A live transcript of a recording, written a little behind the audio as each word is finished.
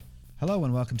Hello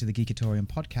and welcome to the Geekatorium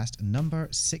podcast number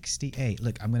 68.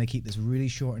 Look, I'm going to keep this really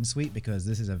short and sweet because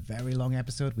this is a very long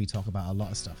episode. We talk about a lot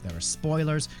of stuff. There are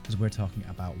spoilers because we're talking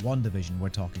about WandaVision, we're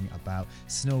talking about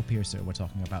Snowpiercer, we're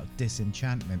talking about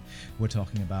Disenchantment, we're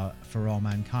talking about For All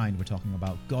Mankind, we're talking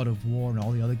about God of War and all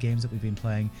the other games that we've been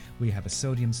playing. We have a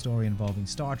Sodium story involving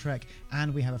Star Trek,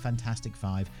 and we have a Fantastic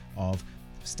Five of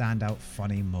standout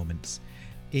funny moments.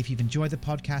 If you've enjoyed the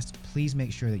podcast, please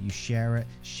make sure that you share it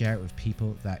with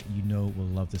people that you know will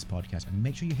love this podcast, and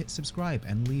make sure you hit subscribe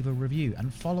and leave a review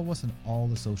and follow us on all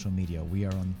the social media. We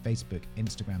are on Facebook,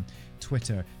 Instagram,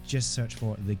 Twitter. Just search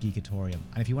for the Geekatorium.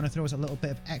 And if you want to throw us a little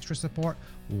bit of extra support,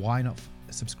 why not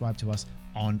subscribe to us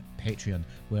on Patreon,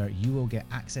 where you will get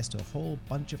access to a whole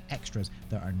bunch of extras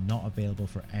that are not available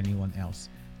for anyone else.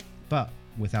 But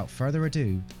without further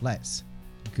ado, let's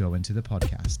go into the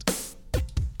podcast.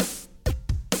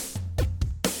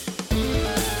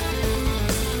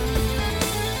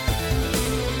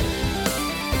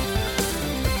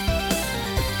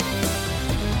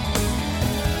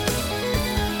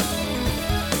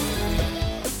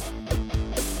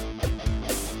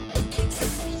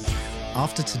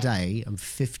 After today, I'm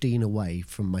 15 away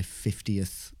from my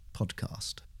 50th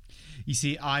podcast. You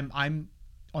see, I'm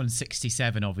on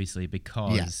 67, obviously,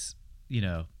 because,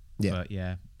 but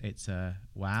yeah, it's,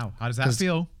 wow. How does that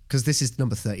feel? Because this is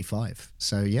number 35.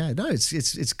 So yeah, no,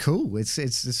 it's cool.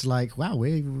 It's like, wow,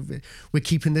 we're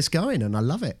keeping this going, and I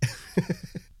love it.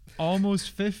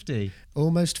 Almost 50.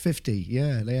 Almost 50.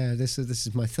 Yeah. This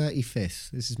is my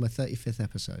 35th. This is my 35th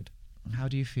episode. How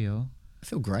do you feel? I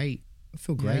feel great.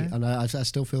 And I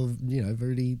still feel,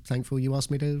 really thankful you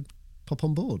asked me to pop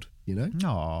on board, Just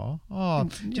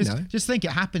think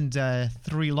it happened 3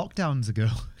 lockdowns ago.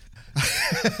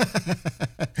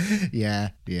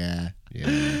 Yeah.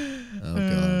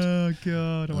 Oh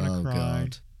God, I want to cry.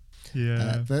 God.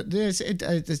 Yeah, but it's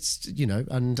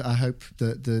and I hope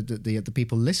that the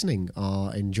people listening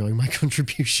are enjoying my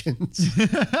contributions.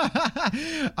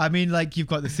 I mean, like, you've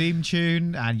got the theme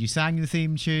tune, and you sang the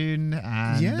theme tune,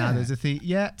 and now there's a theme.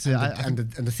 Yeah, so and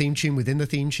the theme tune within the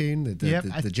theme tune,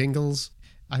 the jingles.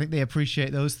 I think they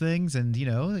appreciate those things, and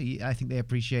I think they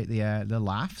appreciate the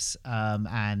laughs,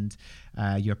 and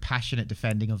your passionate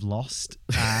defending of Lost.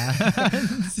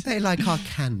 They like our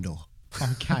candor.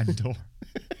 Our candor.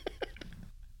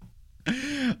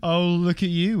 Oh, look at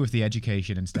you with the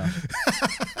education and stuff.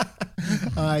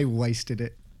 I wasted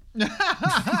it.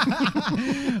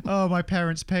 Oh, my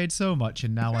parents paid so much,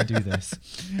 and now I do this.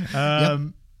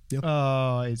 Yep.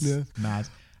 Oh, it's mad.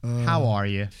 How are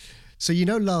you? So,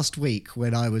 last week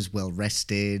when I was well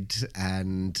rested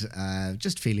and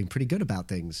just feeling pretty good about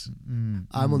things,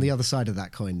 I'm on the other side of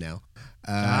that coin now.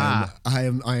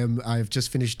 I've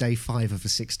just finished day 5 of a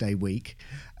 6-day week,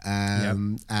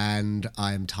 and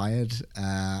I am tired.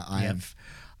 I've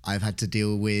had to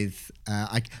deal with.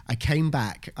 I came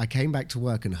back to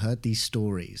work and heard these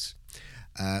stories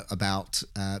about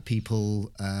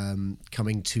people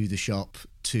coming to the shop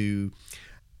to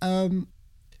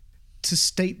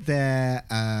state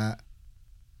their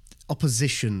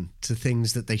opposition to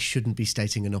things that they shouldn't be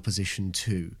stating an opposition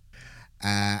to.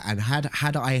 And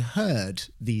had I heard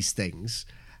these things,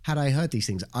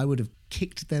 I would have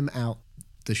kicked them out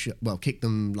the shop. Well, kicked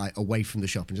them away from the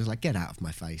shop and just get out of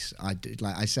my face. I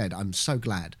said, I'm so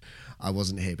glad I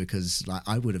wasn't here, because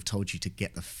I would have told you to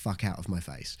get the fuck out of my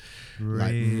face.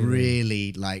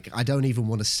 Really, I don't even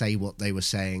want to say what they were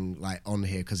saying on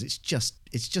here, because it's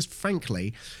just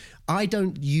frankly, I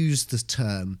don't use the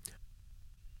term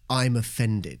I'm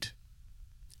offended.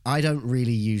 I don't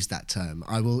really use that term.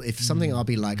 I will, if something, I'll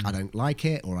be like, I don't like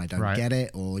it, or I don't get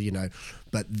it, or,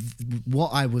 but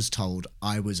what I was told,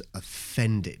 I was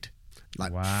offended,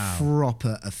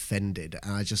 proper offended.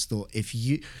 And I just thought, if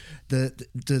you,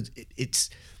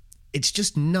 it's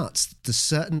just nuts.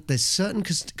 There's certain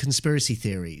conspiracy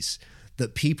theories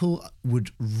that people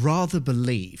would rather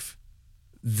believe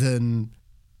than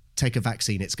take a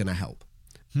vaccine, it's going to help.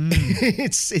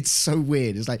 It's so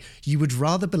weird. It's like, you would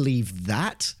rather believe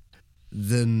that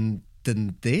than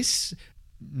this.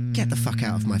 Get the fuck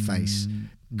out of my face,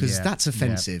 because that's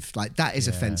offensive. That is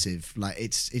offensive.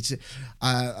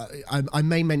 I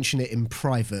may mention it in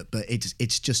private, but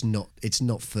it's just not. It's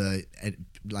not for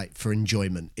for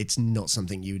enjoyment. It's not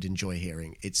something you would enjoy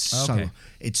hearing. It's so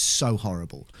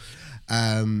horrible.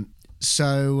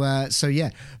 So yeah,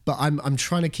 but I'm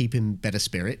trying to keep in better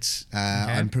spirits.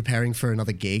 I'm preparing for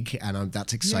another gig, and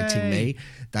that's exciting me.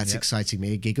 That's exciting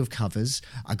me. A gig of covers.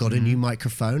 I got a new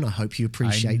microphone. I hope you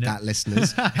appreciate that,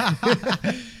 listeners.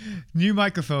 New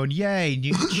microphone, yay!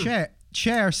 New shit.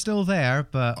 chair still there,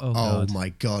 but oh god. My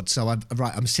god! So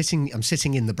I'm sitting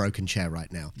in the broken chair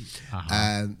right now.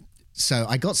 So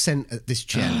I got sent this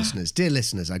chair, dear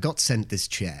listeners. I got sent this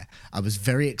chair. I was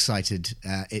very excited.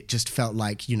 It just felt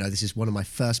like, this is one of my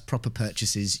first proper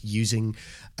purchases using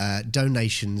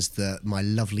donations that my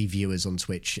lovely viewers on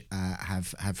Twitch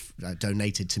have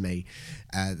donated to me.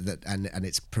 And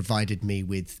it's provided me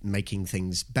with making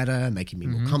things better, making me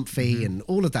more comfy, and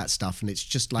all of that stuff. And it's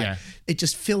just like it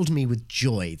just filled me with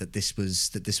joy that this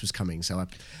was coming. So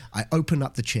I open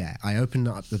up the chair. I open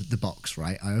up the box.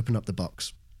 Right. I open up the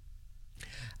box.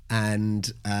 And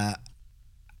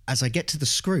as I get to the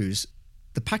screws,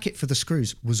 the packet for the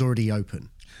screws was already open.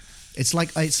 It's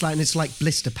like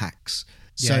blister packs.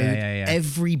 So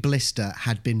every blister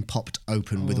had been popped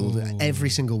open with every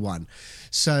single one.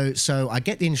 So I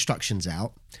get the instructions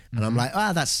out, and I'm like,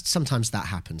 sometimes that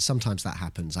happens. Sometimes that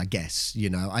happens. I guess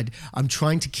I'm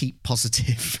trying to keep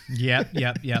positive. Yep.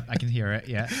 I can hear it.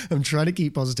 Yeah, I'm trying to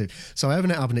keep positive. So I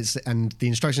open it up, and the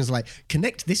instructions are like,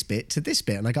 connect this bit to this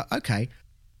bit, and I go, okay.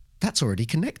 That's already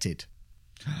connected.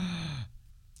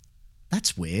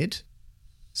 That's weird.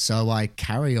 So I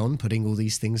carry on putting all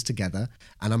these things together,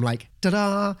 and I'm like,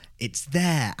 ta-da, it's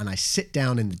there. And I sit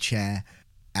down in the chair,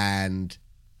 and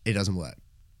it doesn't work.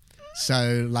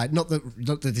 So, not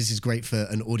that this is great for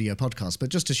an audio podcast, but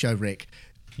just to show Rick,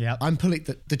 I'm pulling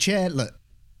the chair. Look,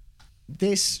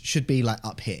 this should be like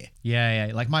up here.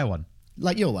 Yeah, like my one.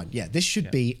 Like your one. Yeah, this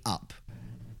should be up.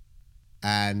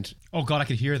 And oh god, I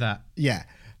could hear that. Yeah.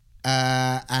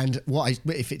 And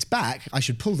if it's back, I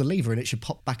should pull the lever and it should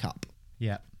pop back up.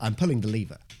 Yeah. I'm pulling the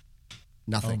lever.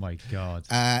 Nothing. Oh my god.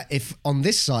 If on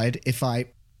this side, if I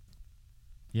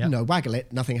waggle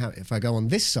it, nothing happens. If I go on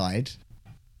this side,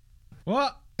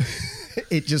 what?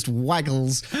 It just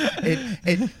waggles.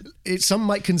 It some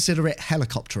might consider it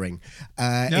helicoptering.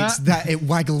 It's that it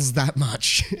waggles that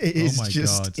much. It is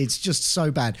God. It's just so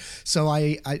bad. So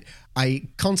I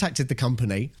contacted the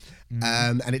company,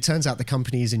 and it turns out the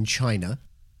company is in China.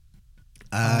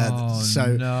 And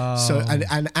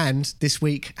this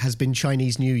week has been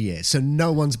Chinese New Year, so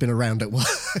no one's been around at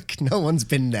work. No one's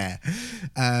been there.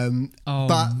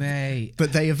 Mate.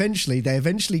 But they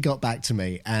eventually got back to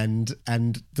me, and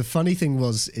the funny thing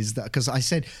is that because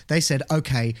they said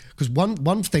okay, because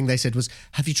one thing they said was,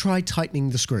 have you tried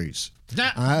tightening the screws?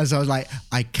 As I was like,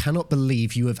 I cannot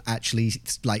believe you have actually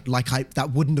that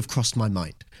wouldn't have crossed my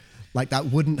mind. Like that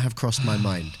wouldn't have crossed my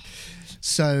mind.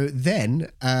 So then,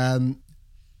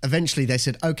 eventually they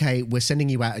said, okay, we're sending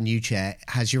you out a new chair.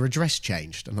 Has your address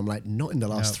changed? And I'm like, not in the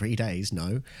last 3 days,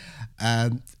 no.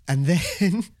 And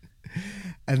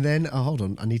then, hold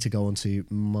on, I need to go on to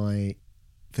my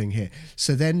thing here.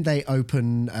 So then they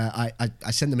open, I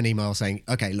sent them an email saying,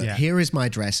 okay, look, here is my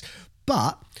address,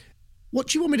 but what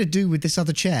do you want me to do with this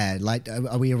other chair? Like,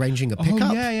 are we arranging a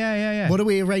pickup? Yeah. What are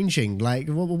we arranging? Like,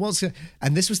 what's...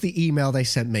 And this was the email they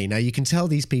sent me. Now, you can tell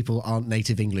these people aren't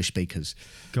native English speakers.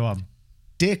 Go on.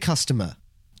 Dear customer,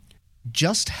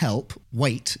 just help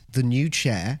weight the new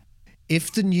chair.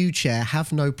 If the new chair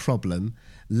have no problem,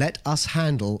 let us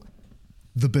handle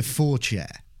the before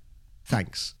chair.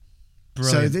 Thanks.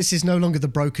 Brilliant. So this is no longer the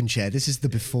broken chair. This is the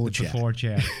before chair. Before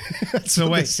chair. That's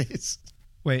what this is.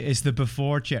 Wait, it's the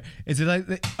before chair. Is it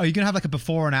like? Are you gonna have like a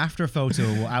before and after photo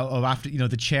of after?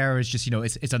 The chair is just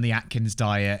it's on the Atkins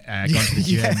diet, gone to the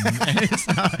gym.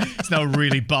 It's now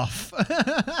really buff.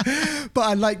 But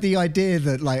I like the idea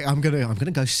that I'm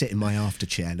gonna go sit in my after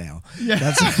chair now.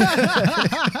 Yeah,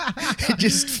 it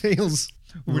just feels.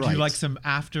 Would you like some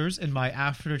afters in my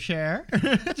after chair?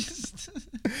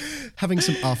 Having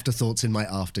some afterthoughts in my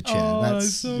after chair. Oh,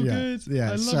 that's so good.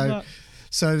 Yeah, I love that.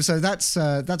 So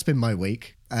that's been my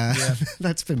week.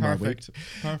 That's been my week.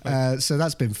 Perfect. So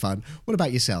that's been fun. What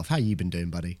about yourself? How you been doing,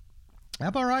 buddy?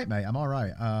 I'm all right, mate. I'm all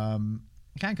right.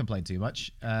 Can't complain too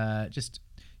much. Just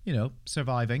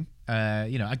surviving.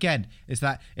 Again, it's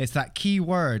that key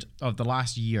word of the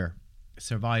last year,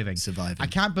 surviving. I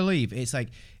can't believe it's like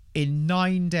in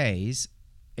 9 days.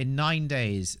 In 9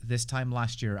 days, this time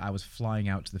last year, I was flying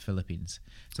out to the Philippines.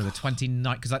 So the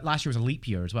 29th, because last year was a leap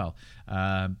year as well,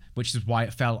 which is why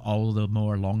it felt all the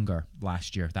more longer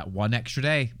last year. That one extra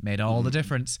day made all the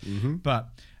difference. Mm-hmm. But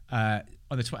on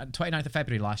the 29th of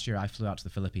February last year, I flew out to the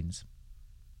Philippines.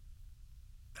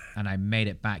 And I made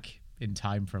it back in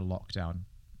time for lockdown.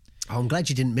 Oh, I'm glad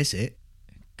you didn't miss it.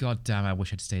 God damn, I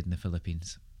wish I'd stayed in the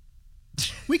Philippines.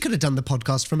 We could have done the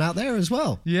podcast from out there as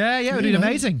well. Yeah, it would be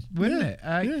amazing, wouldn't it?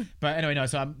 But anyway, no.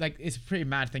 So I'm like, it's pretty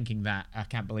mad thinking that I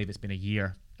can't believe it's been a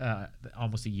year,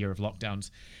 almost a year of lockdowns.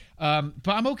 But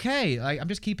I'm okay. Like, I'm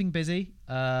just keeping busy.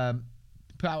 I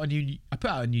put out a new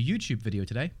YouTube video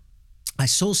today. I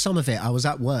saw some of it. I was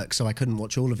at work, so I couldn't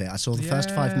watch all of it. I saw the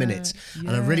first 5 minutes, and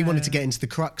I really wanted to get into the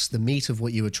crux, the meat of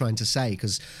what you were trying to say,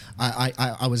 because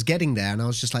I was getting there, and I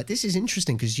was just like, this is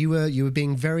interesting, because you were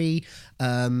being very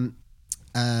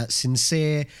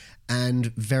sincere and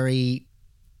very.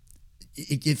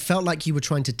 It felt like you were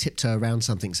trying to tiptoe around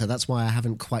something, so that's why I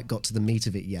haven't quite got to the meat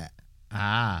of it yet.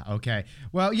 Ah, okay.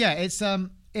 Well, yeah, it's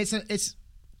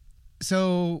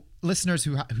so listeners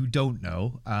who don't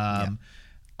know,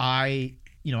 I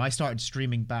started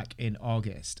streaming back in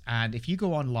August, and if you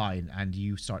go online and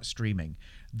you start streaming,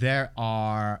 there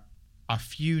are a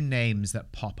few names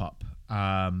that pop up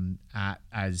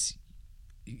as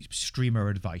streamer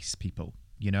advice people,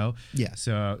 Yeah.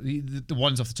 So the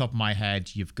ones off the top of my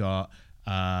head, you've got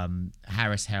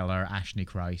Harris Heller, Ashley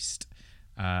Christ,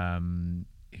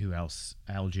 who else?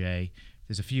 LJ.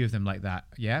 There's a few of them like that,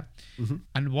 yeah? Mm-hmm.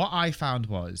 And what I found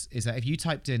is that if you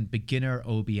typed in beginner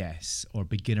OBS or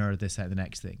beginner this, that, the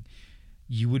next thing,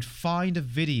 you would find a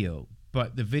video,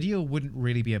 but the video wouldn't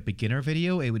really be a beginner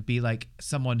video. It would be like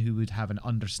someone who would have an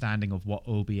understanding of what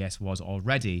OBS was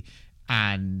already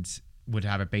and would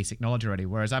have a basic knowledge already.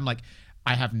 Whereas I'm like,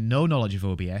 I have no knowledge of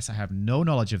OBS. I have no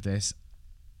knowledge of this,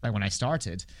 like when I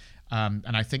started. And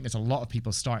I think there's a lot of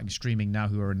people starting streaming now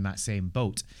who are in that same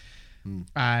boat.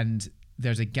 And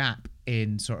there's a gap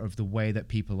in sort of the way that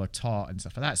people are taught and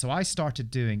stuff like that. So I started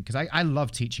doing, because I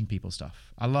love teaching people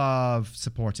stuff. I love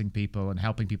supporting people and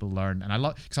helping people learn. And I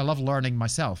love learning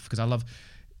myself, because I love,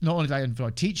 not only do I enjoy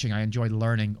teaching, I enjoy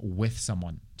learning with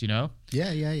someone. Do you know?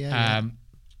 Yeah.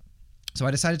 So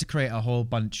I decided to create a whole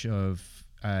bunch of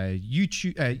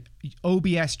YouTube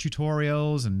OBS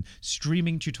tutorials and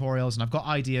streaming tutorials, and I've got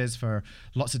ideas for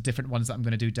lots of different ones that I'm going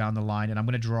to do down the line, and I'm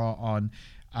going to draw on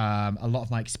a lot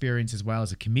of my experience as well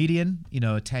as a comedian.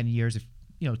 10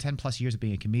 plus years of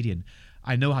being a comedian.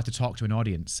 I know how to talk to an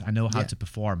audience. I know how to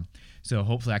perform. So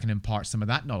hopefully I can impart some of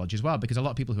that knowledge as well, because a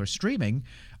lot of people who are streaming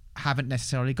haven't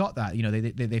necessarily got that.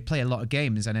 They play a lot of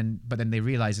games, but then they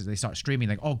realize as they start streaming,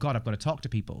 like, oh God, I've got to talk to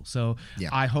people. So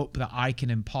I hope that I can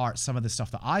impart some of the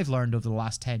stuff that I've learned over the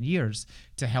last 10 years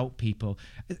to help people.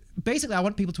 Basically, I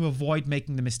want people to avoid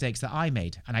making the mistakes that I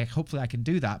made, and hopefully I can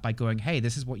do that by going, hey,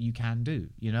 this is what you can do.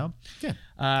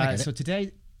 So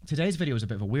today's video was a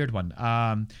bit of a weird one.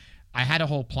 I had a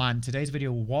whole plan. Today's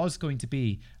video was going to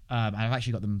be, and I've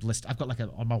actually got them listed. I've got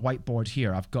on my whiteboard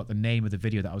here, I've got the name of the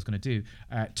video that I was going to do,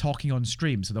 talking on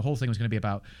stream. So the whole thing was going to be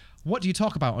about, what do you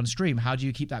talk about on stream? How do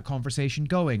you keep that conversation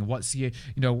going? What do you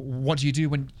do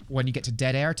when you get to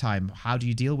dead air time? How do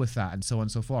you deal with that? And so on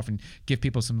and so forth, and give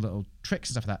people some little tricks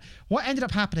and stuff like that. What ended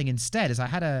up happening instead is I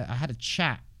had a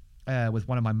chat with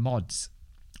one of my mods,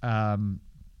 and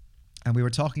we were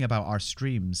talking about our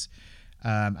streams.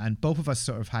 And both of us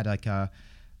sort of had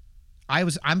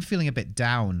I'm feeling a bit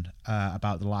down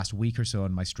about the last week or so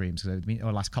on my streams,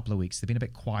 or last couple of weeks. They've been a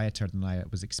bit quieter than I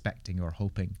was expecting or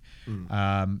hoping.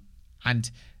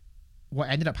 And what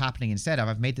ended up happening instead,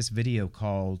 I've made this video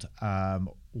called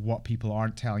What People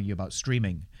Aren't Telling You About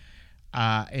Streaming.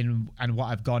 And what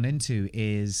I've gone into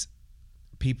is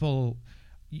people...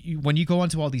 when you go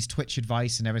onto all these Twitch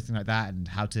advice and everything like that, and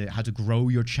how to grow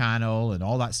your channel and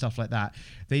all that stuff like that,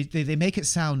 they make it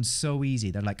sound so easy.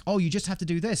 They're like, oh, you just have to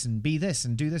do this and be this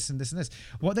and do this and this and this.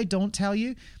 What they don't tell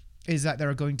you is that there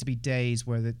are going to be days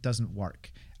where it doesn't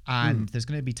work. And there's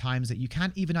going to be times that you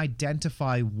can't even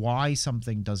identify why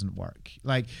something doesn't work.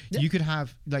 You could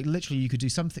have, literally, you could do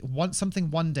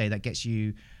something one day that gets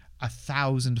you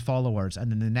 1,000 followers,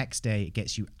 and then the next day it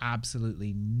gets you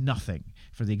absolutely nothing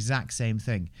for the exact same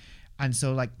thing. And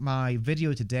so my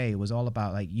video today was all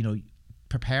about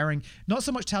preparing, not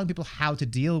so much telling people how to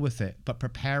deal with it, but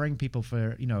preparing people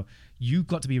for, you've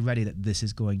got to be ready that this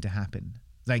is going to happen.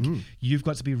 You've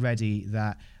got to be ready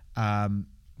that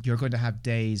you're going to have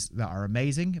days that are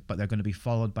amazing, but they're going to be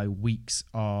followed by weeks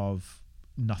of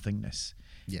nothingness.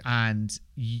 And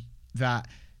that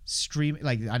stream,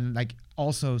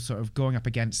 also sort of going up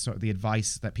against sort of the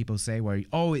advice that people say where,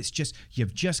 it's just,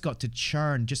 you've just got to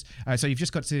churn, so you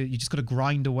just got to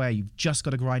grind away,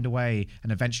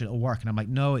 and eventually it'll work. And I'm like,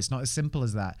 no, it's not as simple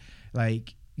as that.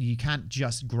 You can't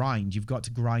just grind. You've got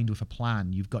to grind with a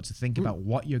plan. You've got to think about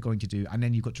what you're going to do, and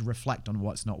then you've got to reflect on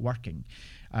what's not working.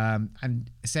 And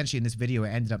essentially in this video, it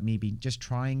ended up me just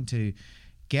trying to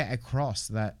get across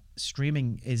that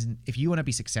streaming isn't, if you want to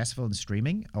be successful in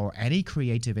streaming or any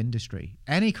creative industry,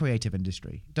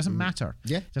 it doesn't matter.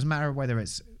 It doesn't matter whether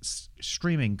it's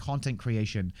streaming, content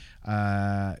creation,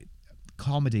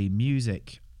 comedy,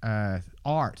 music,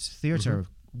 art, theater,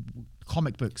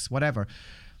 comic books, whatever.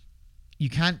 You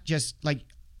can't just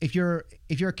if you're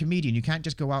a comedian, you can't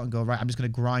just go out and go, right, I'm just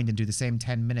going to grind and do the same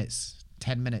 10 minutes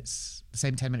 10 minutes, the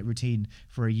same 10-minute routine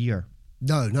for a year.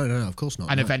 No, of course not.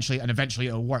 And no. eventually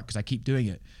it'll work because I keep doing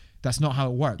it. That's not how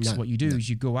it works. No, what you do is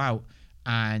you go out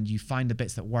and you find the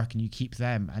bits that work and you keep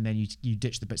them, and then you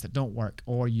ditch the bits that don't work,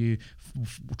 or you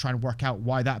try and work out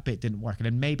why that bit didn't work, and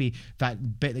then maybe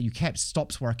that bit that you kept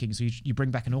stops working, so you bring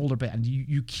back an older bit, and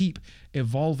you keep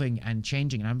evolving and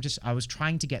changing. And I was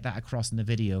trying to get that across in the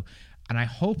video, and I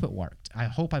hope it worked. I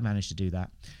hope I managed to do that.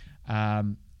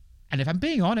 And if I'm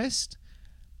being honest,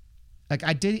 like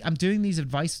I'm doing these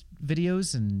advice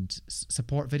videos and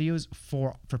support videos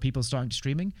for people starting to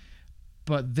streaming.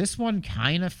 But this one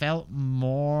kind of felt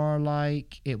more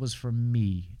like it was for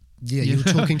me. Yeah, you were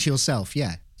talking to yourself,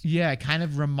 yeah. Yeah, kind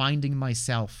of reminding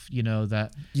myself,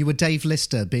 that... You were Dave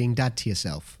Lister being dad to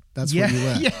yourself. That's what you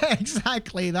were. Yeah,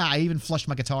 exactly that. I even flushed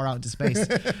my guitar out into space.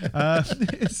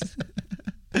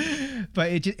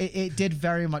 But it did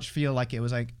very much feel like it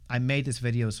was like I made this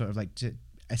video sort of like to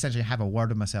essentially have a word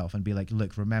with myself and be like,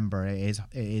 look, remember, it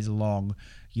is long.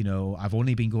 I've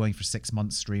only been going for 6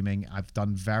 months streaming. I've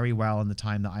done very well in the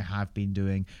time that I have been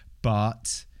doing,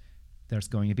 but there's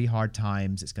going to be hard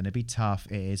times. It's going to be tough.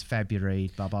 It is February,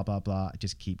 blah, blah, blah, blah.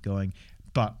 Just keep going.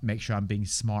 But make sure I'm being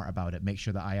smart about it. Make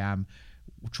sure that I am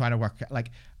trying to work,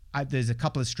 like, there's a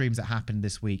couple of streams that happened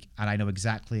this week, and I know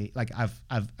exactly, like,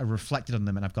 I've reflected on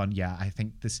them, and I've gone, yeah, I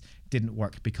think this didn't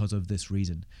work because of this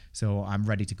reason. So I'm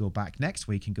ready to go back next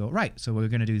week and go, right, so we're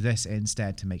going to do this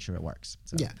instead to make sure it works.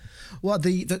 So. Yeah. Well,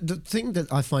 the thing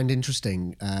that I find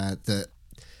interesting, that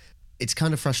it's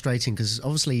kind of frustrating, because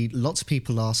obviously lots of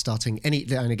people are starting and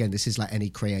again, this is like any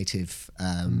creative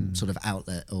sort of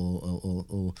outlet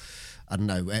or I don't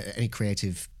know, any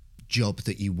creative job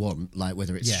that you want, like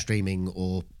whether it's streaming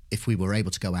or if we were able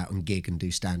to go out and gig and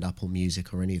do stand-up or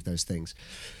music or any of those things.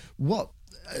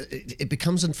 It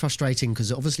becomes frustrating because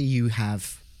obviously you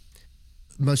have,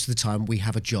 most of the time we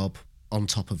have a job on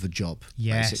top of a job,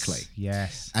 basically.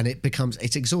 Yes. And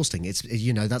it's exhausting. It's,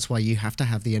 that's why you have to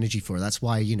have the energy for it. That's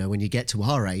why, when you get to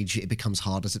our age, it becomes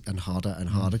harder and harder and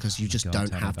harder because you just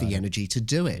don't have the energy to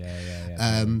do it.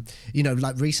 Yeah.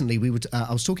 Like recently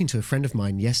I was talking to a friend of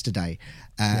mine yesterday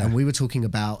and we were talking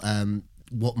about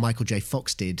what Michael J.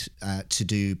 Fox did to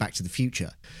do Back to the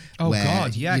Future. Oh, where,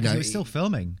 God, yeah, because he was still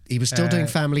filming. He was still doing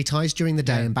Family Ties during the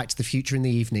day and Back to the Future in the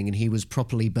evening, and he was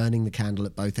properly burning the candle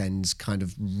at both ends, kind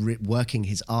of working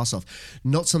his arse off.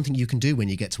 Not something you can do when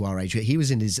you get to our age. He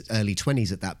was in his early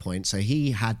 20s at that point, so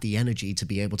he had the energy to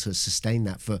be able to sustain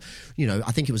that for,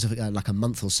 I think it was like a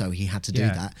month or so he had to do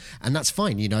that, and that's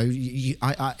fine. In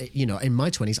my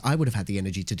 20s, I would have had the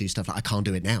energy to do stuff like, I can't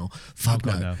do it now. Fuck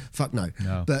no.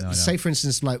 But say, for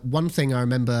instance, like one thing I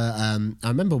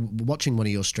remember watching one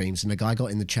of your streams, and a guy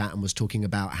got in the chat and was talking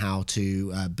about how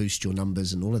to boost your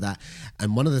numbers and all of that.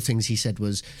 And one of the things he said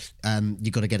was, you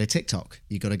got to get a TikTok.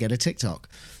 You got to get a TikTok.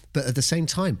 But at the same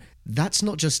time, that's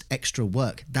not just extra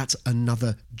work. That's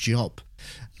another job.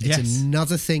 It's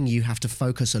another thing you have to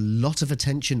focus a lot of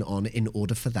attention on in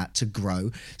order for that to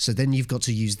grow. So then you've got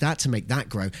to use that to make that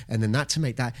grow, and then that to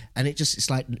make that. And it's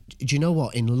like, do you know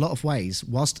what? In a lot of ways,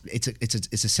 whilst it's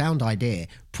a sound idea,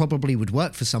 probably would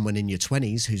work for someone in your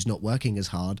 20s who's not working as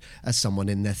hard as someone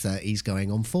in their 30s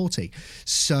going on 40.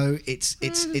 So it's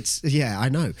yeah, I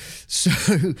know.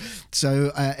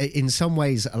 So in some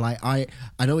ways, like I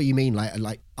know what you mean.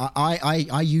 Like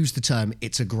I use the term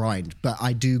 "it's a grind," but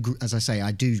I do, as I say,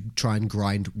 I do try and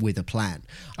grind with a plan.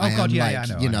 Oh God, yeah,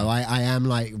 I know. I am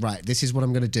like, right, this is what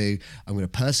I'm going to do. I'm going to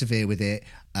persevere with it.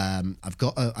 I've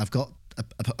got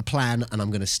a plan, and I'm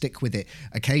going to stick with it.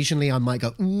 Occasionally, I might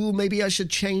go, ooh, maybe I should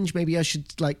change. Maybe I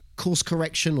should like course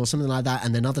correction or something like that.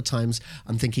 And then other times,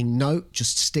 I'm thinking, no,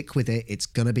 just stick with it. It's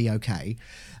going to be okay.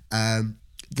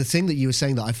 The thing that you were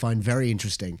saying that I find very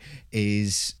interesting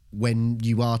is when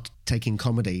you are taking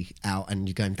comedy out and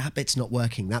you're going, that bit's not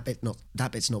working, that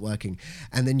bit's not working.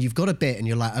 And then you've got a bit and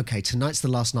you're like, okay, tonight's the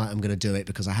last night I'm going to do it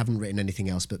because I haven't written anything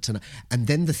else but tonight. And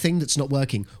then the thing that's not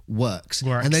working works.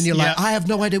 And then you're like, I have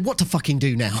no idea what to fucking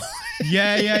do now.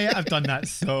 Yeah. I've done that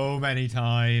so many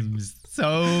times.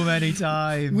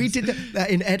 We did that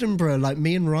in Edinburgh, like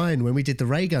me and Ryan, when we did the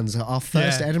Ray Guns, our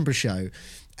first Edinburgh show.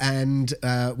 And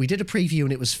we did a preview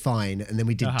and it was fine. And then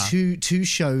we did two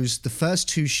shows. The first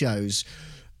two shows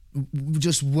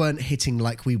just weren't hitting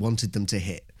like we wanted them to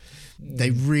hit. They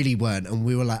really weren't. And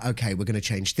we were like, okay, we're going to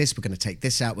change this. We're going to take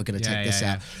this out. We're going to take this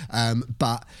out.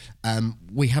 But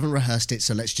we haven't rehearsed it.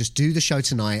 So let's just do the show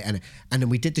tonight. And then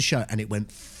we did the show and it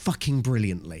went fucking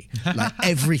brilliantly. Like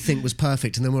everything was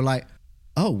perfect. And then we're like,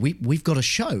 oh, we've got a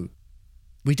show.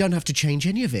 We don't have to change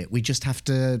any of it. We just have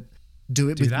to do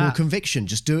it with more conviction.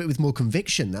 Just do it with more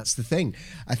conviction. That's the thing.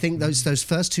 I think those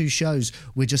first two shows,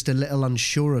 we're just a little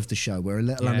unsure of the show. We're a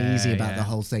little uneasy about the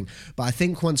whole thing. But I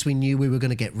think once we knew we were going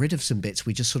to get rid of some bits,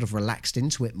 we just sort of relaxed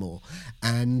into it more.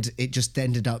 And it just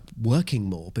ended up working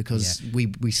more because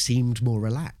we seemed more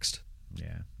relaxed.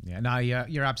 Yeah. No,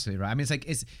 you're absolutely right. I mean,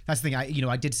 that's the thing.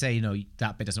 I did say,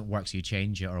 that bit doesn't work, so you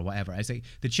change it or whatever. I say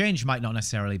the change might not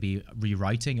necessarily be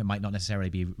rewriting. It might not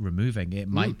necessarily be removing. It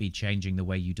might be changing the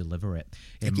way you deliver it.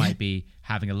 It might be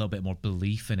having a little bit more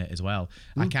belief in it as well.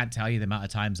 I can't tell you the amount of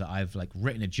times that I've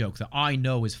written a joke that I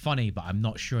know is funny, but I'm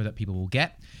not sure that people will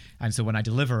get. And so when I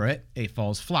deliver it, it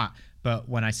falls flat. But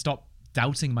when I stop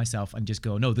doubting myself and just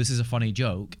go, no, this is a funny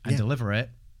joke, and deliver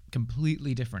it,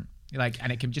 completely different.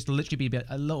 And it can just literally be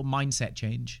a little mindset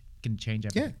change. It can change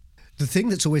everything. Yeah. The thing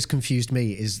that's always confused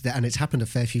me is that, and it's happened a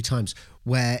fair few times,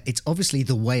 where it's obviously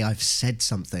the way I've said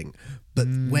something, but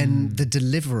when the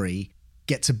delivery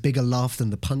gets a bigger laugh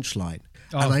than the punchline,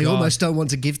 and I almost don't want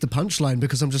to give the punchline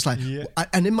because I'm just like,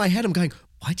 and in my head I'm going,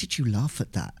 why did you laugh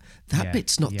at that? That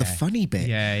bit's not the funny bit.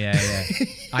 Yeah.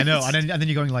 I know. And then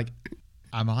you're going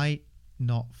am I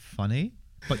not funny?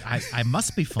 But I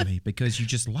must be funny because you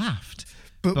just laughed.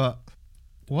 But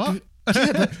what?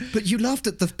 but you laughed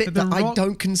at the bit that I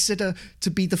don't consider to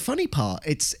be the funny part.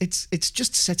 It's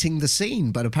just setting the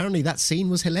scene, but apparently that scene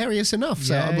was hilarious enough.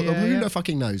 So who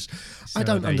fucking knows? I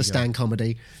don't understand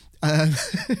comedy.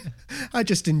 I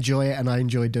just enjoy it, and I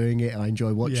enjoy doing it. I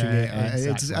enjoy watching it.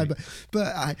 Exactly.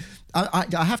 But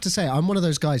I have to say, I'm one of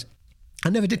those guys. I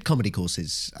never did comedy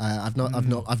courses. I've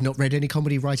not read any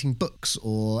comedy writing books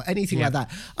or anything like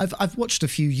that. I've watched a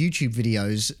few YouTube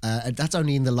videos. And that's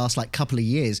only in the last couple of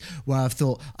years where I've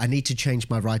thought I need to change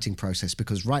my writing process,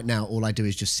 because right now all I do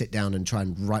is just sit down and try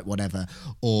and write whatever,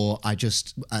 or I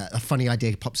just a funny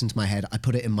idea pops into my head. I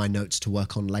put it in my notes to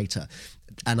work on later.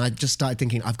 And I just started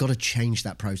thinking, I've got to change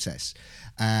that process.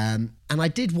 And I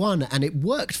did one, and it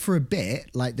worked for a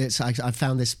bit. Like this, I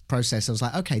found this process. I was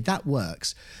like, okay, that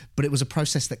works. But it was a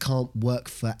process that can't work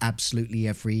for absolutely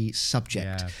every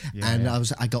subject.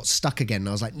 I got stuck again. And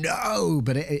I was like, no,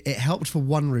 but it helped for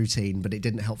one routine, but it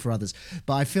didn't help for others.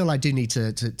 But I feel I do need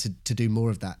to do more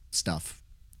of that stuff.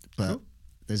 But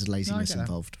there's laziness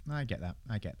involved. I get that.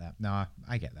 No,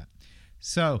 I get that.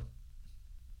 So,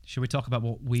 should we talk about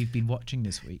what we've been watching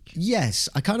this week? Yes,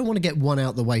 I kind of want to get one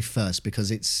out the way first,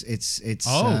 because it's okay.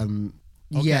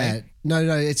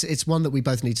 It's one that we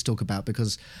both need to talk about,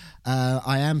 because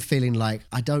I am feeling like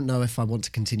I don't know if I want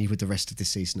to continue with the rest of this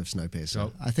season of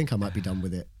Snowpiercer. I think I might be done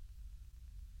with it.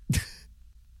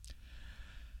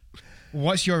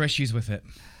 What's your issues with it?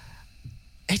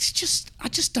 I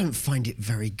just don't find it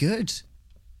very good.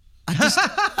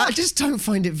 I just don't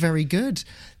find it very good.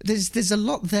 There's a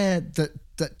lot there that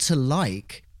to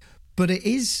like, but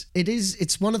it's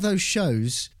one of those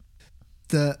shows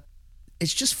that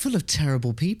it's just full of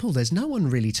terrible people. There's no one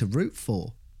really to root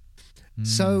for.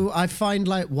 So I find,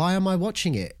 why am I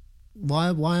watching it? Why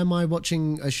am I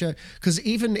watching a show? Because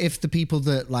even if the people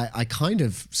that I kind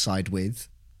of side with,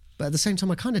 but at the same time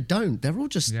I kind of don't. They're all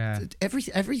just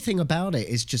everything about it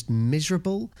is just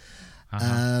miserable.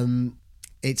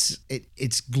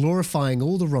 It's glorifying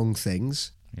all the wrong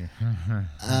things.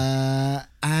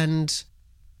 And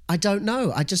I don't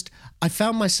know. I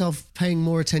found myself paying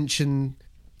more attention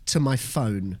to my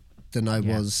phone than I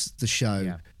was the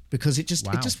show, because it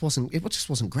just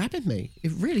wasn't grabbing me.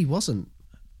 It really wasn't.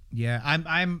 Yeah,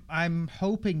 I'm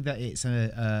hoping that it's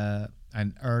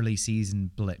an early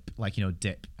season blip,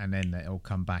 dip, and then it'll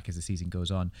come back as the season goes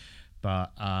on.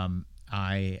 But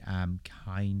I am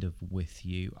kind of with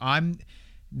you. I'm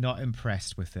not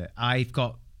impressed with it. I've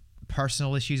got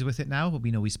personal issues with it now, but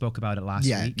we spoke about it last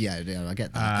week. Yeah, I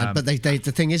get that. But the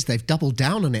thing is, they've doubled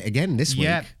down on it again this week.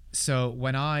 Yeah. So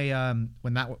when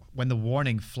when the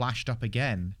warning flashed up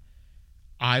again,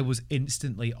 I was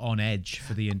instantly on edge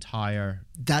for the entire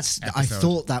episode. I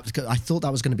thought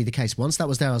that was going to be the case. Once that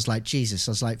was there, I was like, Jesus.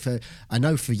 I was like, I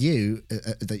know for you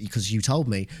that because you told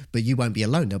me, but you won't be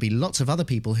alone. There'll be lots of other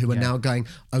people who are now going,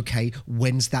 okay,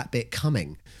 when's that bit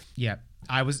coming? Yeah.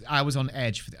 I was on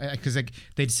edge because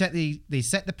they set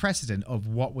the precedent of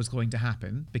what was going to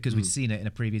happen, because we'd seen it in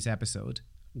a previous episode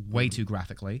way too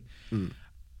graphically,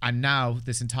 and now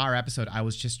this entire episode I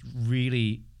was just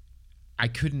really, I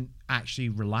couldn't actually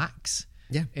relax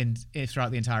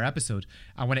throughout the entire episode.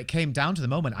 And when it came down to the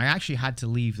moment, I actually had to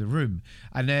leave the room.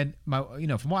 And then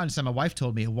from what I understand, my wife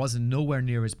told me it wasn't nowhere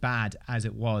near as bad as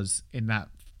it was in that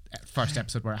first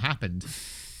episode where it happened,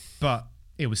 but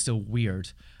it was still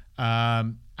weird.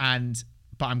 But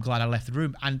I'm glad I left the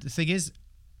room. And the thing is,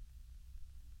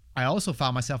 I also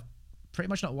found myself pretty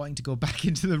much not wanting to go back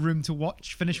into the room to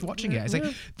finish watching it. It's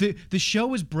like the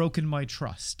show has broken my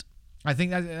trust. I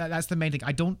think that's the main thing.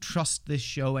 I don't trust this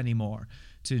show anymore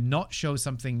to not show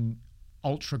something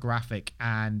ultra graphic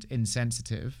and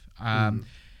insensitive. And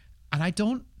I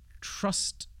don't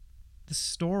trust the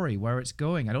story where it's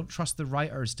going. I don't trust the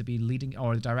writers to be leading,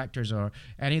 or the directors, or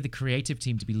any of the creative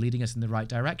team to be leading us in the right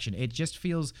direction. It just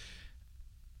feels,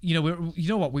 we've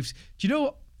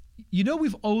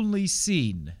only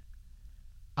seen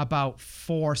about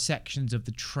 4 sections of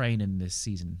the train in this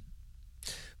season.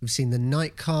 We've seen the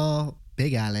night car,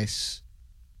 Big Alice.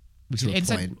 We've seen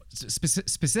inside,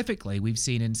 specifically, we've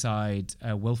seen inside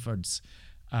Wilford's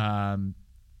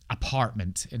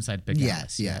apartment inside Big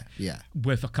Alice. Yeah.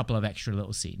 With a couple of extra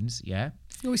little scenes. Yeah.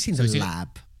 We've seen the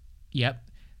lab. Yep.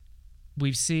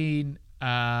 We've seen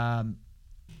the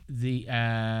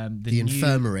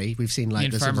infirmary. We've seen like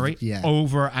the infirmary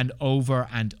over and over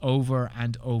and over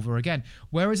and over again.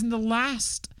 Whereas in the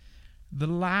last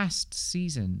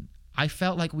season, I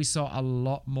felt like we saw a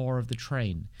lot more of the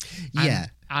train. Yeah.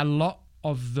 And a lot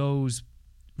of those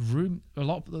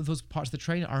parts of the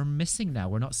train are missing now.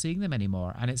 We're not seeing them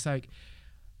anymore. And it's like,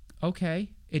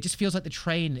 okay. It just feels like the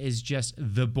train is just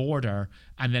the border,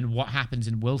 and then what happens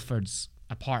in Wilford's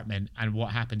apartment and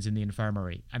what happens in the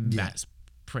infirmary. And that's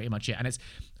pretty much it. And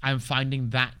I'm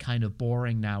finding that kind of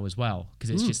boring now as well, because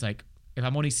it's just like, if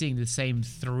I'm only seeing the same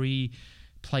 3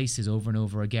 places over and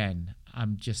over again,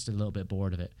 I'm just a little bit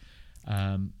bored of it.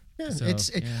 I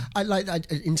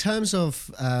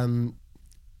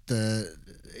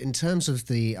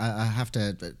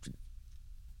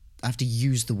have to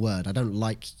use the word. I don't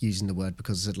like using the word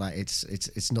because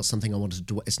it's not something I want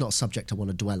to it's not a subject I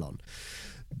want to dwell on.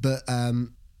 But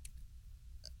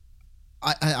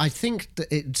I think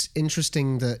that it's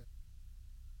interesting that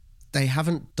they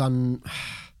haven't done.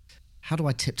 How do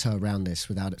I tiptoe around this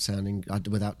without it sounding?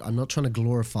 I'm not trying to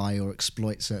glorify or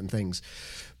exploit certain things,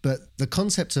 but the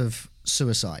concept of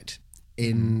suicide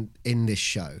in this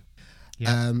show,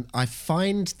 I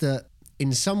find that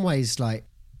in some ways, like,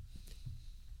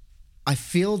 I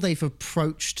feel they've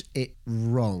approached it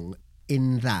wrong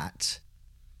in that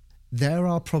there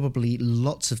are probably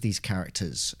lots of these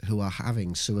characters who are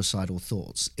having suicidal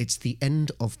thoughts. It's the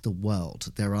end of the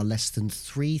world. There are less than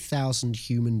 3,000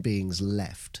 human beings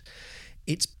left.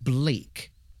 It's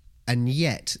bleak. And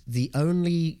yet the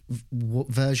only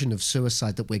version of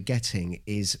suicide that we're getting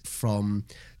is from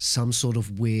some sort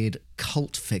of weird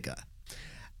cult figure.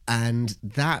 And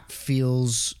that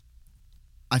feels...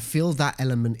 I feel that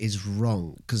element is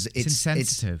wrong because it's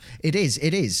insensitive. It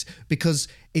is because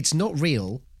it's not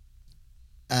real.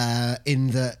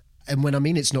 And when I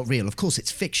mean it's not real, of course it's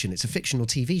fiction. It's a fictional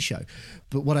TV show.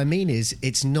 But what I mean is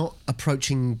it's not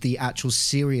approaching the actual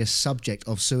serious subject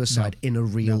of suicide in a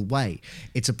real way.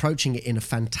 It's approaching it in a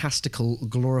fantastical,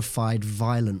 glorified,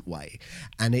 violent way.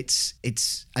 And it's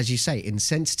as you say,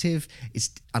 insensitive. It's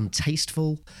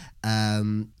untasteful.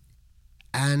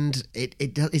 And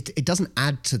it doesn't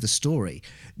add to the story.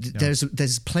 No.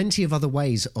 There's plenty of other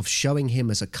ways of showing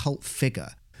him as a cult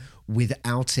figure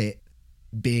without it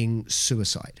being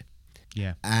suicide.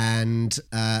 Yeah. And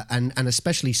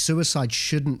especially suicide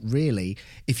shouldn't really,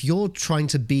 if you're trying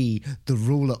to be the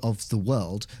ruler of the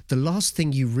world, the last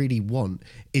thing you really want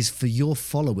is for your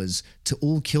followers to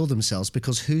all kill themselves,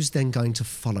 because who's then going to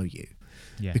follow you?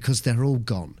 Yeah. Because they're all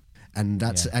gone. And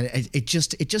that's it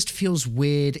just feels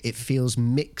weird. It feels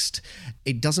mixed.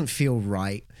 It doesn't feel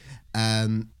right.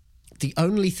 The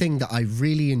only thing that I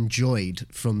really enjoyed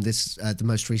from this, the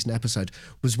most recent episode,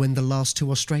 was when the last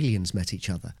 2 Australians met each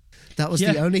other. That was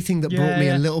the only thing that brought me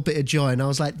a little bit of joy, and I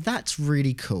was like, "That's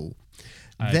really cool."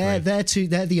 They're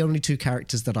the only 2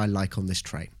 characters that I like on this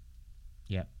train.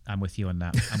 Yeah, I'm with you on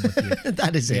that. I'm with you.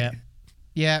 That is it.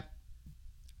 Yeah,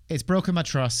 it's broken my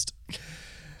trust.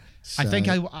 So, I think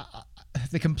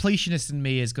the completionist in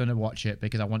me is going to watch it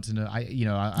because I want to know.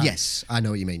 Yes, I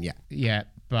know what you mean. Yeah,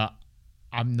 but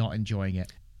I'm not enjoying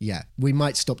it. Yeah, we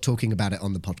might stop talking about it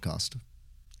on the podcast.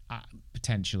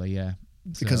 Potentially, yeah.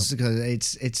 Because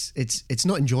it's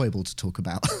not enjoyable to talk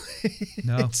about.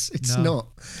 No, it's not.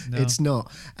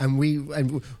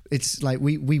 And it's like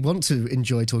we want to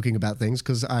enjoy talking about things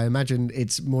because I imagine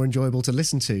it's more enjoyable to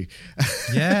listen to.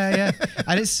 Yeah.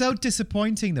 And it's so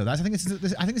disappointing though. I think this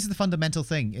is the fundamental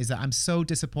thing, is that I'm so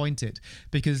disappointed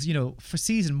because, for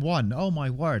season 1, oh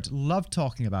my word, loved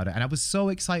talking about it, and I was so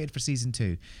excited for season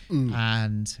 2,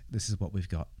 and this is what we've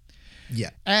got.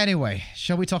 Yeah. Anyway,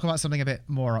 shall we talk about something a bit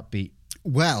more upbeat?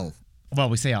 Well,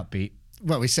 we say upbeat.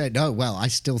 Well, we said no. Well, I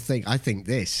think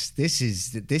this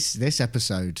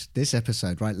episode.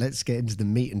 Right, let's get into the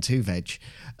meat and two veg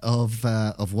of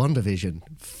WandaVision.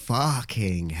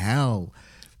 Fucking hell,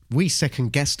 we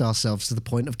second guessed ourselves to the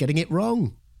point of getting it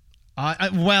wrong.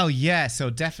 Well, yeah. So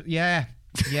definitely, yeah.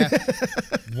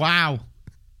 Wow.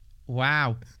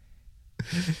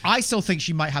 I still think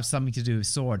she might have something to do with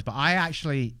Sword, but I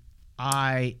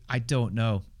don't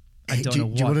know. I don't know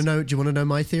what. Do you want to know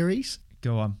my theories?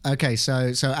 Go on. Okay,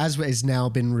 so as it has now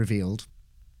been revealed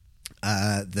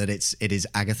that it is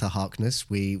Agatha Harkness.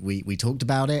 We talked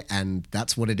about it, and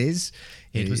that's what it is.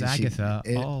 It was Agatha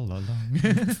all along.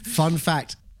 Fun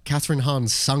fact: Catherine Hahn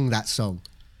sung that song.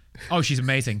 Oh, she's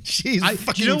amazing. She's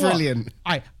fucking brilliant.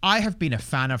 I have been a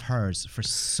fan of hers for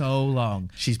so long.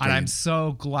 She's brilliant. And I'm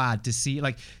so glad to see,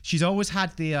 like, she's always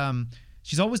had the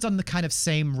she's always done the kind of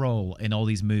same role in all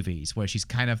these movies where she's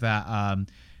kind of that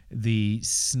the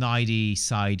snidey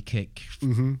sidekick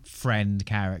friend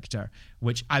character,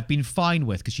 which I've been fine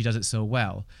with because she does it so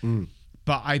well.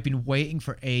 But I've been waiting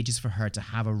for ages for her to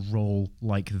have a role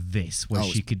like this where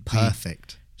she could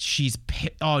perfect. It's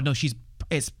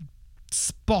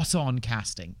spot on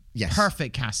casting. Yes.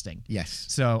 Perfect casting. Yes.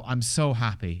 So I'm so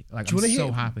happy. Like, I'm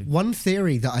so happy. One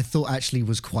theory that I thought actually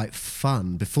was quite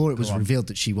fun before it was revealed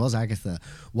that she was Agatha.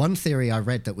 One theory I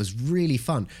read that was really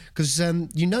fun because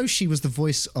she was the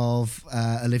voice of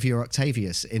Olivia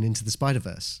Octavius in Into the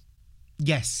Spider-Verse.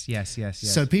 Yes.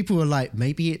 So people were like,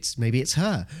 maybe it's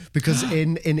her, because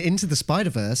in Into the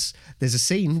Spider-Verse, there's a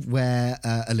scene where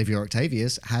Olivia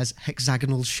Octavius has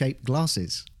hexagonal shaped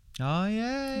glasses. Oh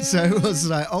yeah. So it was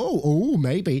like, oh,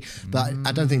 maybe, but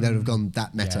I don't think they would have gone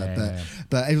that meta.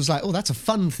 But it was like, oh, that's a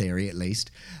fun theory at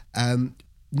least. Now,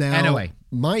 anyway,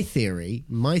 my theory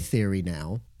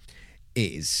now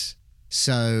is,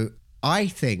 so I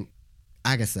think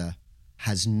Agatha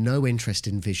has no interest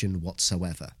in Vision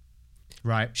whatsoever.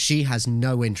 Right. She has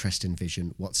no interest in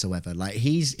Vision whatsoever. Like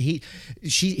she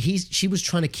was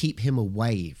trying to keep him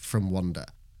away from Wanda.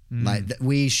 Like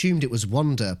we assumed it was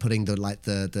Wanda putting the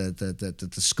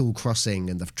school crossing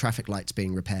and the traffic lights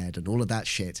being repaired and all of that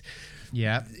shit.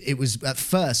 Yeah. It was, at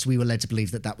first we were led to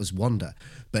believe that was Wanda,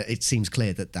 but it seems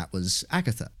clear that was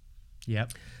Agatha.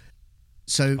 Yep.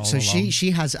 So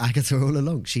she has Agatha all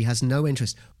along. She has no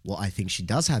interest. What I think she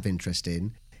does have interest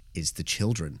in is the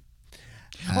children.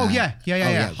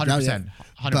 100%.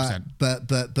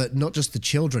 But not just the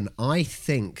children. I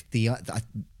think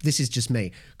this is just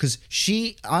me, because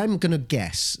I'm gonna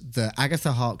guess that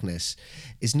Agatha Harkness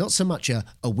is not so much a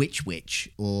witch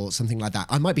or something like that.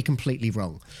 I might be completely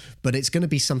wrong, but it's going to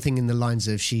be something in the lines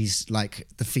of she's like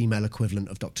the female equivalent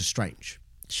of Doctor Strange.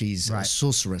 She's a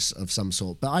sorceress of some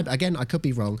sort, but I could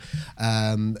be wrong.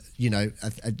 There's,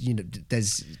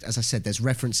 as I said, there's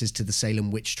references to the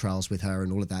Salem witch trials with her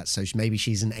and all of that. So maybe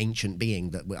she's an ancient being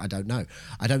that I don't know.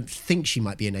 I don't think she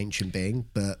might be an ancient being,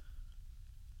 but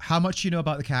how much do you know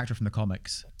about the character from the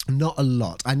comics? Not a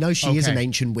lot. I know she is an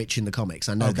ancient witch in the comics.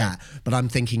 I know that, but I'm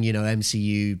thinking,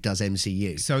 MCU does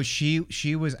MCU. So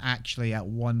she was actually at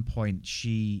one point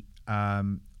she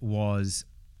was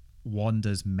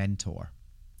Wanda's mentor.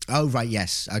 Oh, right,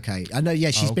 yes. Okay. I know,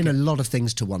 she's been a lot of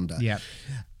things to Wanda. Yeah.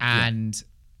 And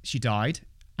she died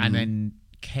and then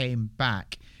came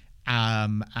back.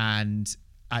 And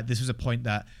this was a point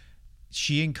that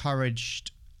she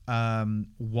encouraged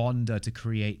Wanda to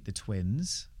create the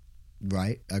twins.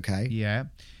 Right, okay. Yeah.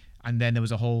 And then there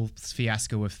was a whole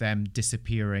fiasco with them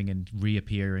disappearing and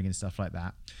reappearing and stuff like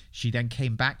that. She then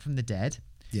came back from the dead.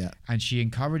 Yeah. And she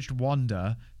encouraged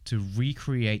Wanda to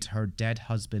recreate her dead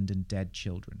husband and dead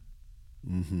children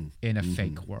in a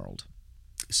fake world.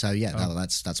 So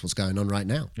that's what's going on right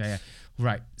now. Yeah.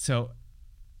 Right. So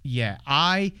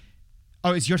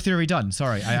it's your theory done.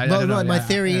 Sorry. My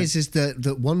theory is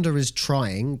that Wanda is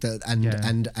trying that,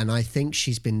 and I think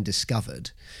she's been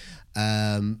discovered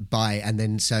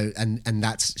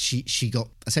that's she got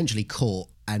essentially caught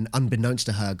and unbeknownst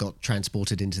to her got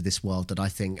transported into this world that I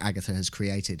think Agatha has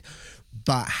created.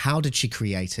 But how did she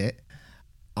create it?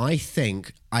 I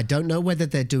don't know whether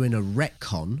they're doing a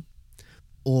retcon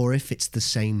or if it's the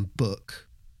same book.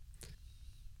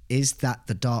 Is that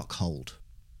the Darkhold?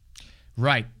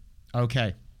 Right.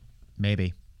 Okay.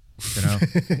 Maybe. Don't know.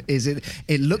 Is it?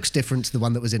 It looks different to the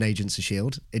one that was in Agents of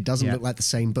S.H.I.E.L.D. It doesn't look like the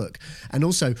same book. And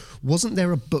also, wasn't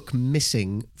there a book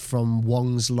missing from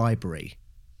Wong's library?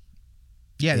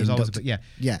 Yeah, there's always a book. Yeah.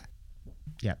 Yeah.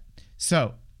 Yeah.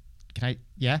 So, can I?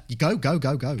 Yeah. You go.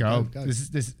 This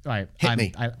is right. Hit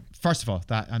me. First of all,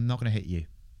 I'm not going to hit you.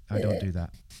 I don't do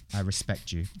that. I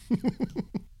respect you.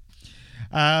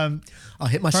 I'll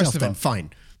hit myself then.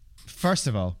 Fine. First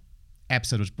of all,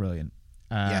 episode was brilliant.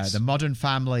 Yes. The Modern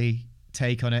Family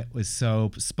take on it was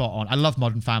so spot on. I love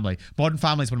Modern Family. Modern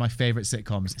Family is one of my favorite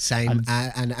sitcoms. Same,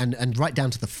 and right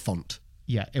down to the font.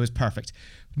 Yeah, it was perfect.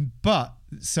 But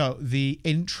so the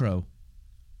intro,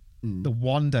 the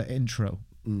Wanda intro,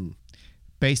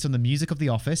 based on the music of The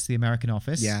Office, the American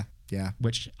Office. Yeah.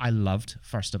 Which I loved,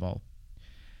 first of all.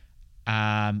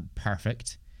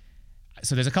 Perfect.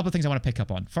 So there's a couple of things I want to pick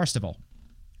up on. First of all,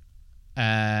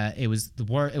 it was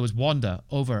Wanda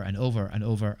over and over and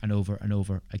over and over and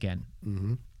over again.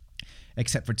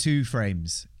 Except for 2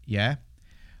 frames. Yeah.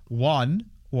 One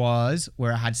was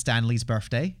where I had Stanley's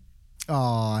birthday.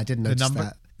 Oh, I didn't notice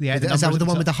that. Yeah, is that the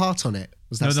one with the heart on it?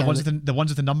 Was that no, the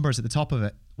ones with the numbers at the top of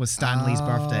it was Stanley's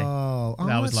birthday. Oh,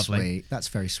 that was lovely. Sweet. That's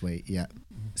very sweet. Yeah.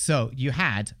 So you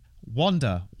had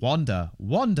Wanda.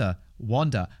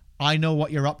 I know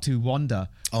what you're up to, Wanda.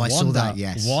 Oh, I saw that.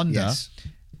 Yes. Wanda. Yes.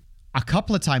 A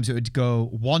couple of times it would go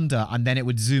Wanda, and then it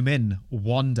would zoom in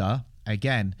Wanda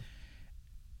again.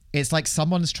 It's like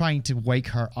someone's trying to wake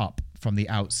her up from the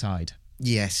outside.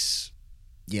 Yes.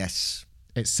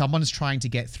 It's someone's trying to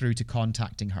get through to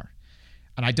contacting her.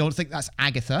 And I don't think that's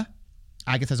Agatha.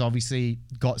 Agatha's obviously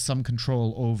got some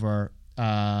control over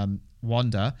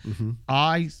Wanda.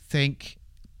 I think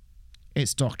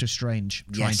it's Doctor Strange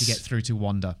trying to get through to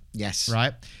Wanda. Yes.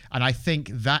 Right? And I think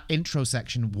that intro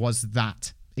section was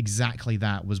that. Exactly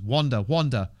that. Was Wanda.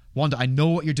 I know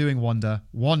what you're doing, Wanda.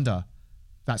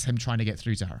 That's him trying to get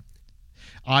through to her.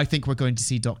 I think we're going to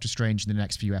see Doctor Strange in the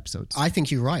next few episodes. I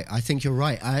think you're right. I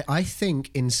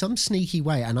think in some sneaky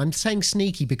way, and I'm saying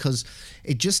sneaky because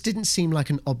it just didn't seem like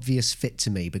an obvious fit to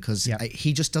me, because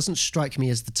he just doesn't strike me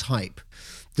as the type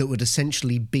that would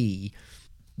essentially be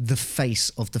the face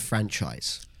of the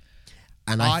franchise.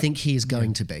 And I think he is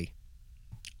going to be.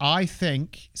 I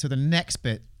think, so the next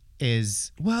bit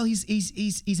is, well,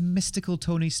 he's mystical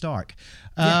Tony Stark.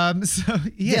 Yeah,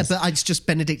 but it's just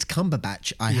Benedict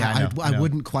Cumberbatch. I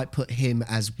wouldn't quite put him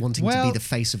as wanting to be the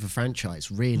face of a franchise,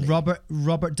 really.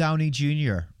 Robert Downey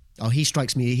Jr. Oh, he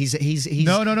strikes me. He's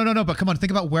No. But come on,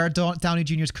 think about where Downey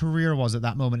Jr.'s career was at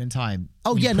that moment in time.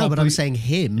 Oh, yeah, no, but I'm saying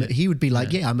him. He would be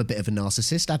like, I'm a bit of a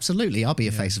narcissist. Absolutely, I'll be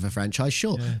a face of a franchise.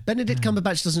 Sure. Benedict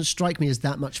Cumberbatch doesn't strike me as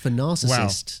that much of a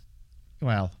narcissist.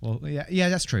 Well, yeah,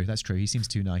 that's true. He seems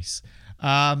too nice.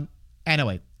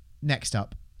 Anyway, next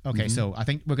up. Okay, so I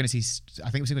think we're going to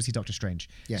see Doctor Strange.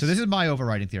 Yes. So this is my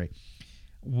overriding theory.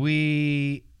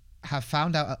 We have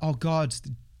found out. Oh God,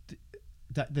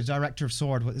 the director of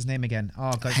Sword. What's his name again?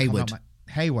 Oh God,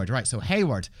 Hayward. Right. So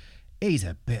Hayward, he's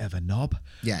a bit of a knob.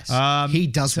 Yes. He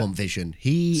does want Vision.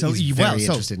 He is very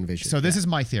interested in Vision. So this is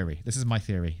my theory. This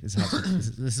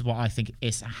is what I think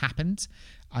is happened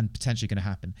and potentially going to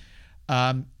happen.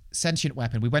 Sentient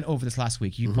weapon. We went over this last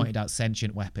week. You pointed out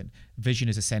sentient weapon. Vision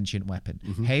is a sentient weapon.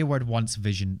 Hayward wants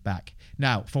Vision back.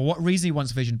 Now, for what reason he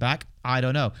wants Vision back, I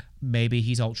don't know. Maybe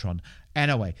he's Ultron.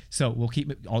 Anyway, so we'll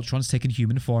keep Ultron's taken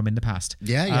human form in the past.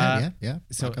 Yeah.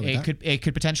 So it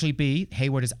could potentially be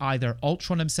Hayward is either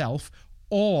Ultron himself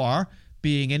or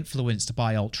being influenced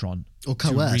by Ultron. Or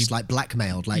coerced, like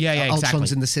blackmailed, like Ultron's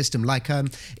exactly. in the system, like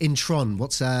in Tron. What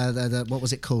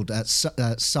was it called?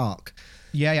 Sark.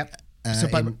 Yeah.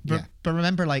 But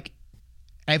remember, like,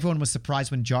 everyone was surprised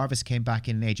when Jarvis came back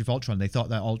in Age of Ultron. They thought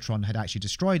that Ultron had actually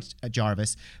destroyed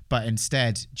Jarvis, but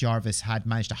instead Jarvis had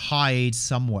managed to hide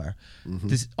somewhere.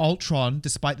 This Ultron,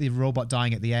 despite the robot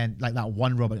dying at the end, like that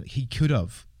one robot, he could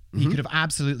have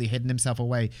absolutely hidden himself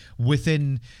away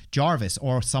within Jarvis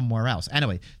or somewhere else.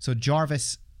 Anyway, so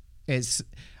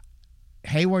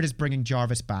Hayward is bringing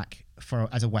Jarvis back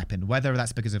as a weapon, whether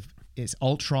that's because of it's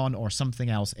Ultron or something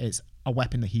else. It's a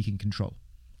weapon that he can control.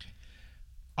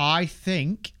 I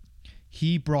think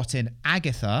he brought in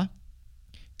Agatha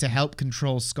to help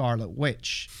control Scarlet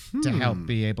Witch, to help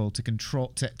be able to control,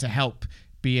 to help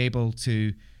be able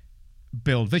to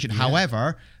build Vision. Yeah.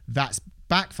 However, that's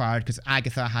backfired because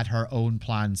Agatha had her own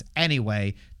plans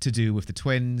anyway to do with the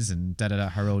twins and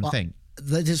her own thing.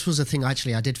 This was a thing,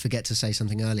 actually, I did forget to say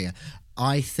something earlier.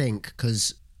 I think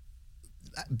because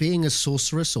being a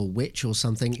sorceress or witch or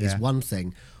something is one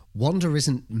thing. Wanda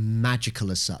isn't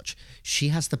magical as such. She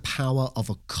has the power of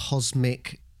a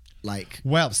cosmic, like,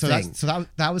 thing.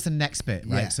 That was the next bit,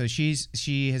 right? Yeah. So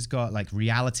she has got like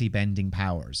reality bending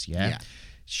powers. Yeah.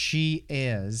 She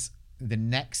is the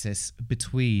nexus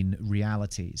between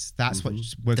realities. That's what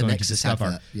we're going to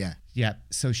discover. Yeah.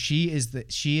 So she is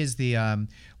the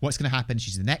what's going to happen?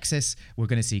 She's the nexus. We're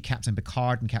going to see Captain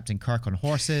Picard and Captain Kirk on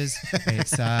horses.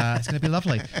 It's going to be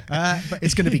lovely. But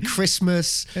it's going to be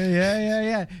Christmas.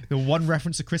 Yeah. The one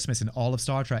reference to Christmas in all of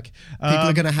Star Trek. People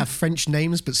are going to have French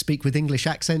names but speak with English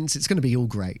accents. It's going to be all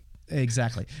great.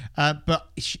 Exactly.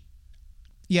 But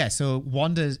Yeah, so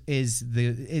Wanda is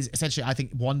essentially, I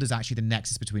think Wanda's actually the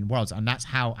nexus between worlds, and that's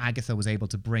how Agatha was able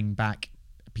to bring back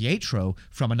Pietro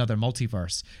from another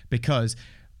multiverse, because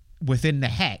within the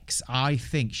Hex, I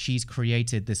think she's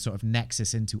created this sort of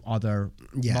nexus into other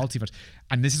multiverse.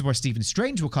 And this is where Stephen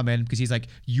Strange will come in, because he's like,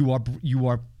 you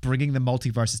are bringing the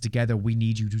multiverses together. We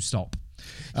need you to stop.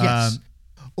 Yes.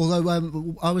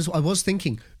 Although I was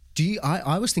thinking,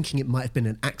 I was thinking it might have been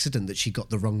an accident that she got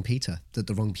the wrong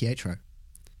the wrong Pietro.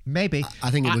 Maybe.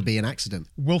 I think it would be an accident.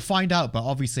 We'll find out, but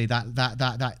obviously that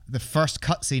the first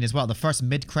cutscene as well, the first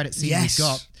mid-credit scene we've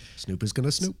got. Snooper's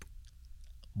gonna snoop.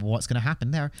 What's gonna happen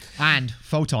there? And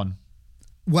Photon.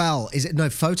 Well,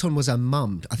 Photon was her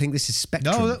mum. I think this is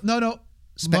Spectrum. No.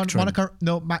 Spectrum.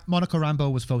 Monica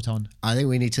Rambeau was Photon. I think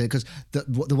we need to, because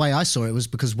the way I saw it was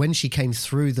because when she came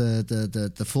through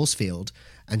the force field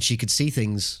and she could see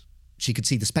things, she could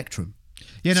see the spectrum.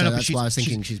 Yeah, no, that's why I was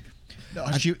thinking she's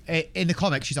in the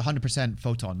comic, she's 100%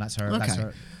 Photon. That's her.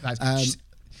 Okay.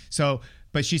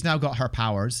 But she's now got her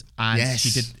powers, and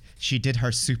she did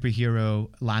her superhero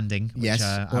landing. Which, yes,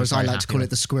 or as I like to call it,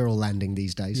 the squirrel landing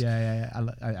these days. Yeah.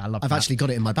 I love. I've actually got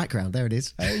it in my background. There it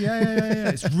is. Yeah.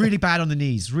 It's really bad on the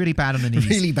knees. Really bad on the knees.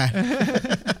 Really bad.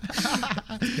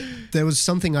 There was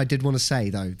something I did want to say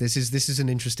though. This is an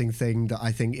interesting thing that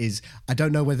I think is. I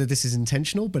don't know whether this is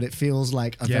intentional, but it feels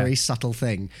like a very subtle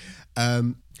thing.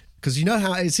 Because you know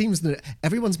how it seems that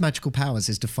everyone's magical powers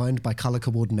is defined by color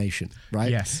coordination, right?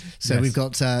 Yes. So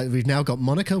we've now got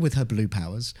Monica with her blue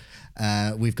powers,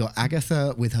 we've got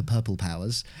Agatha with her purple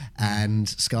powers, and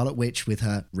Scarlet Witch with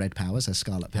her red powers, her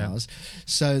scarlet powers.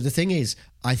 So the thing is,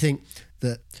 I think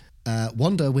that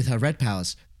Wanda with her red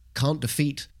powers can't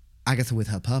defeat Agatha with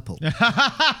her purple.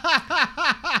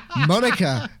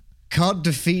 Monica can't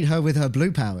defeat her with her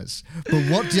blue powers. But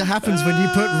what happens when you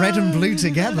put red and blue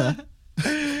together?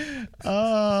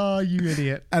 Oh, you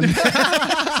idiot.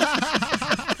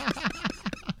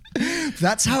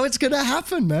 That's how it's going to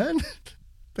happen, man.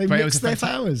 They mix their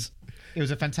powers. It was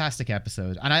a fantastic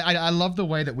episode. And I love the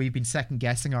way that we've been second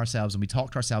guessing ourselves and we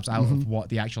talked ourselves out of what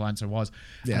the actual answer was.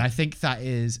 Yeah. And I think that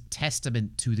is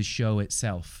testament to the show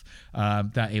itself,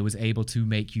 that it was able to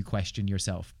make you question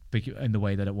yourself in the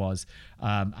way that it was.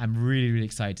 I'm really, really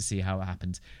excited to see how it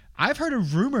happens. I've heard a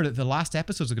rumor that the last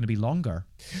episodes are going to be longer.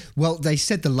 Well, they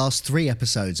said the last 3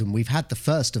 episodes, and we've had the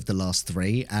first of the last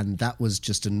 3, and that was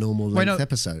just a normal length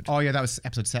episode. Oh, yeah, that was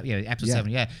episode 7. Yeah, episode 7,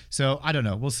 yeah. So, I don't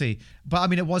know. We'll see. But, I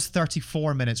mean, it was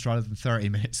 34 minutes rather than 30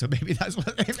 minutes, so maybe that's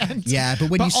what they meant. Yeah, but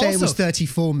when you say it was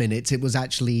 34 minutes, it was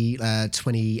actually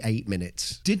 28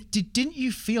 minutes. Didn't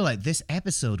you feel like this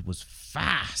episode was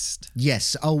fast?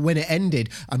 Yes. Oh, when it ended,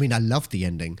 I mean, I loved the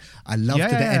ending. I loved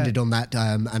that it ended on that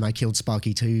and I killed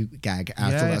Sparky 2 gag.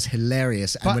 I thought that was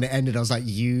hilarious. And when it ended, I was like,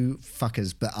 you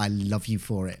fuckers, but I love you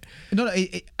for it. No,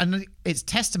 and it's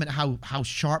testament how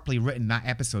sharply written that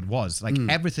episode was. Like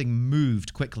everything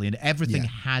moved quickly and everything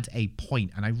had a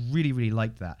point, and I really, really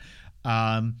liked that.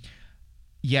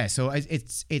 So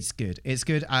it's good. It's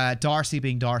good. Darcy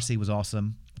being Darcy was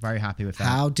awesome. Very happy with that.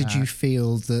 How did you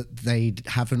feel that they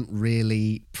haven't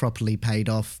really properly paid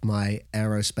off my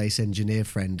aerospace engineer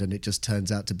friend and it just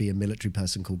turns out to be a military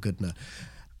person called Goodner?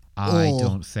 I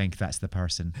don't think that's the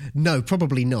person. No,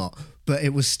 probably not. But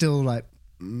it was still like...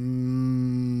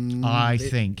 I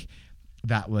think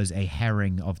that was a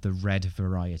herring of the red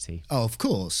variety. Oh, of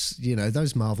course. You know,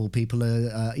 those Marvel people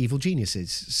are evil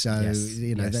geniuses. So,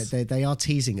 they are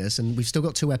teasing us, and we've still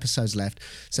got 2 episodes left.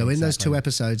 So in those 2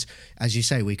 episodes, as you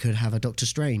say, we could have a Doctor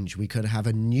Strange. We could have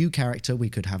a new character. We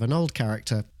could have an old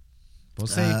character. We'll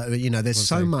see. There's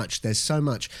so much. There's so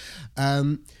much.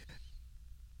 I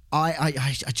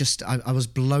was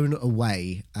blown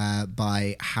away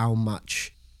by how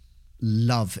much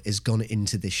love has gone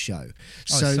into this show.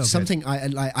 So something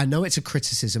I know it's a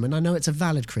criticism, and I know it's a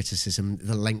valid criticism,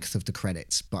 the length of the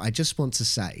credits, but I just want to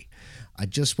say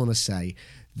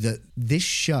that this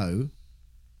show,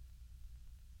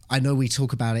 I know we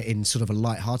talk about it in sort of a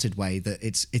light-hearted way, that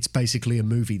it's basically a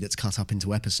movie that's cut up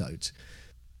into episodes.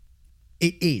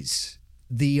 It is.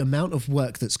 The amount of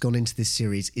work that's gone into this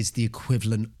series is the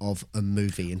equivalent of a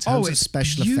movie in terms of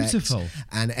special effects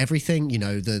and everything. You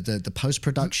know, the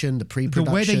post-production, the pre-production. The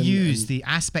way they use the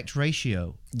aspect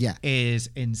ratio is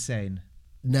insane.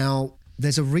 Now,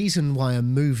 there's a reason why a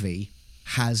movie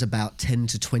has about 10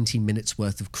 to 20 minutes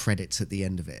worth of credits at the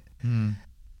end of it.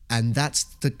 And that's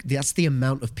the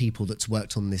amount of people that's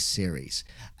worked on this series.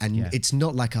 And it's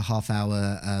not like a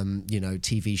half-hour,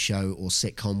 TV show or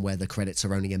sitcom where the credits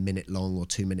are only a minute long or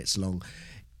 2 minutes long.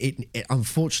 It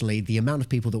unfortunately, the amount of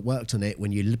people that worked on it,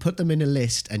 when you put them in a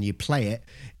list and you play it,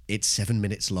 it's 7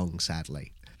 minutes long,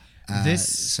 sadly.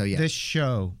 This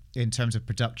show, in terms of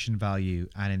production value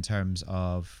and in terms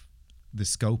of the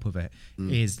scope of it,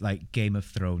 is like Game of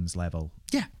Thrones level.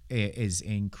 Yeah. It is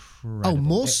incredible. Oh,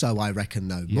 more so, I reckon,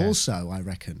 though. Yeah. More so, I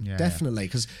reckon. Yeah, definitely.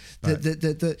 Because there's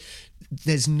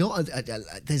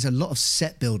there's a lot of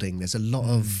set building. There's a lot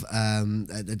of,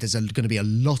 there's going to be a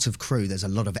lot of crew. There's a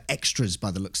lot of extras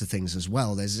by the looks of things as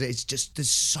well. There's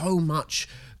so much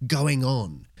going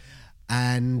on.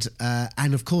 And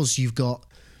of course, you've got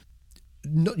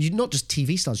not just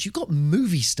TV stars, you've got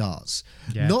movie stars.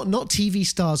 Yeah. Not TV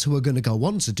stars who are going to go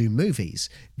on to do movies.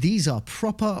 These are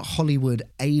proper Hollywood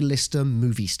A-lister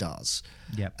movie stars.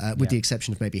 With the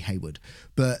exception of maybe Hayward.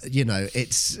 But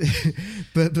it's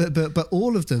but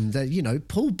all of them,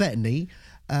 Paul Bettany,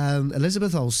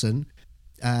 Elizabeth Olsen,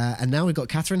 and now we've got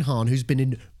Catherine Hahn, who's been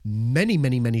in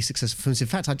many successful films. In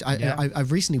fact,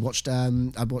 I've recently watched. I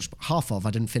watched half of.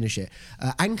 I didn't finish it.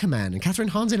 Anchorman, and Catherine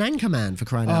Hahn's in Anchorman, for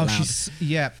crying out loud. She's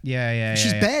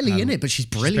barely in it, but she's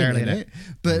brilliant in it.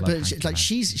 But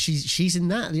she's in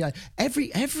that. Yeah,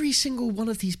 every single one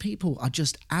of these people are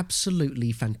just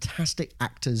absolutely fantastic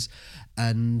actors,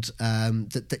 and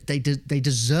they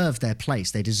deserve their place.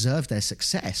 They deserve their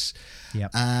success.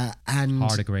 And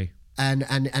hard agree. And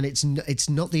it's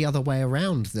not the other way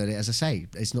around. That, as I say,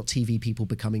 it's not TV people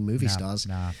becoming movie stars.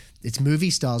 It's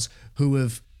movie stars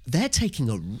they're taking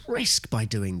a risk by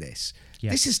doing this.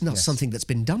 This is not something that's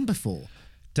been done before.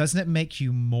 Doesn't it make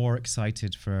you more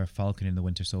excited for Falcon and the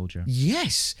Winter Soldier?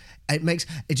 Yes. It makes...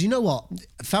 Do you know what?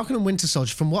 Falcon and Winter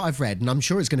Soldier, from what I've read, and I'm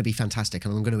sure it's going to be fantastic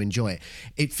and I'm going to enjoy it,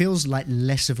 it feels like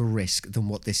less of a risk than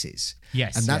what this is.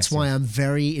 Yes. And that's why I'm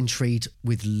very intrigued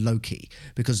with Loki,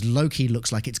 because Loki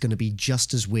looks like it's going to be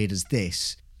just as weird as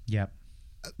this. Yep.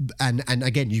 And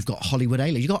again, you've got Hollywood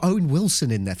A-list. You've got Owen Wilson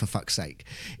in there, for fuck's sake.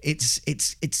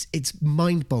 It's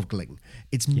mind-boggling.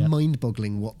 It's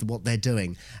mind-boggling what they're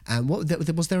doing. And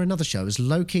was there another show? It was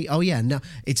Loki. Oh yeah, now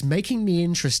it's making me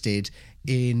interested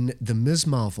in the Ms.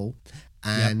 Marvel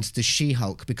and the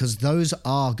She-Hulk, because those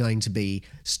are going to be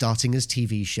starting as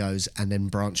TV shows and then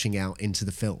branching out into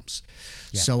the films.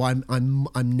 Yep. So I'm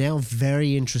now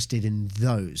very interested in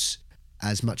those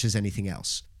as much as anything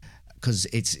else. Because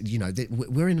it's,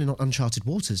 we're in uncharted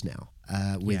waters now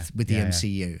with the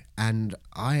MCU, and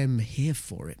I am here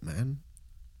for it, man.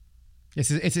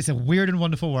 It's a weird and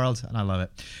wonderful world, and I love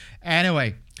it.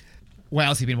 Anyway, what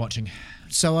else have you been watching?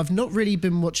 So I've not really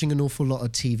been watching an awful lot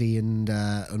of TV and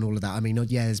all of that. I mean,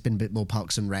 there's been a bit more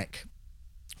Parks and Rec,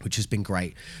 which has been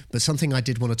great. But something I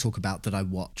did want to talk about that I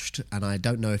watched, and I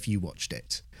don't know if you watched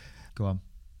it. Go on.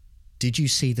 Did you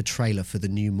see the trailer for the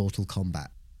new Mortal Kombat?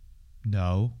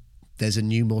 No. There's a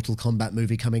new Mortal Kombat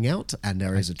movie coming out, and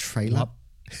there is a trailer.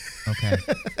 Okay.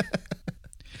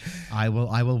 I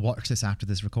will watch this after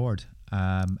this record.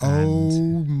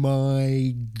 Oh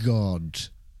my God.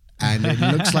 And it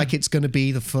looks like it's going to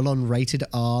be the full-on rated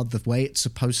R, the way it's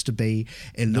supposed to be.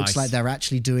 It looks like they're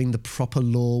actually doing the proper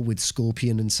lore with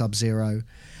Scorpion and Sub-Zero.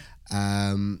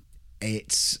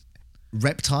 It's...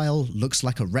 Reptile looks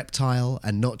like a reptile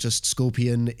and not just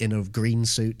Scorpion in a green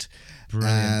suit.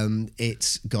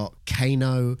 It's got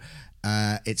Kano.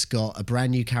 It's got a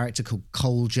brand new character called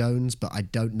Cole Jones, but I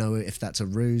don't know if that's a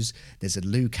ruse. There's a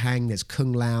Liu Kang. There's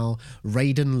Kung Lao.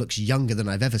 Raiden looks younger than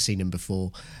I've ever seen him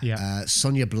before.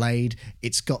 Sonya Blade.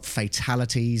 It's got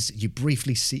fatalities. You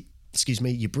briefly see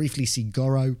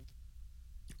Goro.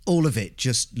 All of it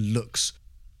just looks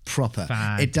proper.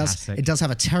 Fantastic. It does have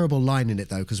a terrible line in it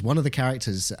though, because one of the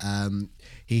characters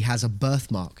he has a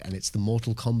birthmark, and it's the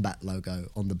Mortal Kombat logo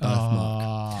on the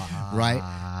birthmark. Right?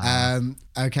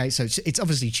 Okay, so it's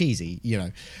obviously cheesy,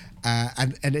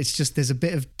 and it's just, there's a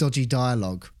bit of dodgy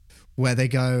dialogue where they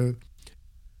go,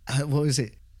 what is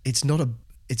it? It's not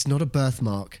a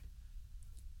birthmark.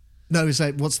 No, it's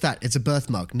like, what's that? It's a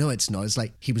birthmark. No, it's not. It's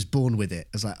like, he was born with it. I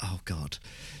was like, oh God,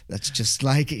 that's just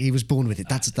like, he was born with it.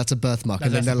 That's a birthmark.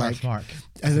 And then they're like,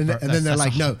 and then they're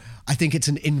like, no, I think it's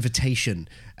an invitation.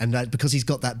 And that because he's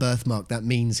got that birthmark, that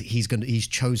means he's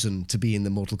chosen to be in the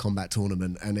Mortal Kombat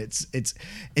tournament. And it's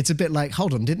a bit like,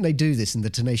 hold on, didn't they do this in the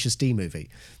Tenacious D movie?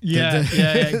 Yeah,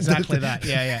 exactly that.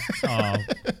 Yeah. Oh,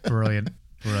 brilliant.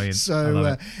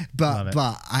 So, but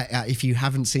if you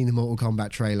haven't seen the Mortal Kombat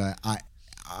trailer,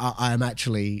 I am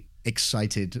actually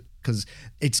excited because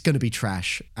it's going to be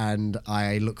trash, and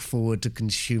I look forward to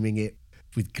consuming it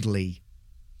with glee.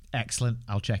 Excellent.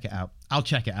 I'll check it out.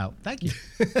 Thank you.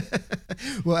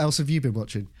 What else have you been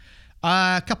watching?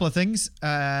 A couple of things.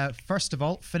 First of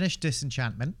all, finished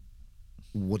Disenchantment.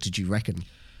 What did you reckon?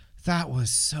 That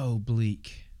was so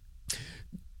bleak.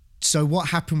 So what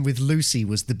happened with Lucy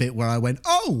was the bit where I went,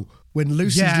 oh, When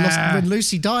Lucy Yeah. when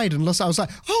Lucy died and lost, I was like,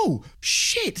 oh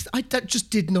shit! That just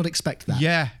did not expect that.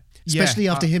 Yeah. Especially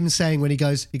after him saying when he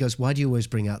goes, why do you always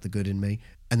bring out the good in me?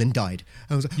 And then died.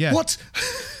 I was like, Yeah. what?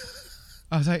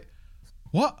 I was like,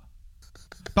 what?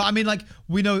 But I mean, like,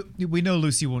 we know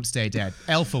Lucy won't stay dead.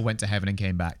 Alpha went to heaven and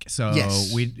came back, so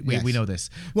Yes. we know this.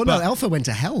 Well, But- no, Alpha went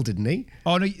to hell, didn't he?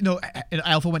 Oh no,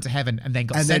 Alpha went to heaven and then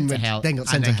got And sent then to hell. then got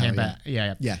sent and to then hell, came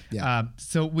back. Yeah. Yeah.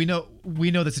 So we know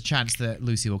there's a chance that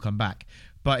Lucy will come back,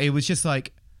 but it was just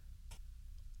like,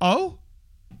 oh,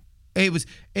 and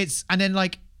then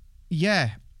like,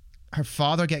 yeah, her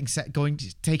father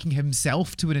taking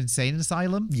himself to an insane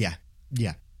asylum. Yeah.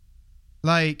 Yeah.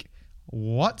 Like,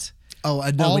 what? Oh,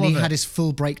 and no, All when he of it. had his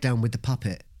full breakdown with the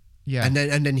puppet. Yeah. And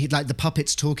then he like the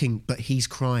puppet's talking, but he's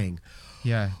crying.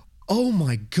 Yeah. Oh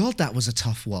my God, that was a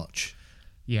tough watch.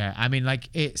 Yeah, I mean,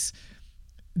 like,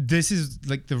 this is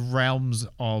like the realms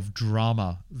of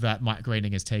drama that Matt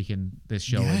Groening has taken this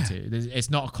show Yeah. into. It's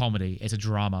not a comedy, it's a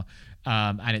drama,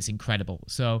 and it's incredible.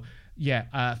 So,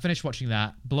 yeah, finished watching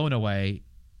that, blown away,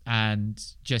 and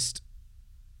just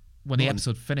when the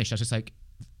episode finished, I was just like,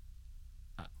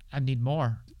 I need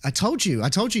more. I told you,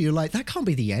 you're like, that can't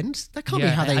be the end. That can't be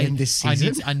how they end this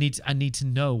season. I need to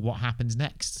know what happens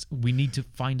next. We need to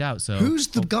find out. So Who's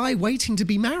the guy waiting to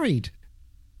be married?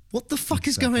 What the fuck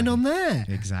is going on there?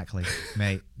 Exactly,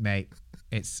 mate.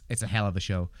 It's a hell of a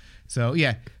show. So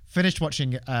yeah, finished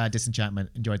watching Disenchantment.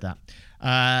 Enjoyed that.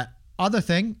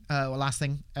 Last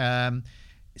thing.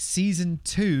 Season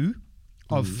 2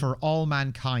 of For All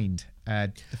Mankind.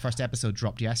 The first episode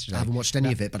dropped yesterday. I haven't watched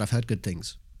any of it, but I've heard good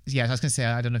things. Yeah, I was going to say,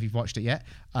 I don't know if you've watched it yet.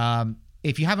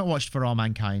 If you haven't watched For All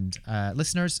Mankind,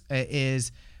 listeners, it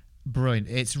is brilliant.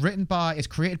 It's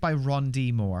created by Ron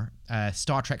D. Moore.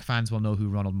 Star Trek fans will know who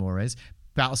Ronald Moore is.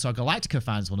 Battlestar Galactica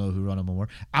fans will know who Ronald Moore.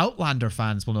 Outlander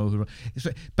fans will know who.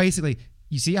 Basically,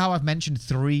 you see how I've mentioned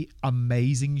 3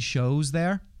 amazing shows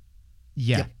there?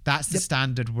 Yeah, Yep. that's the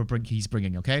standard he's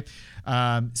bringing. Okay,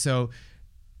 so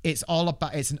it's all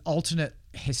about. It's an alternate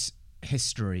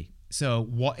history. So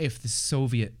what if the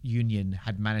Soviet Union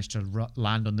had managed to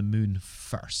land on the moon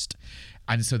first?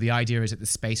 And so the idea is that the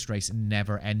space race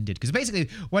never ended. Because basically,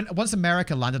 once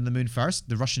America landed on the moon first,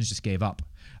 the Russians just gave up.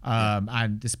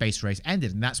 And the space race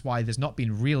ended. And that's why there's not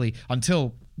been really,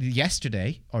 until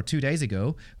yesterday or 2 days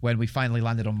ago, when we finally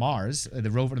landed on Mars, the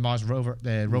rover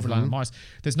landed on Mars,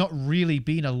 there's not really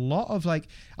been a lot of I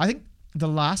think the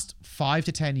last 5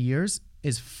 to 10 years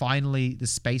is finally the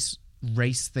space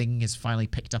race thing is finally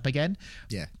picked up again.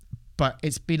 Yeah. But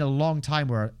it's been a long time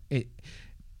where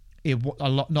not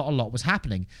a lot was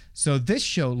happening. So this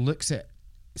show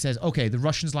says, okay, the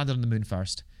Russians landed on the moon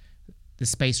first. The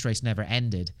space race never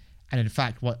ended. And in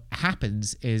fact, what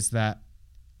happens is that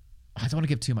I don't want to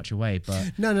give too much away,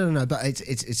 but No. But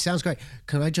it sounds great.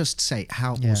 Can I just say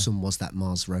how awesome was that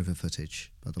Mars rover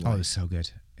footage? By the way, it was so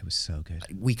good. It was so good.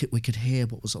 We could hear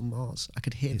what was on Mars. I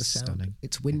could hear the sound. Stunning.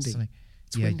 It's windy.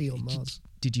 It's Yeah, windy on Mars.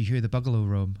 Did you hear the bugalo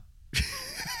roam?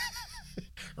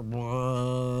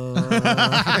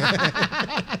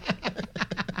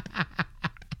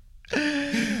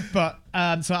 But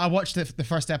so I watched the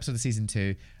first episode of season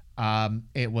 2.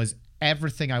 It was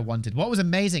everything I wanted. What was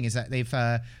amazing is that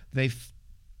they've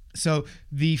so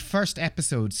the first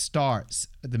episode starts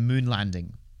the moon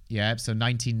landing. Yeah, so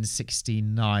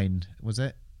 1969 was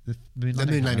it? The moon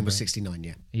landing was 69.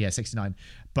 Yeah. Yeah, 69.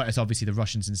 But it's obviously the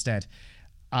Russians instead.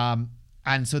 And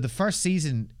so the first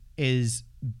season is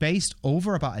based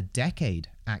over about a decade,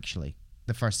 actually.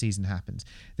 The first season happens.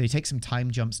 They take some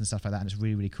time jumps and stuff like that, and it's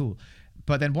really, really cool.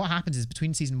 But then what happens is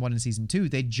between season 1 and season 2,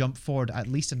 they jump forward at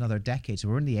least another decade. So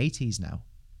we're in the 80s now,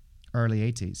 early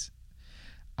 80s.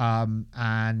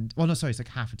 It's like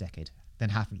half a decade,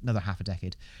 then another half a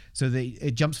decade. So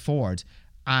it jumps forward,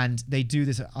 and they do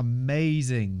this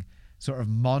amazing sort of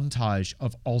montage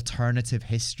of alternative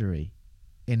history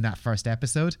in that first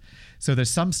episode. So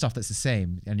there's some stuff that's the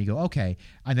same, and you go, okay.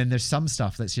 And then there's some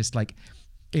stuff that's just like,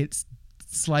 it's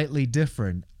slightly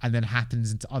different, and then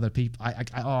happens into other people.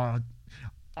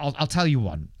 I'll tell you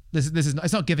one. This is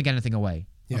it's not giving anything away.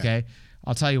 Yeah. Okay,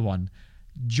 I'll tell you one.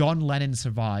 John Lennon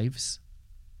survives.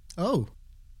 Oh.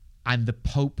 And the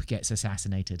Pope gets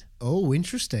assassinated. Oh,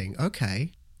 interesting.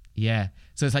 Okay. Yeah.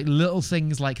 So it's like little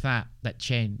things like that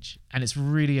change. And it's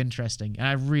really interesting.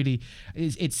 And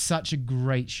it's such a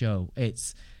great show.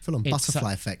 It's full on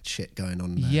butterfly effect shit going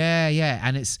on there. Yeah.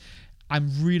 And I'm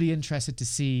really interested to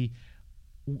see.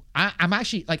 I'm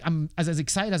actually I'm as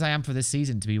excited as I am for this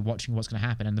season to be watching what's going to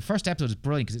happen. And the first episode is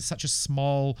brilliant because it's such a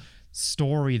small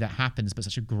story that happens, but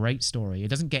such a great story. It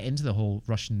doesn't get into the whole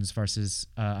Russians versus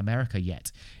America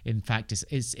yet. In fact,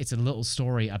 it's a little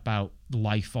story about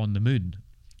life on the moon,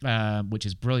 which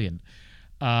is brilliant.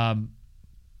 But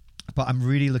I'm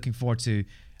really looking forward to.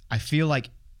 I feel like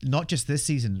not just this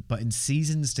season, but in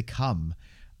seasons to come,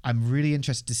 I'm really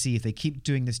interested to see if they keep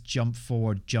doing this jump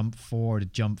forward,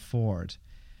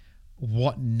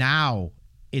 what now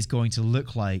is going to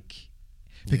look like.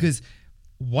 Because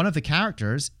one of the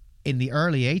characters in the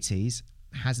early 80s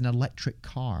has an electric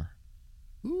car.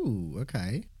 Ooh,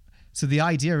 okay. So the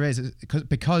idea is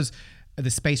because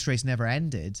the space race never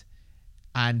ended,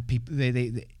 and people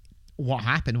what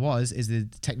happened is the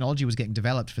technology was getting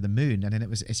developed for the moon, and then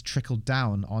it's trickled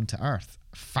down onto Earth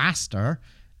faster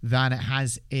than it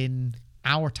has in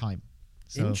our time.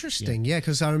 So, interesting, yeah,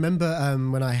 because I remember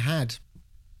when I had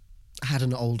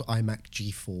an old iMac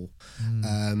G4,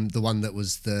 the one that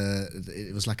was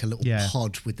it was like a little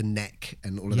pod with the neck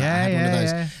and all of that. I had one of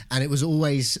those, and it was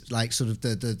always like sort of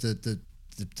the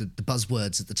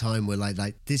buzzwords at the time were like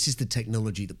this is the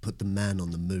technology that put the man on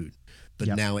the moon, but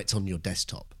now it's on your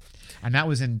desktop. And that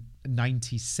was in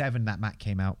 97 that Mac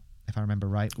came out, if I remember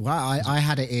right. Well, I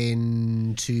had it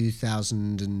in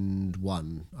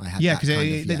 2001.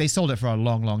 Because they sold it for a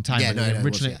long, long time. Yeah, it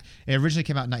originally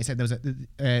came out in 97.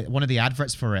 There was one of the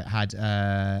adverts for it had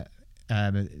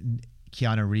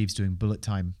Keanu Reeves doing bullet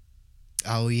time.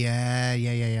 Oh yeah.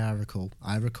 I recall.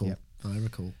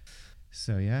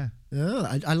 So yeah. Oh,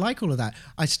 I like all of that.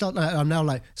 I'm now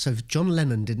like, so if John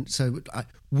Lennon didn't. So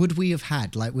would we have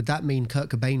had would that mean Kurt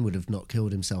Cobain would have not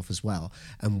killed himself as well?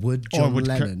 And would John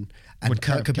Lennon and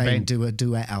Kurt Cobain do a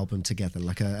duet album together?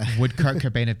 Would Kurt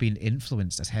Cobain have been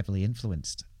heavily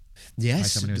influenced? Yes. By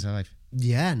someone who was alive.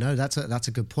 Yeah, no, that's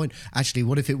a good point. Actually,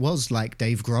 what if it was like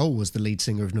Dave Grohl was the lead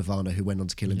singer of Nirvana who went on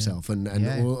to kill himself, and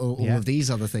all of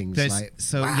these other things? The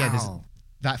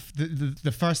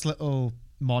first little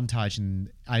montage, and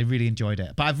I really enjoyed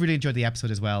it. But I've really enjoyed the episode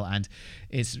as well, and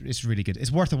it's really good.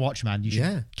 It's worth a watch, man. You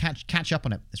should catch up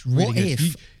on it. It's really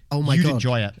good. Oh my God. You'd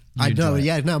enjoy it. I know,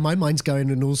 yeah. No, my mind's going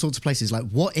in all sorts of places. Like,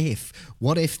 what if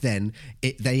then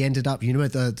they ended up,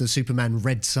 the Superman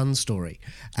Red Sun story,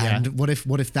 and what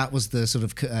if that was the sort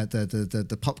of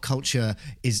the pop culture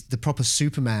is the proper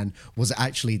Superman was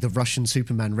actually the Russian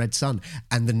Superman Red Sun,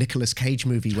 and the Nicolas Cage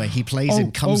movie where he plays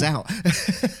him comes out.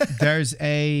 There's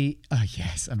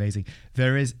amazing.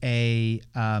 There is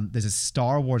there's a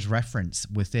Star Wars reference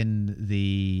within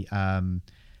the.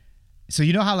 So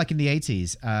you know how, like in the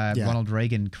 80s, Ronald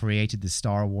Reagan created the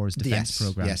Star Wars defense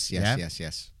program?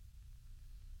 Yes.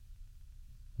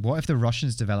 What if the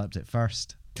Russians developed it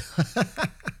first?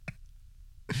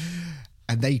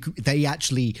 And they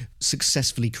actually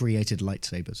successfully created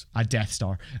lightsabers. A Death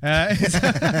Star.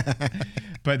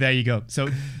 But there you go. So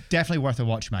definitely worth a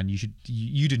watch, man.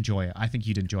 You'd enjoy it. I think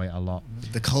you'd enjoy it a lot.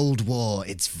 The Cold War,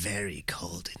 it's very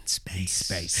cold in space.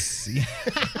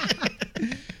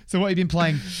 So what have you been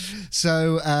playing?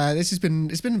 So it's been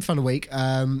a fun week.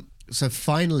 So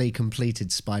finally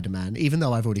completed Spider-Man, even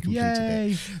though I've already completed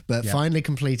it, but finally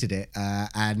completed it.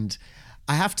 And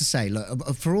I have to say,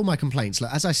 look, for all my complaints,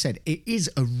 look, as I said, it is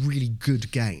a really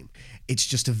good game. It's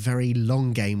just a very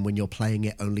long game when you're playing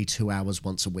it only 2 hours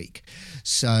once a week.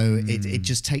 So it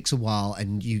just takes a while,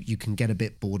 and you can get a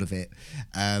bit bored of it.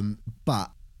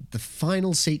 But the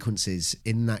final sequences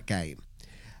in that game,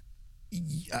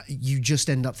 you just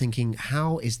end up thinking,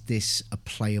 how is this a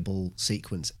playable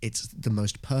sequence? It's the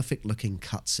most perfect looking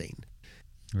cutscene.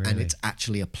 Really? And it's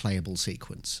actually a playable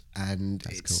sequence. And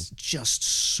That's cool. Just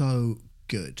so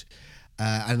good.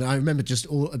 And I remember just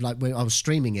when I was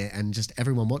streaming it and just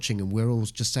everyone watching, and we're all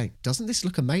just saying, doesn't this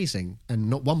look amazing? And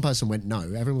not one person went no.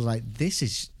 Everyone was like, this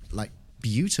is like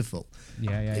beautiful.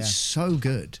 It's so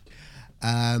good.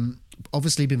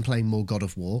 Obviously been playing more God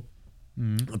of War.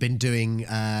 I've been doing,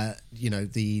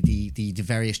 the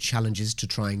various challenges to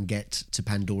try and get to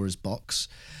Pandora's box.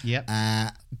 Yep.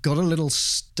 Got a little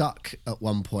stuck at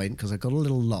one point because I got a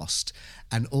little lost,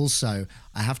 and also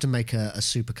I have to make a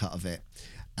supercut of it.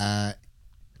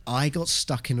 I got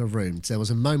stuck in a room. There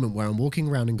was a moment where I'm walking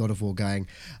around in God of War going,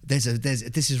 this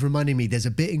is reminding me, there's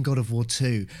a bit in God of War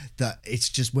 2 that it's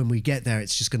just when we get there,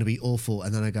 it's just going to be awful.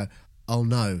 And then I go, oh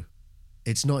no,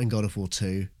 it's not in God of War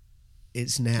 2.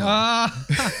 It's now.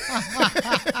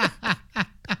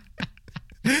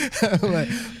 I'm like,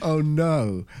 oh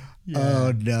no.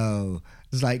 Oh no.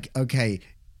 It's like, okay,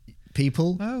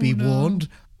 people, be warned.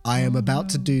 I am about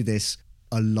to do this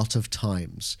a lot of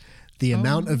times. The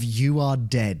amount of "you are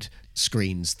dead"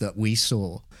 screens that we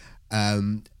saw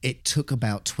It took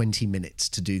about 20 minutes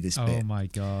to do this bit. Oh my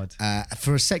God.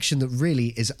 For a section that really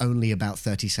is only about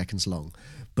 30 seconds long,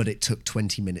 but it took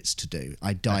 20 minutes to do.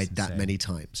 I died that many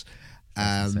times.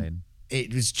 That's insane.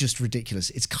 It was just ridiculous.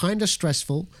 It's kind of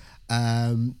stressful.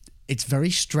 It's very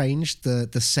strange, the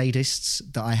sadists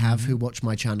that I have who watch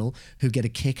my channel, who get a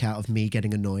kick out of me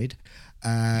getting annoyed.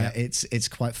 It's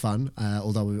quite fun,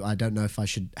 although I don't know if I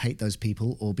should hate those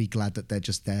people or be glad that they're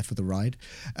just there for the ride.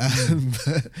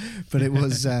 But it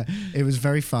was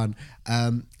very fun.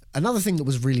 Another thing that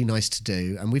was really nice to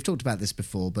do, and we've talked about this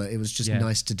before, but it was just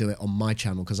nice to do it on my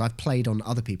channel, because I've played on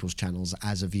other people's channels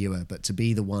as a viewer, but to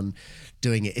be the one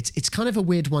doing it, it's kind of a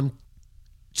weird one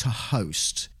to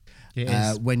host.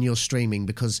 When you're streaming,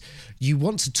 because you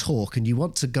want to talk and you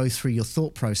want to go through your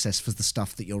thought process for the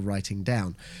stuff that you're writing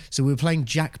down. So we were playing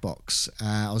Jackbox.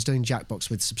 I was doing Jackbox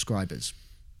with subscribers.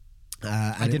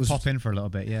 I did pop in for a little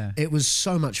bit, yeah. It was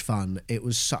so much fun. It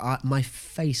was my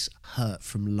face hurt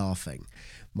from laughing.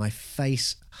 My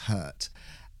face hurt.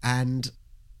 And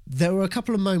there were a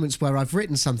couple of moments where I've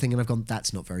written something and I've gone,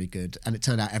 that's not very good. And it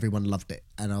turned out everyone loved it.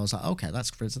 And I was like, okay,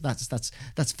 that's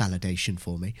validation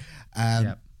for me.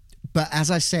 But as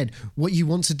I said, what you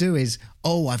want to do is,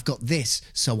 I've got this,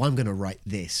 so I'm going to write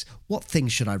this. What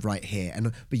things should I write here?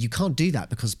 But you can't do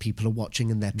that because people are watching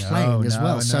and they're playing as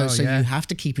well. So you have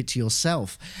to keep it to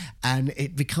yourself. And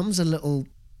it becomes a little,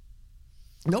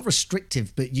 not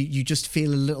restrictive, but you just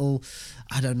feel a little,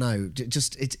 I don't know,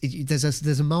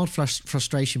 there's a mild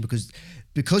frustration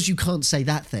because you can't say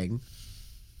that thing,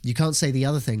 you can't say the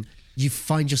other thing. You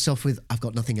find yourself with, I've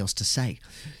got nothing else to say.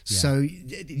 Yeah. So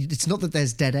it's not that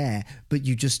there's dead air, but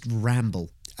you just ramble.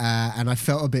 And I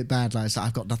felt a bit bad. Like I said,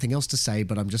 I've got nothing else to say,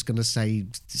 but I'm just going to say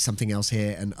something else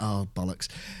here, and bollocks.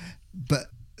 But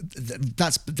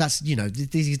that's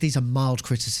these are mild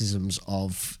criticisms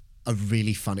of a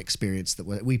really fun experience that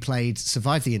we played.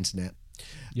 Survive the Internet.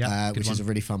 Which is a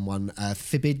really fun one.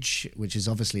 Fibbage, which is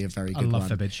obviously a very good one. I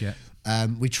love Fibbage, yeah.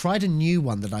 We tried a new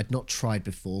one that I'd not tried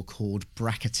before called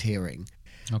Bracketeering.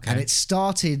 Okay. And it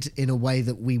started in a way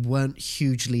that we weren't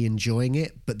hugely enjoying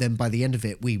it, but then by the end of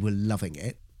it, we were loving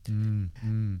it. And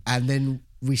then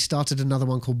we started another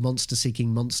one called Monster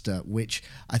Seeking Monster, which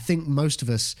I think most of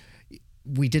us,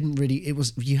 we didn't really,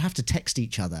 you have to text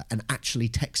each other and actually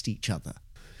text each other.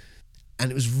 And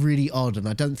it was really odd, and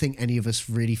I don't think any of us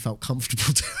really felt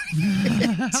comfortable doing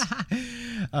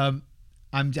it.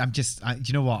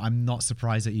 You know what? I'm not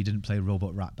surprised that you didn't play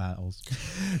Robot Rap Battles.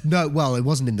 No, well, it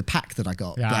wasn't in the pack that I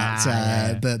got.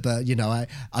 But you know,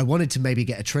 I wanted to maybe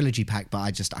get a trilogy pack, but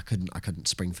I couldn't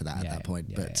spring for that at that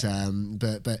point.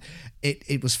 But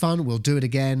it was fun. We'll do it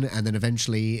again, and then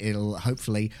eventually it'll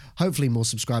hopefully more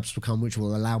subscribers will come, which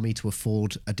will allow me to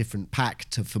afford a different pack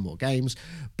for more games.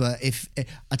 But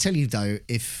I tell you though,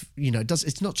 if you know,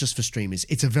 it's not just for streamers.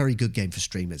 It's a very good game for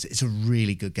streamers. It's a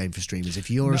really good game for streamers. If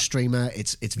you're a streamer,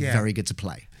 it's very good to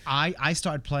play. I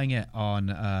started playing it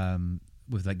on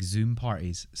with like Zoom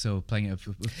parties, so playing it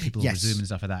with people over Zoom and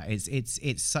stuff like that.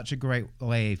 It's such a great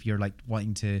way if you're like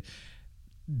wanting to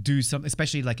do something,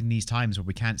 especially like in these times where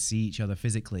we can't see each other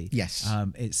physically. Yes,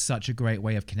 it's such a great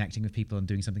way of connecting with people and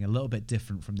doing something a little bit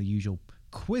different from the usual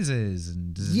quizzes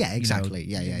and exactly.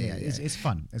 It's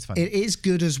fun. It is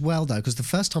good as well though, because the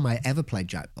first time I ever played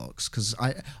Jackbox, because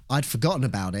I'd forgotten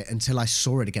about it until I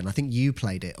saw it again. I think you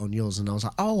played it on yours, and I was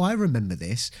like, I remember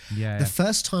this. The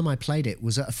first time I played it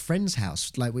was at a friend's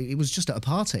house. Like it was just at a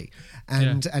party,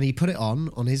 and he put it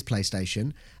on his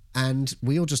PlayStation. And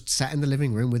we all just sat in the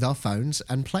living room with our phones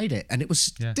and played it, and it was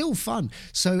still fun.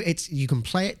 So you can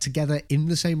play it together in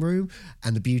the same room,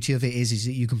 and the beauty of it is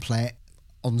that you can play it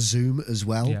on Zoom as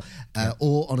well,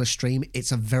 or on a stream.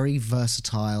 It's a very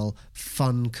versatile,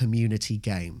 fun community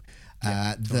game.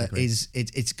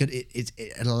 It's good.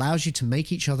 It allows you to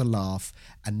make each other laugh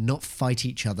and not fight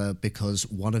each other because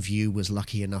one of you was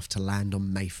lucky enough to land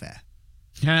on Mayfair.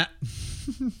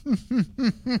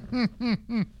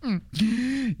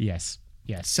 Yes.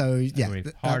 So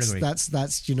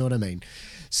that's you know what I mean.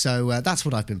 So that's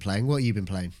what I've been playing. What have you been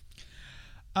playing?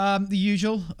 The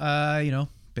usual,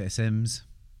 bit of Sims,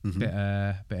 bit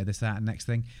of this, that, and next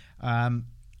thing.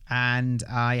 And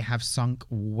I have sunk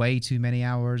way too many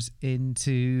hours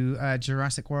into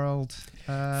Jurassic World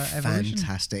Evolution.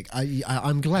 Fantastic.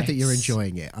 I'm glad that you're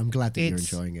enjoying it. I'm glad that you're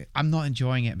enjoying it. I'm not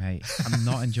enjoying it, mate. I'm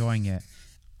not enjoying it.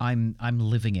 I'm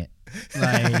living it.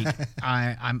 Like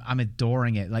I'm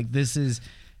adoring it. Like this is,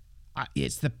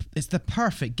 it's the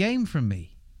perfect game for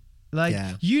me. Like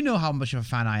you know how much of a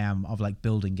fan I am of like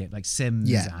building games like Sims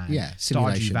and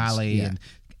Stardew Valley and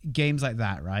games like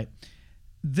that, right?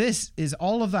 This is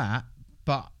all of that,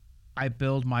 but I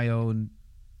build my own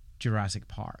Jurassic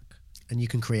Park. And you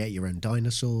can create your own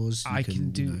dinosaurs. I can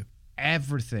do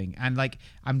everything. And like,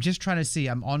 I'm just trying to see.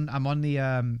 I'm on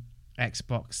the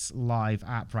Xbox Live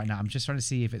app right now. I'm just trying to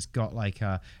see if it's got like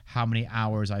how many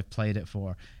hours I've played it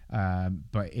for.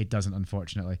 But it doesn't,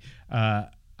 unfortunately.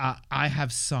 I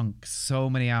have sunk so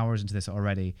many hours into this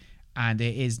already, and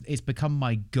it's become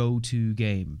my go-to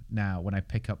game now when I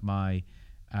pick up my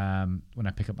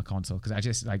console, because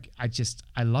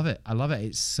I love it.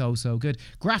 It's so good.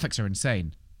 Graphics are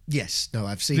insane. Yes, no,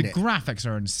 I've seen it. The graphics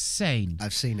are insane.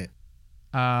 I've seen it.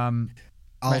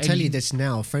 I'll tell you this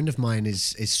now. A friend of mine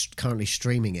is currently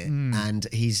streaming it, and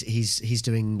he's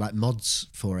doing like mods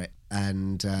for it,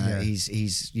 and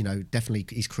he's definitely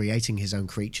he's creating his own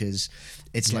creatures.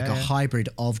 It's like a hybrid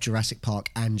of Jurassic Park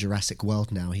and Jurassic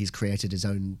World now. He's created his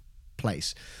own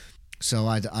place. So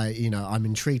I'm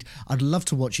intrigued. I'd love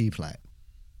to watch you play it.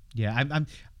 Yeah, I'm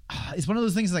it's one of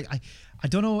those things like I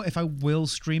don't know if I will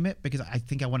stream it, because I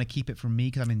think I want to keep it for me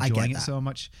because I'm enjoying it so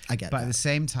much. I get but that. At the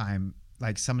same time,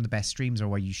 like, some of the best streams are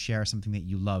where you share something that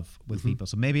you love with people.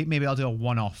 So maybe I'll do a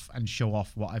one-off and show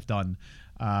off what I've done,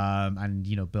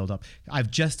 and build up. I've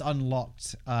just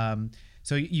unlocked.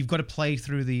 So you've got to play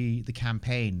through the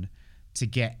campaign to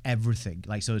get everything,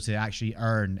 like, so to actually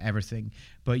earn everything.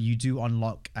 But you do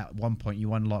unlock, at one point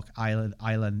you unlock Isla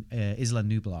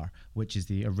Nublar, which is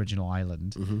the original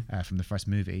island from the first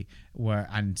movie,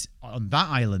 and on that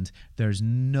island there's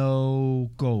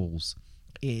no goals.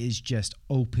 It is just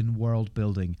open world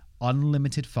building,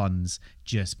 unlimited funds,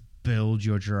 just build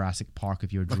your Jurassic Park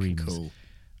of your dreams. Cool.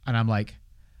 And I'm like,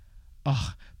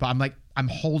 oh, but I'm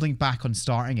holding back on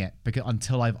starting it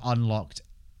until I've unlocked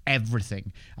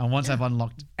everything. And once I've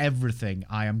unlocked everything,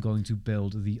 I am going to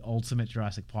build the ultimate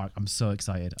Jurassic Park. I'm so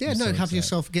excited.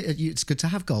 It's good to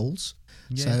have goals.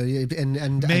 Yeah. So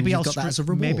and maybe I'll got that as a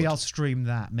reward. Maybe I'll stream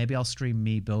that. Maybe I'll stream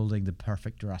me building the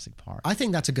perfect Jurassic Park. I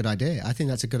think that's a good idea.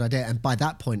 And by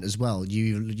that point as well,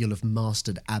 you'll have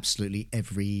mastered absolutely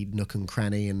every nook and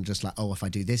cranny, and just like, oh, if I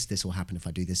do this, this will happen. If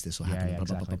I do this, this will happen. Yeah, blah,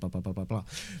 exactly. blah, blah, blah, blah, blah, blah.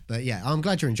 But yeah, I'm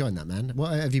glad you're enjoying that, man.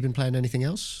 What have you been playing? Anything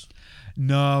else?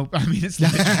 No, I mean, it's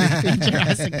literally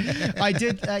Jurassic. I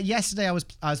did yesterday. I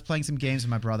was playing some games with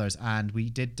my brothers, and we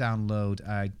did download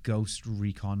Ghost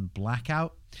Recon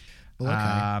Blackout. Oh,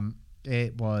 okay.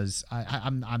 It was.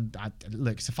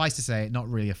 Look, suffice to say, not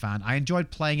really a fan. I enjoyed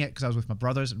playing it because I was with my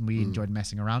brothers and we enjoyed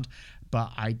messing around.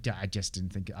 But I just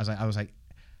didn't think. I was like,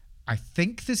 I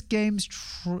think this game's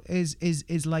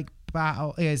is like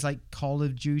battle. Is like Call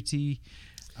of Duty.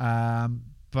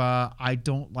 But I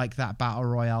don't like that battle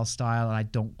royale style, and I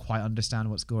don't quite understand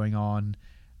what's going on.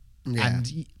 Yeah. And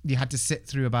you had to sit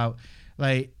through about,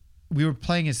 like, we were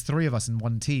playing as three of us in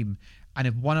one team, and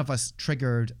if one of us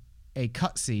triggered a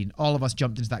cutscene, all of us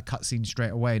jumped into that cutscene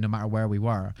straight away, no matter where we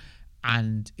were.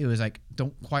 And it was like,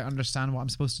 don't quite understand what I'm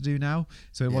supposed to do now.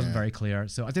 So it wasn't very clear.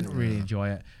 So I didn't really enjoy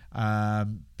it.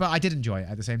 But I did enjoy it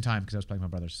at the same time because I was playing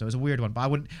with my brothers. So it was a weird one.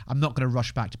 But I'm not going to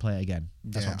rush back to play it again.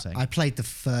 That's what I'm saying. I played the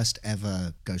first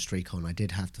ever Ghost Recon. I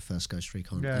did have the first Ghost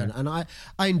Recon. Yeah. And I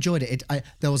enjoyed it.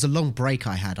 There was a long break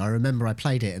I had. I remember I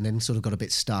played it and then sort of got a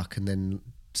bit stuck and then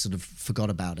sort of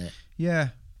forgot about it. Yeah.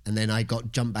 And then I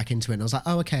jumped back into it and I was like,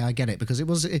 oh, okay, I get it. Because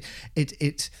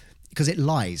because it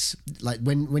lies. Like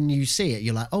when you see it,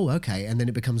 you're like, oh, okay, and then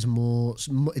it becomes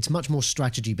it's much more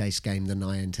strategy based game than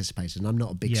I anticipated, and I'm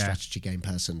not a big strategy game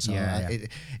person, so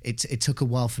it took a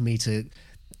while for me to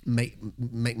make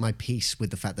my peace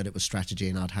with the fact that it was strategy,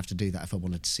 and I'd have to do that if I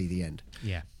wanted to see the end.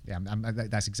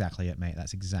 That's exactly it, mate.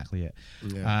 That's exactly it.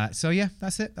 So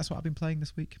that's it. That's what I've been playing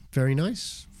this week. Very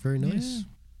nice. Yeah.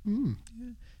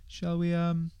 Shall we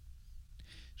add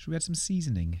some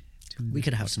seasoning? We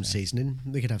could have some seasoning.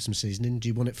 Do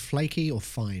you want it flaky or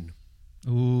fine?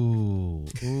 Ooh.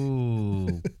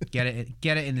 Get it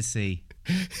in the sea.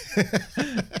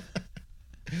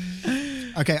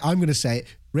 Okay, I'm going to say it.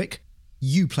 Rick,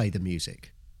 you play the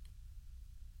music.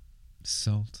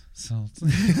 Salt.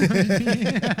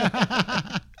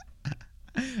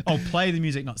 Oh, play the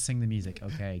music, not sing the music.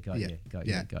 Okay, got you.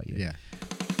 Yeah.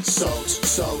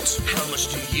 Salt, how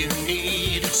much do you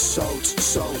need? Salt,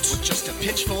 well, just a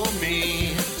pinch for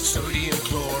me. Sodium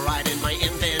chloride in my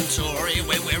inventory,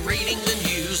 where we're reading the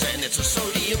news and it's a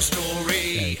sodium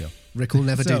story. There you go. Rick will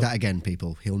never do that again,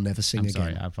 people. He'll never sing again.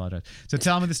 Sorry, I apologize. So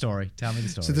tell me the story.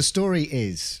 So the story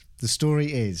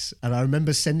is, and I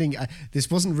remember sending,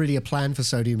 this wasn't really a plan for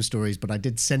Sodium Stories, but I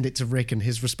did send it to Rick and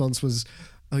his response was,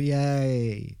 oh,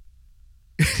 yay.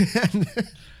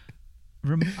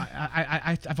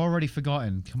 I've already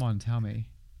forgotten. Come on, tell me.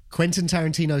 Quentin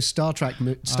Tarantino's Star Trek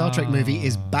movie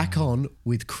is back on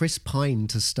with Chris Pine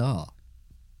to star.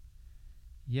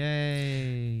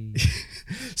 Yay.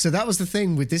 So that was the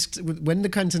thing with this. When the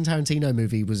Quentin Tarantino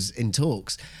movie was in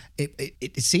talks,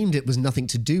 it seemed it was nothing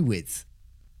to do with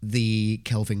the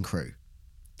Kelvin crew,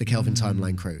 the Kelvin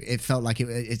timeline crew. It felt like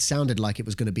it sounded like it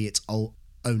was going to be its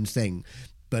own thing,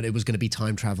 but it was going to be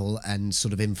time travel and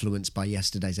sort of influenced by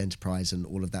Yesterday's Enterprise and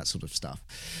all of that sort of stuff.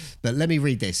 But let me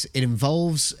read this. It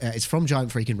involves, it's from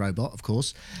Giant Freaking Robot, of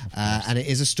course. And it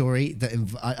is a story that,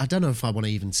 I don't know if I want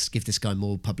to even give this guy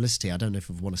more publicity. I don't know if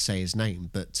I want to say his name,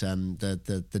 but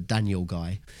the Daniel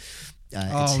guy,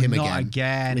 it's him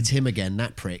again. It's him again,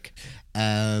 that prick.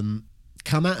 Come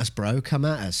at us, bro. Come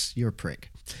at us. You're a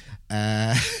prick.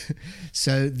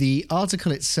 So the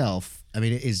article itself, I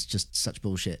mean, it is just such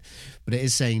bullshit, but it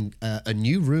is saying a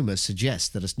new rumor suggests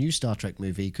that a new Star Trek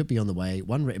movie could be on the way,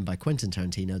 one written by Quentin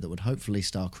Tarantino that would hopefully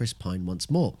star Chris Pine once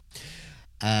more.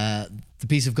 The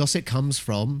piece of gossip comes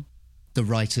from the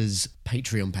writer's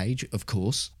Patreon page, of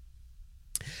course,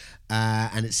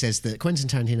 and it says that Quentin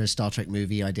Tarantino's Star Trek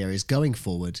movie idea is going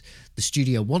forward. The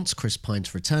studio wants Chris Pine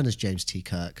to return as James T.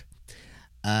 Kirk.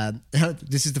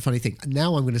 This is the funny thing.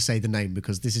 Now I'm going to say the name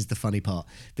because this is the funny part.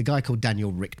 The guy called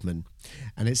Daniel Richtman.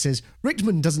 And it says,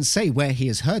 Richtman doesn't say where he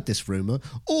has heard this rumor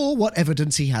or what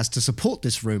evidence he has to support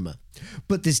this rumor.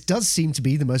 But this does seem to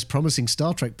be the most promising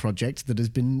Star Trek project that has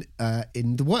been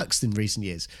in the works in recent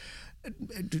years.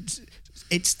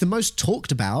 It's the most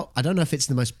talked about. I don't know if it's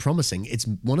the most promising. It's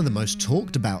one of the most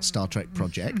talked about Star Trek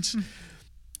projects.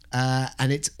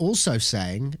 And it's also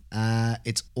saying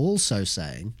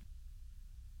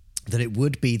that it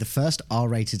would be the first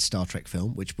R-rated Star Trek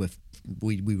film, which we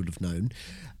would have known.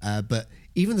 But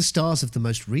even the stars of the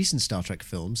most recent Star Trek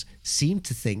films seemed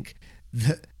to think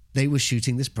that they were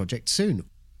shooting this project soon,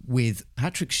 with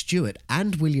Patrick Stewart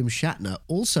and William Shatner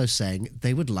also saying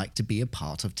they would like to be a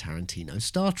part of Tarantino's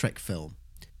Star Trek film.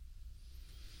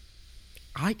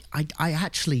 I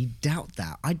actually doubt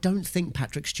that. I don't think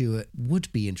Patrick Stewart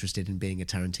would be interested in being a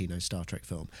Tarantino Star Trek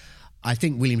film. I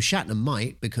think William Shatner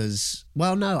might because,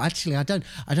 well, no, actually, I don't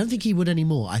think he would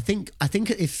anymore. I think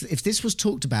if this was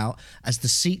talked about as the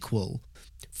sequel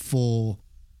for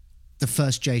the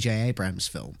first J.J. Abrams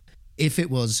film, if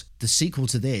it was the sequel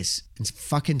to this and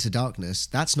Fuck Into Darkness,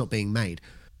 that's not being made.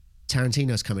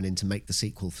 Tarantino's coming in to make the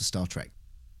sequel for Star Trek.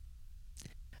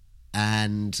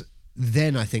 And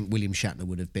then I think William Shatner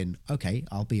would have been, okay,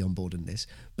 I'll be on board in this.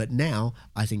 But now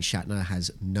I think Shatner has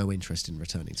no interest in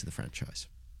returning to the franchise.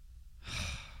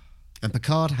 And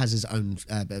Picard has his own,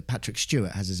 Patrick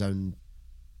Stewart has his own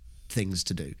things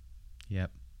to do.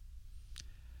 Yep.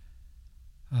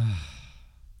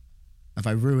 Have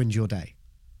I ruined your day?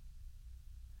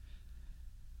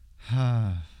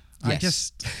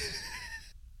 Yes.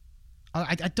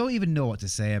 I don't even know what to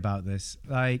say about this.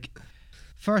 Like,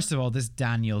 first of all, this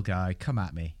Daniel guy, come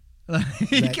at me.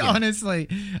 Like, honestly,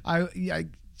 I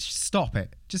stop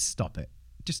it. Just stop it.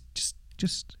 Just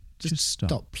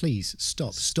stop. Please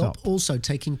stop also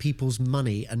taking people's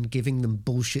money and giving them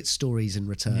bullshit stories in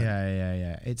return.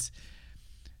 Yeah.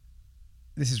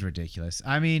 This is ridiculous.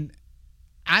 I mean,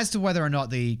 as to whether or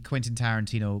not the Quentin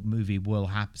Tarantino movie will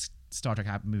happen, Star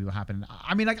Trek movie will happen.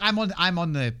 I mean, like I'm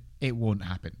on the it won't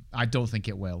happen. I don't think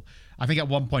it will. I think at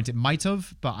one point it might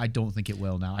have, but I don't think it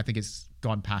will now. I think it's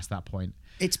gone past that point.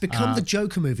 It's become the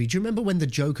Joker movie. Do you remember when the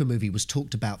Joker movie was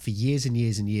talked about for years and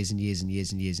years and years and years and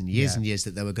years and years and years and years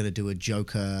that they were going to do a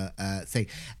Joker thing?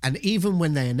 And even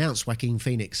when they announced Joaquin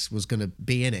Phoenix was going to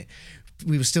be in it,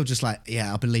 we were still just like, yeah,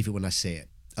 I'll believe it when I see it.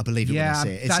 I'll believe it when I see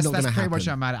it. It's not going to happen. That's pretty much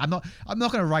what I'm at. I'm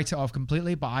not going to write it off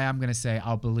completely, but I am going to say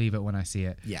I'll believe it when I see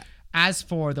it. Yeah. As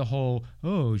for the whole,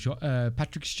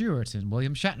 Patrick Stewart and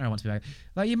William Shatner want to be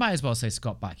like, you might as well say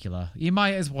Scott Bakula. You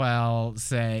might as well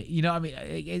say, you know what I mean?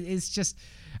 It's just,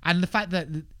 and the fact that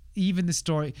even the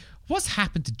story, what's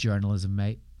happened to journalism,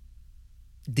 mate?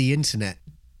 The internet.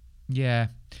 Yeah.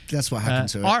 That's what happened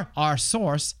to it. Our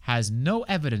source has no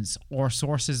evidence or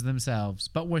sources themselves,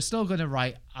 but we're still going to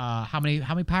write, how many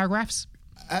paragraphs?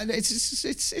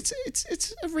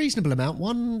 It's a reasonable amount.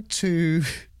 1, 2,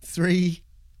 3,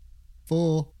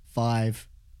 4, 5,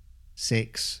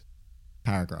 6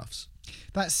 paragraphs.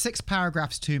 That's 6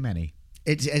 paragraphs too many.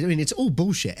 It's all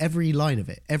bullshit. Every line of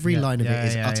it. Every line of it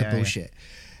is utter bullshit.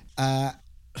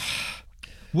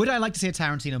 Would I like to see a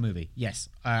Tarantino movie? Yes.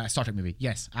 A Star Trek movie?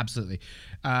 Yes, absolutely.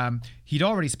 He'd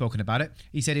already spoken about it.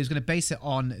 He said he was going to base it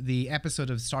on the episode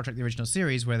of Star Trek, the original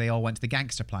series, where they all went to the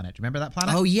gangster planet. Remember that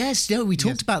planet? Oh, yes. No, we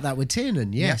talked about that with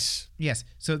Tiernan. Yes. Yes.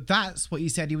 So that's what he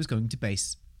said he was going to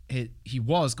base. He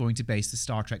was going to base the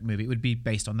Star Trek movie. It would be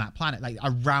based on that planet, like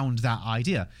around that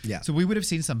idea. Yeah. So we would have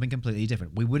seen something completely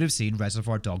different. We would have seen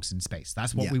Reservoir Dogs in space.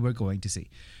 That's what we were going to see,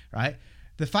 right?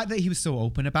 The fact that he was so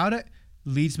open about it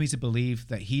leads me to believe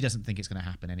that he doesn't think it's going to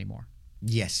happen anymore.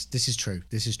 Yes, this is true.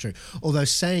 This is true. Although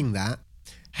saying that,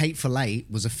 Hateful Eight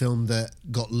was a film that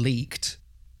got leaked.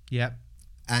 Yep.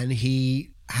 And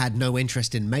he had no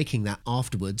interest in making that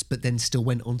afterwards, but then still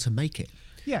went on to make it.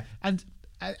 Yeah. And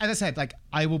as I said, like,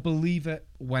 I will believe it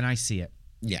when I see it.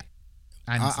 Yeah.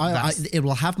 And it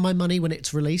will have my money when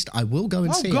it's released. I will go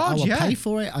and see it. I will pay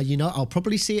for it. I'll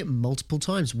probably see it multiple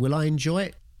times. Will I enjoy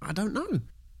it? I don't know.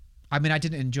 I mean, I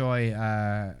didn't enjoy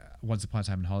Once Upon a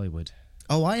Time in Hollywood.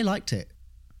 Oh, I liked it.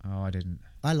 Oh, I didn't.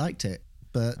 I liked it.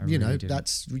 But, I really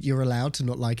didn't. You're allowed to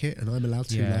not like it, and I'm allowed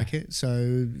to like it.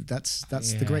 So that's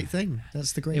the great thing.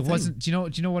 That's the great thing. It wasn't, do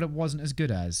you know what it wasn't as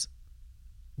good as?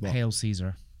 What? Hail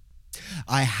Caesar.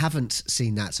 I haven't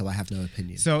seen that, so I have no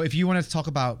opinion. So if you want to talk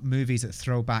about movies that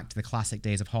throw back to the classic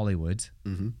days of Hollywood,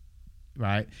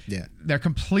 right? Yeah. They're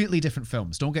completely different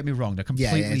films. Don't get me wrong. They're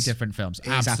completely different films.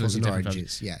 It's apples and different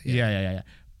oranges. films. Yeah.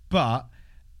 But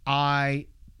I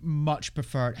much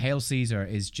prefer Hail Caesar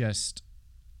is just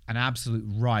an absolute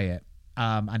riot.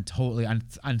 And totally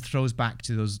and throws back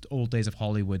to those old days of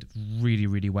Hollywood really,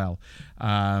 really well.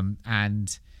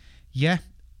 And yeah,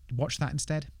 watch that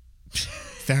instead.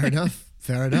 Fair enough.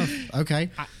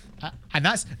 Okay. And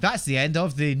that's the end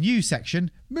of the new section,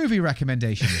 movie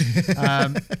recommendations.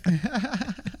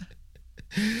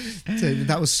 So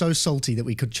that was so salty that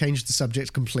we could change the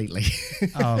subject completely.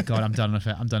 Oh God, I'm done with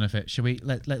it. Shall we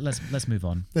let's move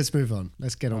on? Let's move on.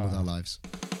 Let's get on with our lives.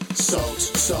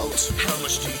 Salt, how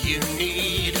much do you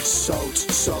need? Salt,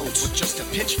 just a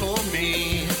pinch for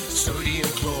me. Sodium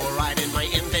chloride in my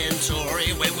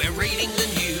inventory, where we're reading the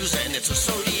news and it's a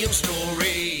sodium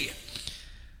story.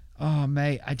 Oh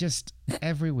mate, I just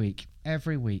every week,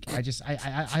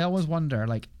 I always wonder,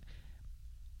 like,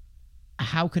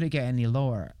 how could it get any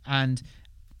lower? And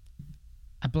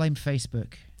I blame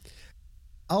Facebook.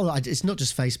 Oh, it's not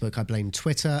just Facebook. I blame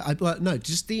Twitter.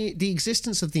 Just the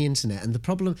existence of the internet and the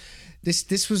problem.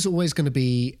 This was always going to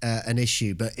be an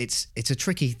issue, but it's a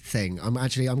tricky thing. I'm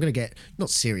going to get not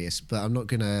serious, but I'm not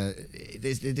going to.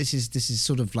 This is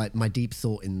sort of like my deep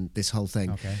thought in this whole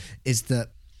thing. Okay. Is that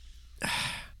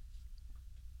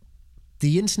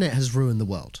the internet has ruined the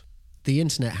world. The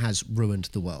internet has ruined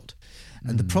the world,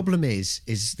 and the problem is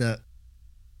that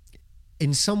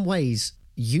in some ways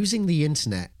using the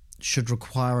internet should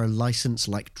require a license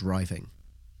like driving.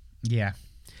 Yeah.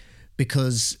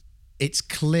 Because it's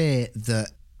clear that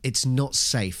it's not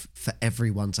safe for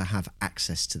everyone to have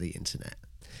access to the internet.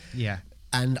 Yeah.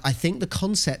 And I think the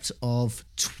concept of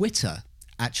Twitter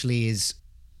actually is,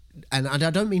 and I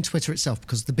don't mean Twitter itself,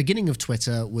 because the beginning of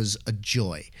Twitter was a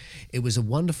joy. It was a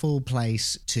wonderful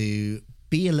place to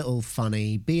be a little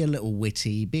funny, be a little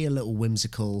witty, be a little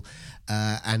whimsical,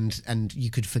 and you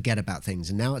could forget about things.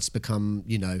 And now it's become,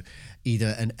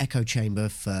 either an echo chamber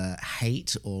for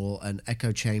hate or an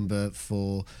echo chamber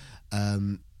for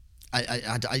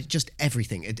I just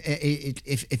everything.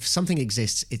 If something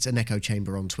exists, it's an echo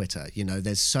chamber on Twitter.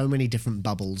 There's so many different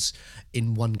bubbles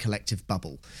in one collective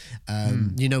bubble.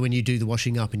 When you do the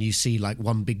washing up and you see like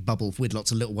one big bubble with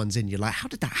lots of little ones in, you're like, how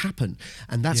did that happen?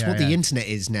 And that's what the internet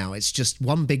is now. It's just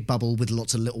one big bubble with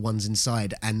lots of little ones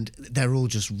inside, and they're all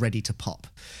just ready to pop.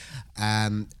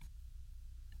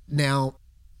 Now,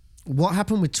 what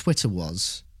happened with Twitter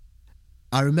was,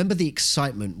 I remember the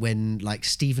excitement when like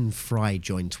Stephen Fry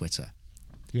joined Twitter.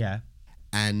 Yeah.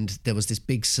 And there was this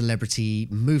big celebrity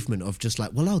movement of just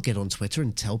like, well, I'll get on Twitter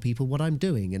and tell people what I'm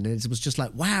doing. And it was just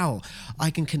like, wow,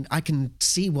 I can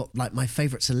see what like my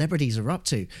favorite celebrities are up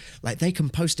to. Like they can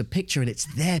post a picture and it's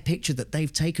their picture that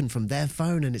they've taken from their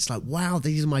phone. And it's like, wow,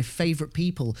 these are my favorite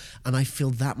people. And I feel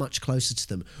that much closer to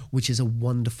them, which is a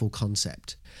wonderful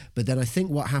concept. But then I think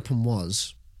what happened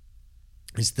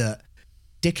is that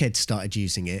dickheads started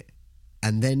using it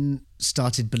and then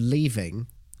started believing,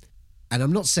 and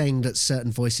I'm not saying that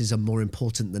certain voices are more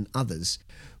important than others,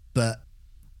 but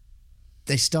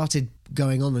they started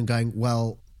going on and going,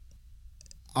 well,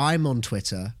 I'm on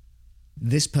Twitter,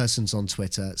 this person's on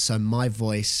Twitter, so my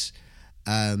voice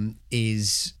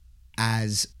is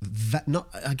as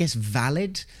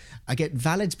valid. I get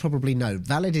valid's probably no.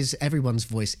 Valid is everyone's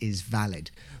voice is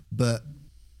valid, but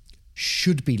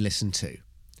should be listened to.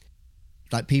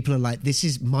 Like people are like, this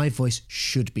is my voice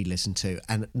should be listened to.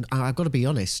 And I've got to be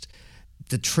honest,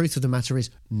 the truth of the matter is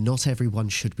not everyone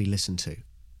should be listened to.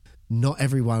 Not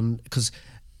everyone, because,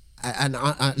 and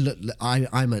I'm a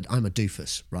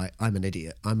doofus, right? I'm an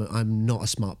idiot. I'm not a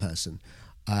smart person.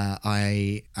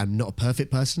 I am not a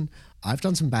perfect person. I've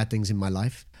done some bad things in my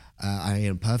life. I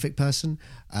am a perfect person.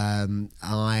 So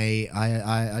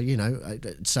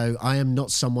I am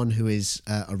not someone who is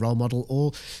a role model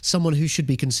or someone who should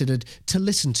be considered to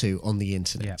listen to on the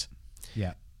internet.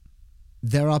 Yeah.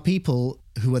 There are people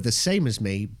who are the same as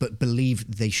me, but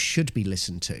believe they should be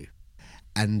listened to.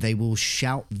 And they will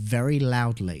shout very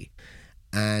loudly.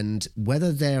 And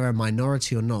whether they're a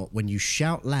minority or not, when you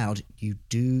shout loud, you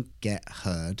do get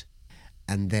heard.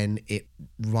 And then it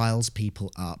riles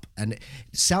people up. And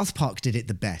South Park did it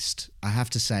the best, I have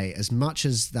to say. As much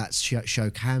as that show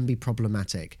can be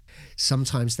problematic,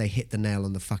 sometimes they hit the nail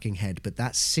on the fucking head. But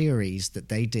that series that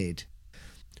they did,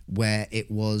 where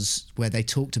they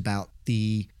talked about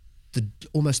the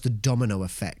almost the domino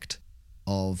effect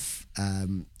of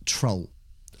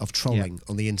trolling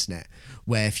on the internet,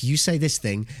 where if you say this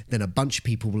thing, then a bunch of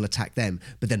people will attack them,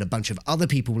 but then a bunch of other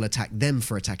people will attack them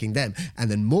for attacking them,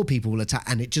 and then more people will attack,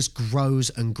 and it just grows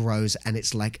and grows, and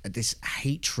it's like this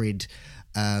hatred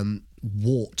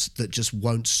wart that just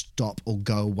won't stop or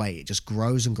go away. It just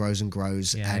grows and grows and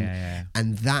grows.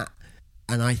 And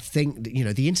I think,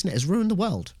 the internet has ruined the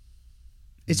world.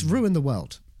 It's ruined the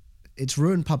world. It's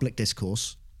ruined public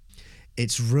discourse.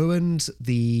 It's ruined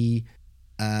the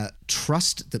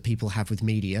trust that people have with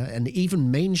media, and even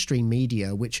mainstream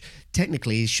media, which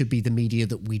technically should be the media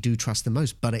that we do trust the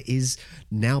most, but it is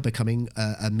now becoming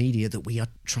a media that we are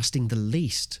trusting the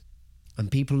least.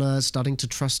 And people are starting to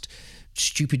trust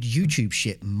stupid YouTube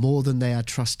shit more than they are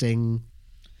trusting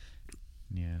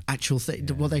actual thing.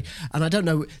 Well, and I don't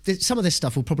know, some of this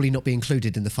stuff will probably not be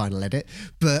included in the final edit,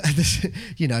 but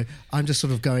I'm just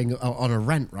sort of going on a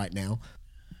rant right now.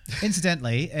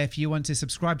 Incidentally, if you want to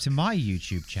subscribe to my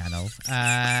YouTube channel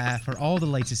for all the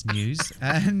latest news,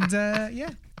 and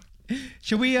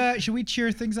should we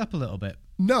cheer things up a little bit?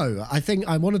 No, I think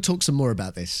I want to talk some more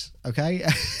about this. Okay.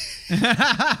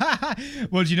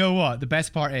 Well, do you know what? The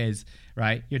best part is,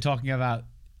 right? You're talking about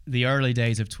the early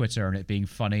days of Twitter and it being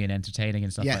funny and entertaining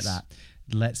and stuff like that.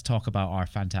 Let's talk about our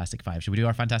Fantastic Five. Should we do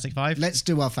our Fantastic Five? Let's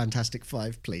do our Fantastic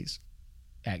Five, please.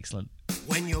 Excellent.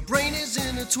 When your brain is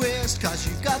in a twist, cause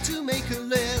you've got to make a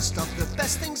list of the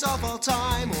best things of all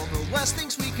time, or the worst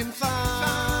things we can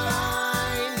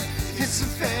find. It's a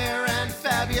fair and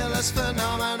fabulous,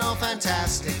 phenomenal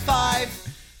Fantastic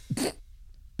Five.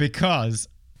 Because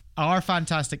our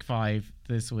Fantastic Five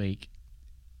this week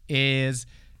is,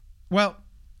 well,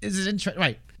 this is interesting.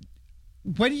 Right.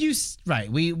 When you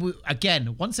we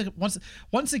again once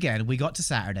again we got to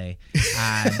Saturday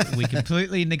and we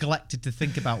completely neglected to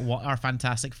think about what our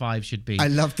Fantastic Five should be. I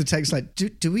love the text like,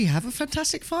 do we have a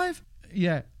Fantastic Five?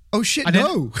 Yeah. Oh shit, and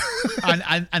no.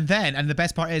 Then and the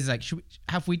best part is like,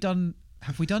 have we done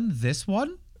this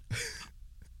one?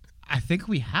 I think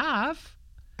we have.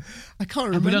 I can't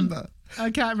remember.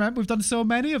 I can't remember. We've done so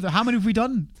many of them. How many have we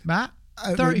done, Matt?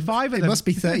 35 of them. It must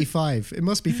be 35. It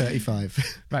must be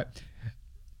 35. Right.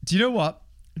 Do you know what,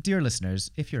 dear listeners,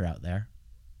 if you're out there,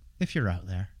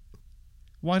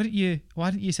 why don't you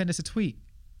send us a tweet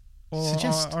or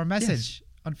a message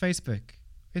on Facebook,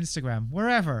 Instagram,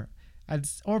 wherever,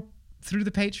 or through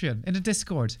the Patreon in the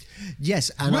Discord.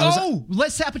 Yes, and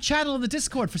let's set up a channel in the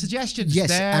Discord for suggestions. Yes,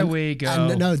 there we go.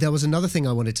 And no, there was another thing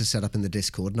I wanted to set up in the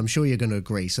Discord, and I'm sure you're going to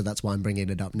agree, so that's why I'm bringing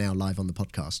it up now live on the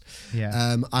podcast.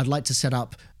 Yeah. I'd like to set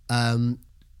up what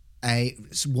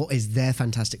is their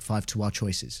Fantastic Five to our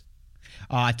choices.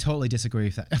 Oh, I totally disagree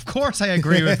with that. Of course I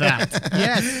agree with that.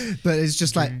 Yes. But it's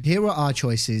just like, here are our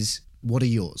choices. What are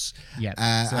yours? Yeah.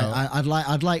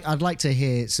 I'd like to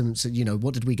hear some,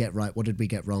 what did we get right? What did we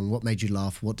get wrong? What made you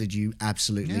laugh? What did you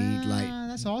absolutely like?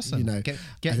 That's awesome. Get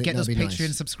those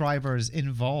Patreon subscribers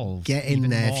involved. Get in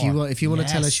there. More. If you want to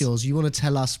tell us yours, you want to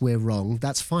tell us we're wrong,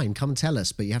 that's fine. Come and tell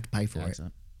us, but you have to pay for it.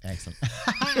 Excellent.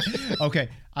 Okay,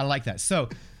 I like that. So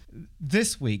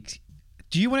this week,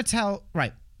 do you want to tell?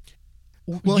 Right.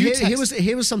 Well,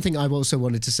 here was something I also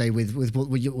wanted to say with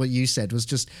what you said was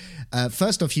just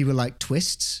first off, you were like,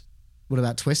 twists. What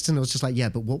about twists? And I was just like, yeah,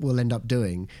 but what we'll end up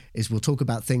doing is we'll talk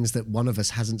about things that one of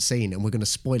us hasn't seen, and we're going to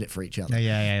spoil it for each other.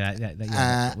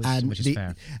 Which is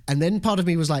fair. And then part of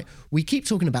me was like, we keep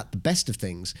talking about the best of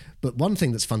things, but one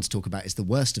thing that's fun to talk about is the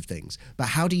worst of things. But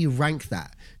how do you rank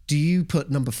that? Do you put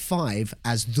number 5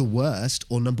 as the worst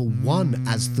or number 1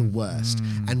 as the worst?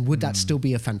 And would that still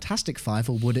be a Fantastic Five,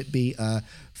 or would it be a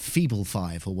feeble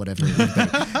 5 or whatever it would be?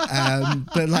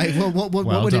 But like, what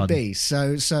would it be?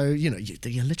 So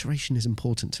the alliteration is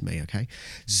important to me. Okay,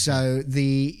 so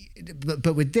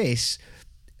but with this,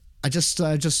 I just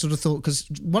sort of thought, because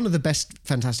one of the best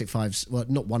Fantastic Fives, well,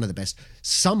 not one of the best,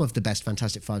 some of the best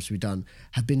Fantastic Fives we've done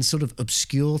have been sort of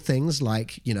obscure things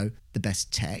like, the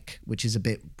best tech, which is a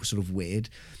bit sort of weird,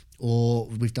 or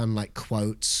we've done like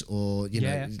quotes, or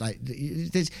like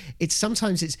it's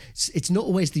sometimes it's not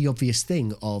always the obvious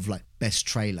thing of like best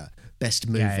trailer, best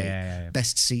movie,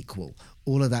 best sequel,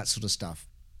 all of that sort of stuff.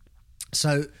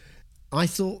 So I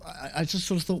just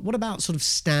sort of thought, what about sort of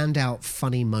standout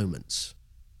funny moments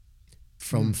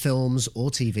from films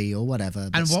or TV or whatever?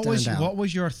 And what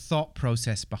was your thought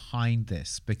process behind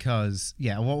this? Because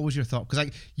what was your thought? Because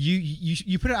like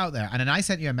you put it out there, and then I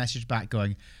sent you a message back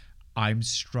going, I'm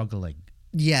struggling.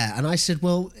 Yeah, and I said,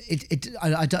 well,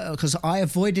 I don't, because I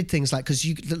avoided things like, because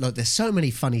you look, there's so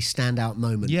many funny standout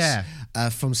moments,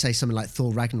 from say something like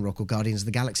Thor Ragnarok or Guardians of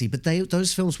the Galaxy, but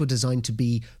those films were designed to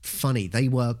be funny. They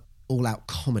were all-out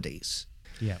comedies.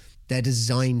 Yeah, they're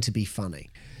designed to be funny.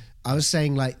 I was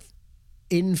saying like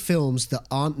in films that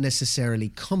aren't necessarily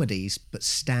comedies but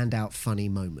standout funny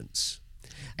moments,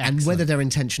 and whether they're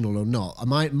intentional or not.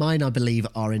 Mine, I believe,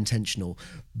 are intentional,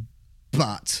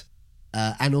 but.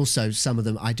 And also some of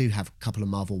them, I do have a couple of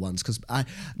Marvel ones, because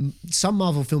some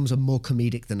Marvel films are more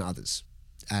comedic than others.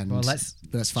 And well, let's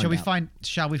find out.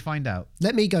 Shall we find out?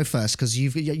 Let me go first, because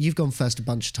you've gone first a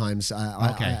bunch of times.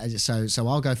 Okay. So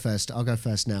I'll go first. I'll go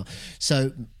first now.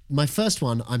 So my first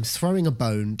one, I'm throwing a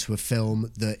bone to a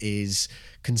film that is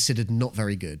considered not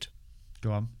very good.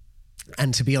 Go on.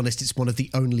 And to be honest, it's one of the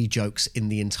only jokes in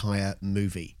the entire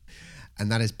movie, and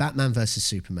that is Batman vs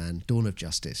Superman: Dawn of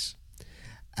Justice.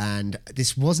 And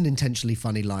this wasn't intentionally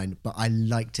funny line, but I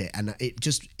liked it, and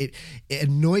it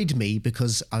annoyed me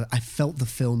because I felt the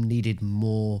film needed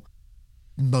more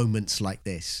moments like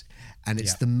this. And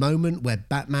it's the moment where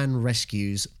Batman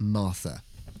rescues Martha.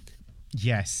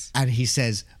 Yes. And he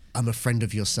says, "I'm a friend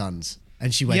of your son's,"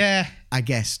 and she went, "Yeah, I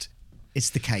guessed.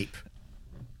 It's the cape."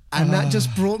 And that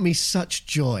just brought me such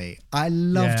joy. I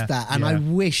loved that, and I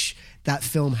wish that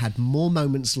film had more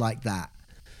moments like that.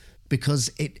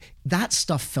 Because that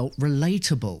stuff felt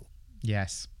relatable.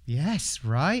 Yes,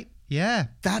 right? Yeah.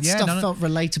 That stuff felt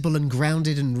relatable and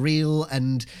grounded and real,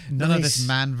 and none of this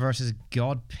man versus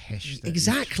God pish.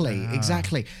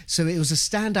 Exactly. So it was a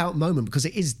standout moment because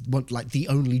it is like the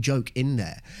only joke in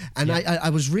there. And I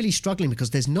was really struggling because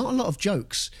there's not a lot of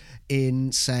jokes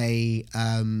in, say,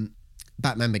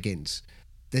 Batman Begins.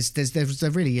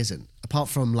 There really isn't. Apart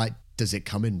from like, does it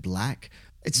come in black?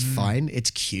 It's fine. It's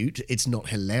cute. It's not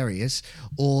hilarious.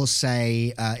 Or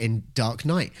say in Dark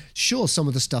Knight, sure, some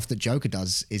of the stuff that Joker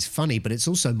does is funny, but it's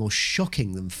also more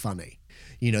shocking than funny.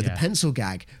 The pencil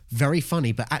gag, very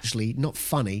funny, but actually not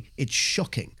funny. It's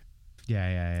shocking.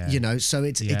 Yeah. So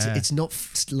it's not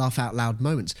laugh out loud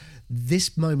moments.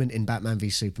 This moment in Batman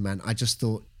v Superman, I just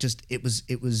thought,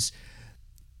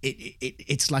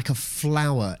 it's like a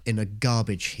flower in a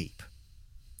garbage heap.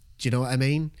 Do you know what I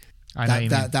mean?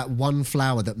 That one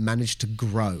flower that managed to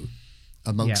grow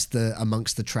amongst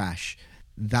the trash.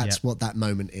 That's what that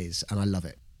moment is, and I love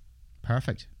it.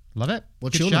 Perfect. Love it.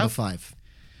 What's your number 5?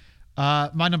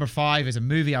 My number 5 is a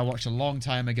movie I watched a long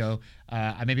time ago.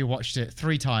 I maybe watched it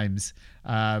 3 times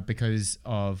because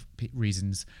of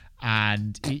reasons,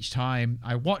 and each time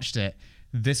I watched it,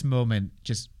 this moment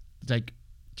just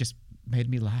made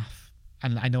me laugh.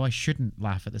 And I know I shouldn't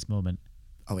laugh at this moment.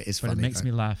 Oh, it is funny. But it makes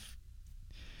me laugh.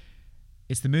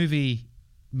 It's the movie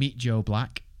Meet Joe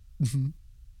Black. Mm-hmm.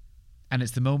 And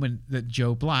it's the moment that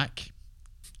Joe Black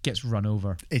gets run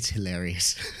over. It's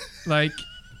hilarious. Like,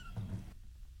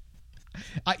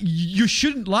 you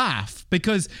shouldn't laugh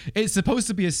because it's supposed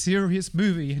to be a serious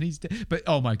movie, and but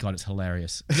oh my God, it's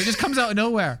hilarious. It just comes out of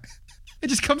nowhere.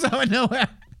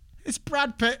 It's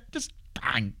Brad Pitt, just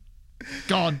bang,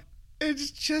 gone. And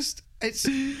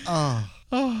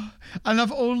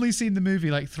I've only seen the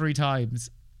movie like 3 times.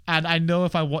 And I know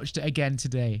if I watched it again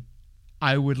today,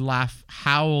 I would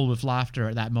howl with laughter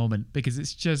at that moment because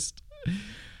it's just...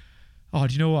 Oh,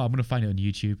 do you know what? I'm going to find it on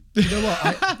YouTube. You know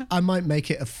what? I might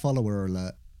make it a follower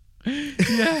alert.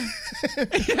 Yeah.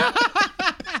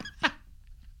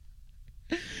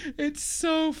 It's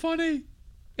so funny.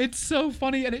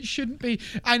 And it shouldn't be.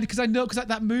 And because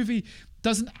that movie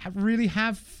doesn't really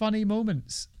have funny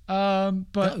moments.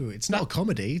 But no, it's not a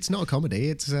comedy. It's not a comedy.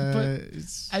 It's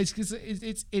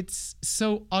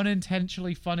so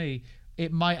unintentionally funny.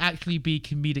 It might actually be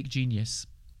comedic genius.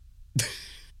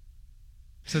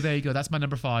 So there you go. That's my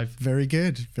number 5. Very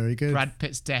good. Brad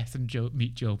Pitt's death and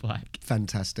Meet Joe Black.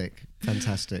 Fantastic.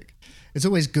 It's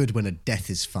always good when a death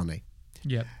is funny.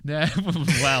 Yep.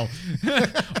 Well.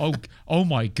 Oh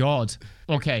my God.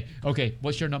 Okay.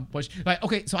 What's your number? Right.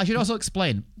 Okay. So I should also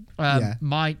explain.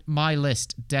 My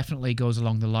list definitely goes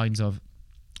along the lines of,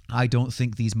 I don't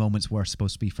think these moments were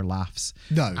supposed to be for laughs.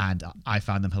 No. And I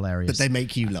found them hilarious. But they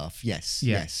make you laugh. Yes.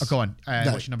 Yeah. Yes. Oh, go on.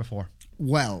 What's your number 4?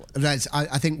 Well,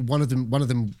 I think one of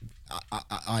them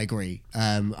I agree.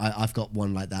 I've got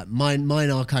one like that.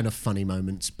 Mine are kind of funny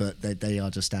moments, but they are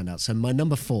just standouts. So my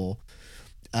number 4,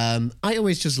 I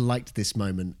always just liked this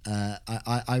moment.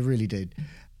 I really did.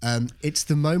 It's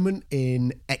the moment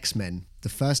in X-Men, the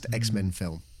first X-Men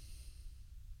film,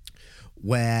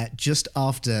 where just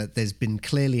after there's been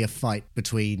clearly a fight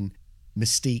between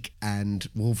Mystique and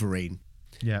Wolverine.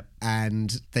 Yeah.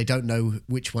 And they don't know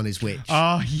which one is which.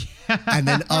 Oh, yeah. And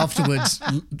then afterwards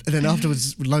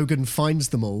Logan finds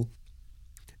them all.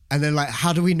 And then, like,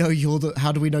 how do we know you're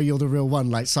the real one?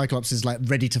 Like, Cyclops is like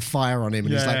ready to fire on him,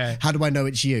 and he's like, how do I know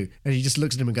it's you? And he just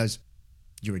looks at him and goes,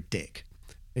 "You're a dick."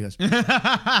 He goes,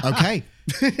 "Okay."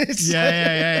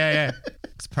 Yeah.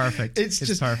 It's perfect. It's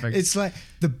just perfect. It's like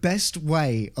the best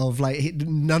way of like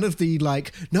none of the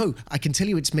like, no, I can tell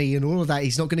you it's me and all of that.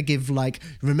 He's not going to give like,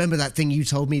 remember that thing you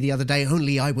told me the other day?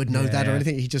 Only I would know that or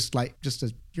anything. He just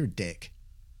says, "You're a dick."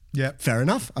 Yeah. Fair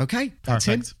enough. Okay. That's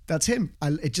Perfect. him. That's him.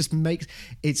 It just makes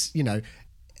it's, you know,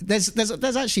 there's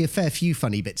actually a fair few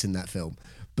funny bits in that film,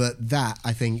 but that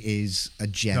I think is a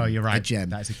gem. No, you're right. A gem.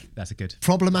 That's a good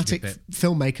Problematic that's a good bit.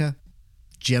 filmmaker,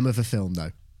 gem of a film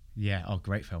though. Yeah. Oh,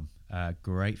 great film.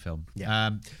 Great film. Yeah.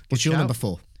 Good What's your shout. number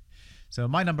 4? So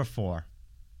my number 4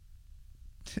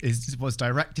 was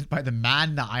directed by the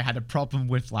man that I had a problem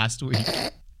with last week.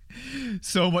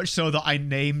 So much so that I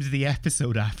named the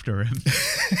episode after him.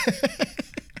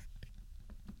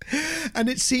 And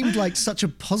it seemed like such a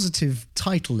positive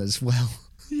title as well.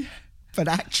 Yeah. But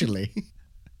actually.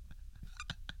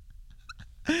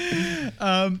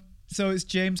 So it's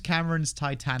James Cameron's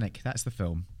Titanic. That's the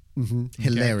film. Mm-hmm.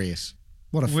 Hilarious.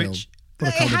 What a film.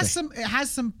 What a comedy. It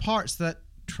has some parts that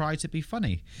try to be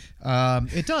funny.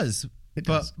 It does. It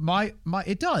but does.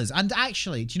 It does. And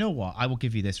actually, do you know what? I will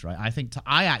give you this, right?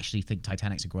 I actually think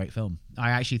Titanic's a great film.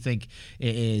 I actually think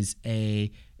it is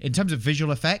in terms of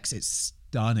visual effects, it's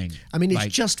stunning. I mean, it's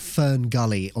just Fern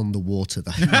Gully on the water,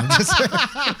 though.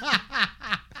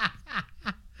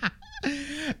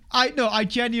 I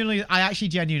actually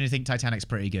genuinely think Titanic's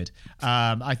pretty good.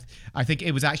 I think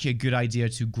it was actually a good idea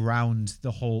to ground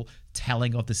the whole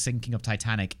telling of the sinking of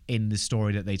Titanic in the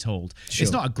story that they told. Sure.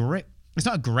 It's not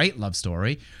a great love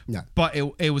story, no, but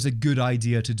it was a good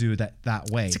idea to do it that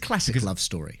way. It's a classic love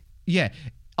story. Yeah.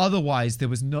 Otherwise,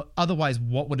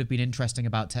 what would have been interesting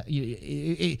about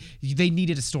they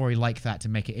needed a story like that to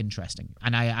make it interesting,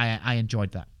 and I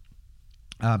enjoyed that.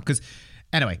 Because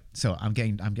anyway, so I'm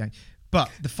getting. But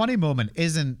the funny moment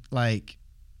isn't an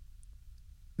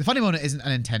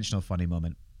intentional funny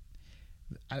moment.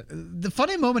 The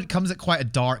funny moment comes at quite a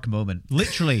dark moment,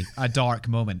 literally a dark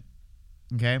moment.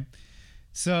 Okay,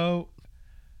 so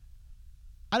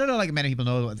I don't know, like many people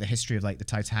know the history of like the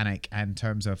Titanic in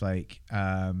terms of like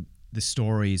the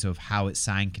stories of how it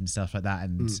sank and stuff like that,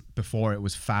 and before it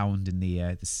was found in the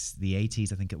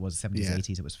 80s, I think it was 70s,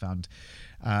 80s, it was found.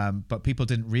 But people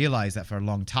didn't realize that for a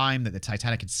long time that the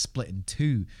Titanic had split in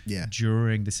two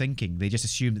during the sinking. They just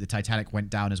assumed that the Titanic went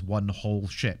down as one whole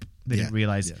ship. They didn't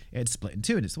realize it had split in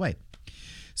two in its way.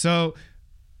 So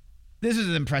this is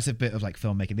an impressive bit of like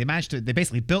filmmaking. They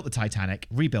basically built the Titanic,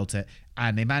 rebuilt it,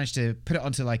 and they managed to put it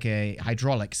onto like a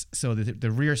hydraulics, so that the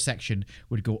rear section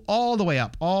would go all the way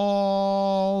up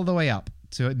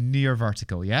to near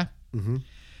vertical. Yeah. Mm-hmm.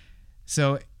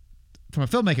 So from a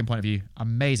filmmaking point of view,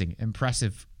 amazing,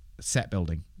 impressive set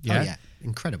building. Yeah. Oh yeah,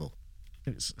 incredible.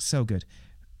 It's so good.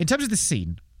 In terms of the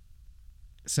scene,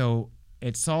 so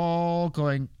it's all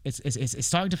going. It's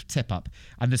starting to tip up,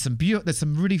 and there's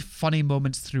some really funny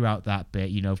moments throughout that bit.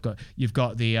 You know, you've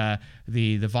got the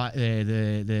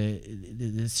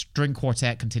string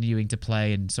quartet continuing to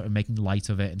play and sort of making light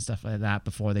of it and stuff like that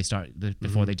before they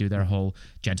they do their whole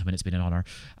 "Gentlemen, it's been an honor."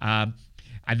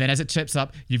 And then as it tips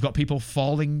up, you've got people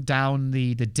falling down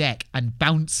the deck and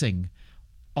bouncing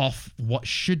off what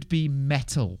should be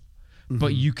metal.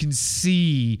 But you can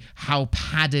see how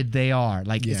padded they are.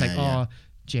 Like, it's like, oh,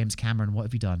 James Cameron, what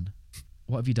have you done?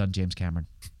 What have you done, James Cameron?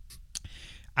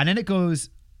 And then it goes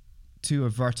to a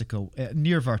vertical,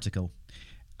 near vertical.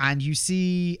 And you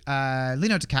see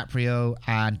Leonardo DiCaprio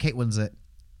and Kate Winslet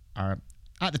are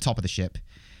at the top of the ship.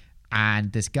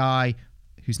 And this guy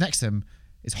who's next to him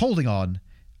is holding on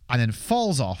and then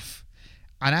falls off.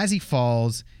 And as he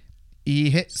falls,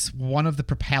 he hits one of the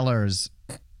propellers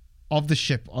of the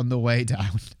ship on the way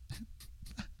down.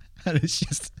 And it's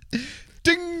just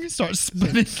ding, starts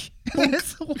spinning. And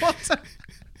it's the water.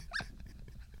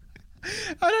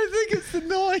 I don't think it's the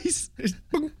noise. It's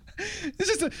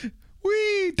just a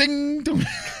wee ding dong.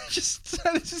 It just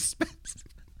spins.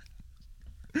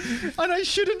 And I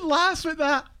shouldn't laugh at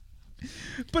that.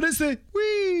 But it's a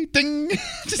wee ding.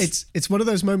 It's one of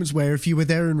those moments where if you were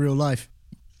there in real life,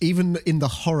 even in the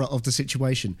horror of the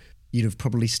situation, you'd have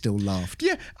probably still laughed.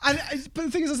 Yeah, but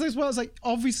the thing is as well, it's like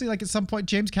obviously like at some point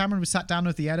James Cameron was sat down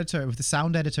with the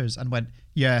sound editors and went,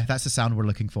 yeah, that's the sound we're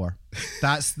looking for.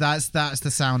 That's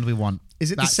the sound we want.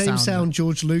 Is it the same sound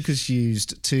George Lucas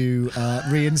used to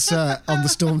reinsert on the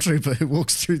stormtrooper who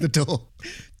walks through the door?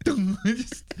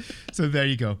 So there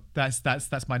you go. That's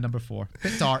my number 4.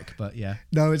 Bit dark, but yeah.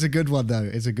 No, it's a good one though.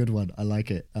 It's a good one. I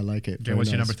like it. Okay, what's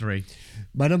your number 3?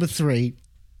 My number 3.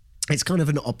 It's kind of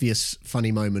an obvious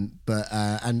funny moment, but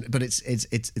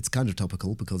it's kind of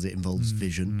topical because it involves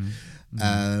Vision.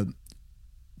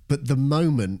 But the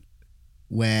moment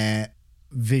where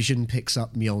Vision picks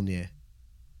up Mjolnir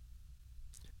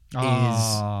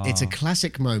it's a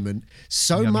classic moment.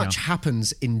 So much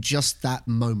happens in just that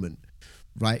moment,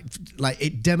 right? Like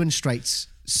it demonstrates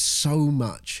so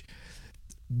much.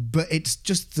 But it's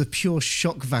just the pure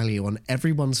shock value on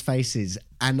everyone's faces.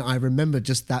 And I remember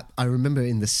just that. I remember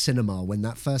in the cinema when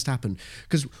that first happened.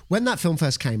 Because when that film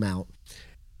first came out,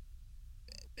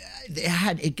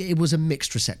 it was a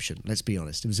mixed reception. Let's be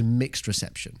honest. It was a mixed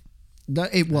reception. No,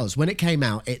 it was. When it came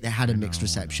out, it had a mixed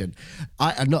reception.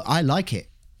 I like it.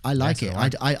 I like it.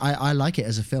 I like it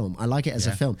as a film. I like it as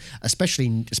a film,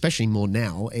 especially more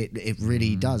now. It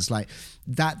really does. Like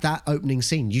that opening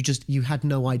scene. You had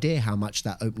no idea how much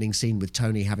that opening scene with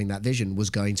Tony having that vision was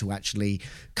going to actually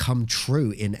come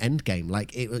true in Endgame.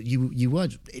 Like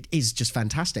it is just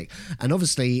fantastic. And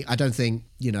obviously, I don't think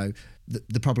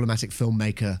the problematic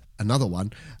filmmaker, another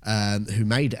one who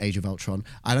made Age of Ultron.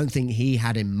 I don't think he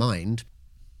had in mind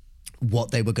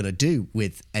what they were going to do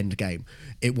with Endgame.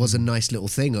 It was a nice little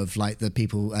thing of like the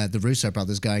people, the Russo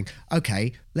brothers going,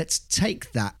 okay, let's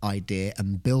take that idea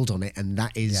and build on it. And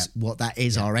that is what that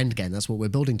is our Endgame. That's what we're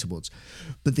building towards.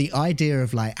 But the idea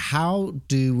of like, how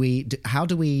do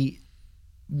we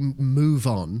move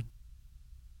on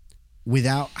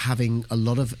without having a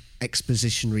lot of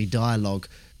expositionary dialogue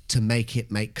to make it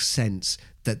make sense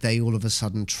that they all of a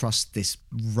sudden trust this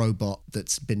robot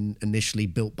that's been initially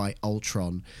built by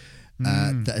Ultron,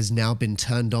 that has now been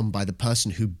turned on by the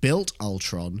person who built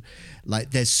Ultron.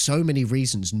 Like, there's so many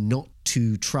reasons not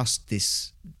to trust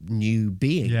this new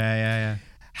being. Yeah.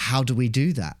 How do we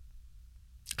do that?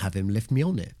 Have him lift me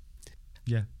on it.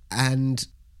 Yeah. And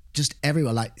just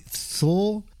everyone, like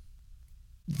Thor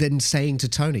then saying to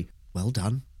Tony, well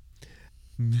done.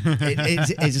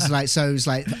 It's like, so it's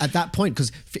like at that point,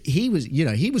 because he was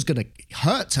going to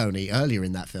hurt Tony earlier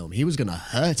in that film. He was going to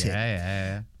hurt him.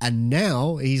 Yeah. And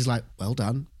now he's like, well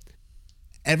done.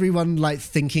 Everyone like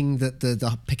thinking that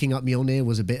the picking up Mjolnir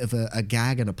was a bit of a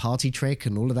gag and a party trick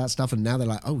and all of that stuff. And now they're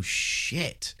like, oh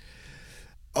shit.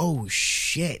 And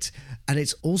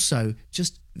it's also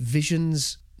just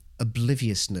Vision's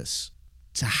obliviousness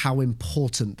to how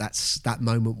important that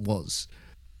moment was.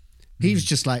 He was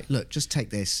just like, look, just take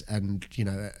this. And,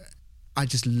 I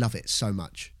just love it so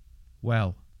much.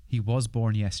 Well, he was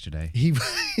born yesterday.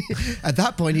 At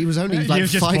that point, he was only like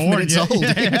 5 minutes old.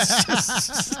 Yeah.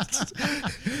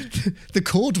 The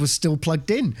cord was still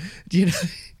plugged in. He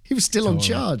was still on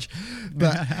charge.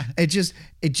 But it just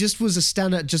was a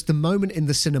standout, just the moment in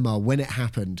the cinema when it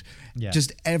happened,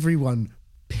 just everyone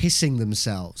pissing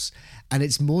themselves. And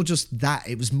it's more just that.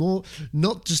 It was more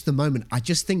not just the moment. I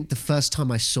just think the first time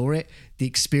I saw it, the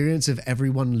experience of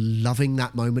everyone loving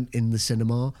that moment in the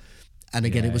cinema. And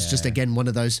again, it was just, again, one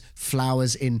of those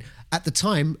flowers in... At the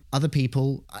time, other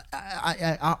people...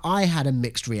 I had a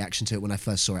mixed reaction to it when I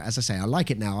first saw it. As I say, I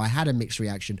like it now. I had a mixed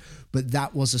reaction. But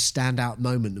that was a standout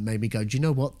moment that made me go, do you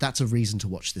know what? That's a reason to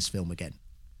watch this film again.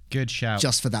 Good shout.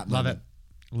 Just for that moment.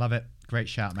 Love it. Great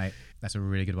shout, mate. That's a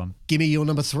really good one. Give me your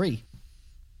number 3.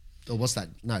 Or what's that?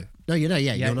 No, you're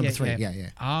number 3. Yeah.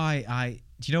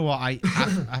 Do you know what?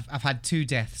 I've had 2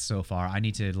 deaths so far. I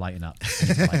need to lighten up. I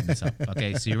need to lighten this up.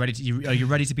 Okay, so are you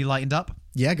ready to be lightened up?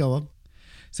 Yeah, go on.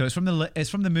 So it's from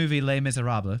the movie Les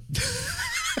Miserables.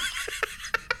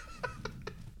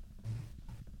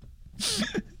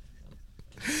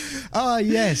 Ah,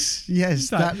 yes,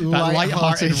 that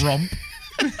light-hearted romp.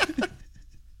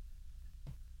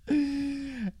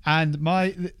 And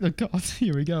God,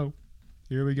 here we go.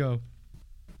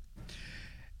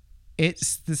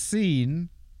 It's the scene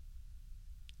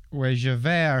where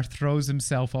Javert throws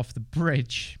himself off the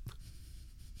bridge.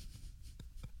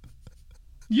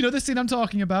 You know the scene I'm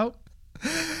talking about?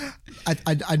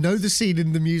 I know the scene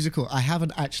in the musical. I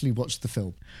haven't actually watched the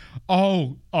film.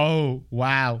 Oh,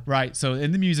 wow. Right. So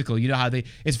in the musical, you know how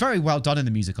it's very well done in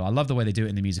the musical. I love the way they do it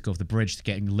in the musical, of the bridge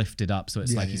getting lifted up. So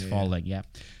it's he's falling. Yeah.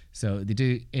 So they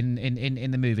do in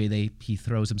the movie, he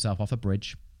throws himself off a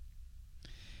bridge.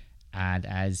 And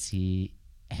as he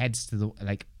heads to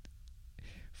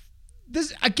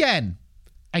This again.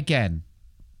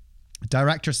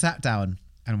 Director sat down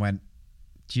and went,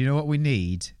 "Do you know what we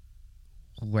need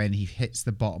when he hits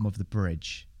the bottom of the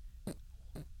bridge?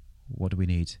 What do we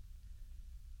need?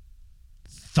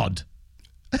 Thud."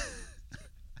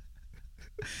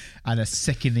 And a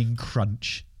sickening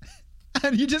crunch.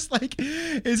 And you just like,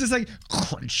 it's just like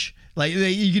crunch. Like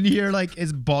you can hear like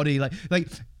his body, like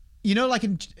you know, like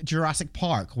in Jurassic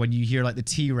Park when you hear like the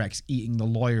T-Rex eating the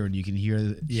lawyer and you can hear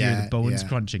the bones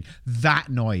crunching. That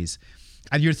noise.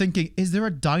 And you're thinking, is there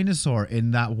a dinosaur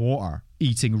in that water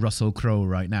eating Russell Crowe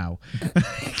right now?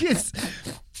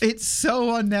 It's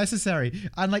so unnecessary.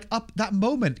 And like up that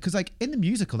moment, because like in the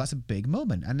musical, that's a big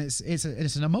moment, and it's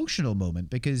an emotional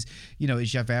moment because, you know,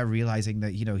 it's Javert realizing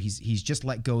that, you know, he's just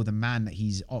let go of the man that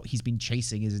he's been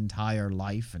chasing his entire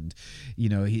life, and, you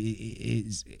know,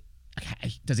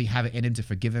 does he have it in him to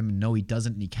forgive him? No, he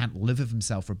doesn't, and he can't live with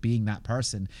himself for being that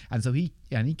person, and so he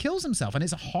kills himself, and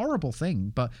it's a horrible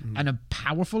thing, but and a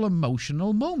powerful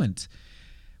emotional moment,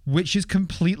 which is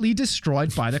completely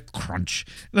destroyed by the crunch.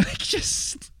 Like,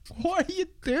 just what are you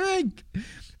doing?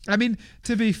 I mean,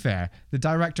 to be fair, the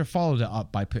director followed it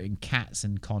up by putting cats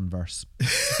in Converse.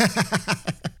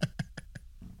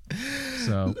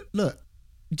 So look.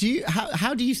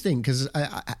 How do you think? Because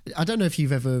I don't know if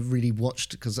you've ever really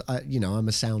watched, because I'm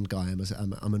a sound guy. I'm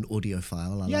an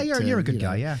audiophile. You're a good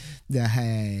guy. Yeah. Yeah.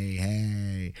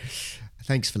 Hey.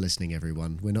 Thanks for listening,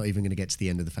 everyone. We're not even going to get to the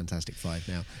end of the Fantastic Five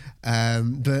now.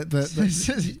 But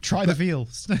try the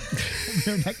feels.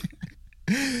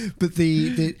 But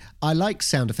I like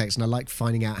sound effects, and I like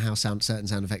finding out how certain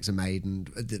sound effects are made, and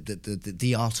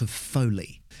the art of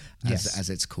Foley, as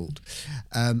it's called.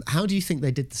 How do you think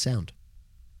they did the sound?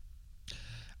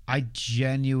 I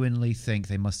genuinely think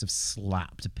they must have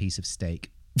slapped a piece of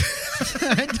steak.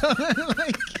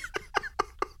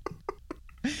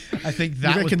 I think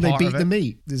that you reckon was part they beat of it. the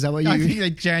meat? Is that what you? I think they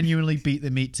genuinely beat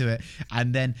the meat to it,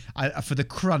 and then for the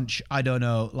crunch, I don't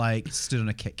know, like stood on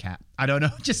a Kit Kat. I don't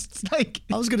know, just like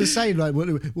I was going to say, like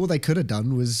what they could have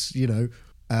done was, you know,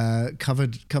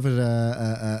 covered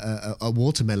a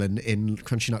watermelon in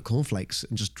crunchy nut cornflakes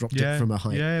and just dropped it from a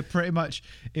height. Yeah, pretty much.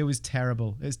 It was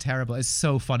terrible. It's terrible. It's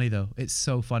so funny though. It's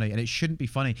so funny, and it shouldn't be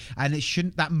funny, and it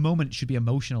shouldn't. That moment should be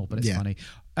emotional, but it's funny.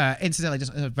 Incidentally,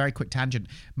 just a very quick tangent.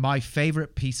 My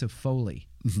favorite piece of Foley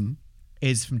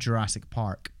is from Jurassic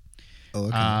Park. Oh,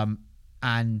 okay.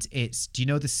 And it's, do you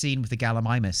know the scene with the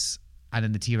Gallimimus, and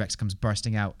then the T-Rex comes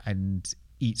bursting out and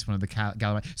eats one of the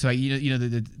Gallimimus? So you know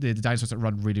the dinosaurs that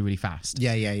run really, really fast.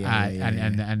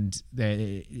 And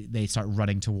they start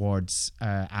running towards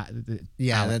they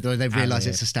realize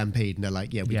it's a stampede, and they're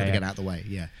like, we gotta get out of the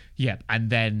way. And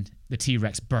then the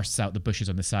T-Rex bursts out the bushes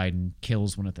on the side and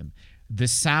kills one of them. The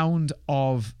sound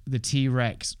of the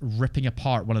T-Rex ripping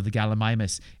apart one of the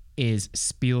Gallimimus is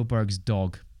Spielberg's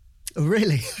dog. Oh,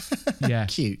 really? Yeah.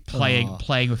 Cute.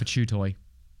 Playing with a chew toy.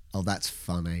 Oh, that's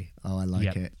funny. Oh, I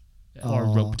like it. Or a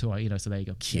rope toy, you know, so there you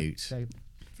go. Cute. Yeah,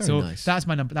 Very nice. That was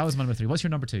my number 3. What's your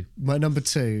number 2? My number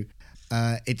 2,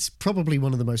 it's probably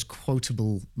one of the most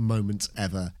quotable moments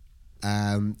ever.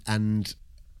 And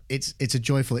it's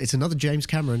another James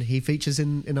Cameron. He features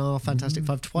in our Fantastic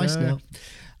Five twice now.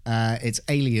 It's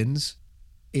Aliens.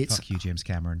 Fuck you, James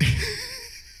Cameron.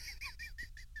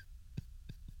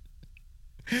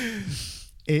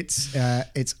 It's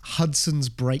Hudson's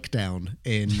breakdown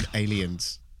in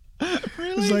Aliens.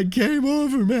 Really? It's like, game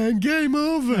over, man, game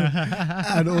over.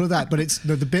 And all of that. But it's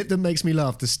the bit that makes me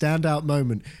laugh, the standout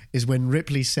moment, is when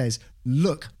Ripley says,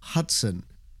 "Look, Hudson,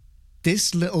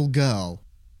 this little girl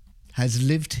has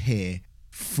lived here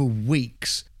for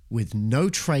weeks with no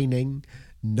training,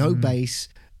 no base,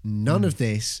 none of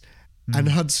this." And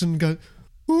Hudson goes,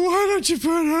 "Why don't you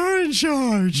put her in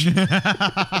charge?"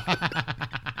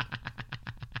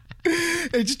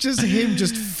 It's just him,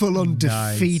 just full on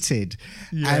defeated.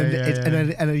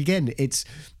 And again, it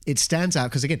stands out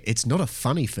because, again, it's not a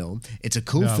funny film. It's a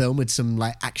cool film with some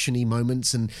like actiony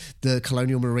moments, and the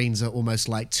Colonial Marines are almost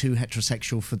like too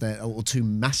heterosexual or too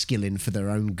masculine for their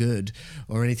own good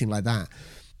or anything like that.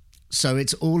 So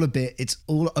it's all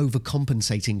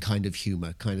overcompensating kind of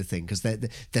humor kind of thing, because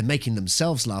they're making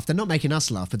themselves laugh. They're not making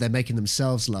us laugh, but they're making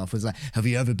themselves laugh. It's like, have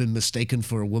you ever been mistaken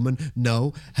for a woman?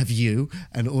 No. Have you?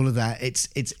 And all of that.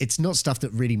 It's not stuff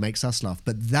that really makes us laugh,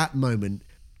 but that moment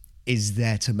is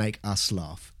there to make us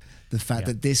laugh. The fact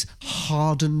that this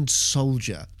hardened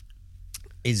soldier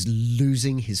is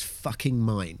losing his fucking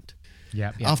mind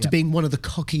after being one of the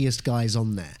cockiest guys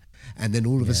on there. And then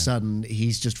all of a sudden,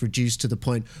 he's just reduced to the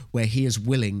point where he is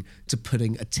willing to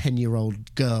putting a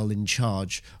 10-year-old girl in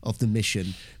charge of the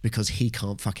mission because he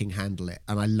can't fucking handle it.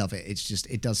 And I love it. It's just,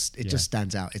 it just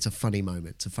stands out. It's a funny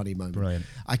moment. It's a funny moment. Brilliant.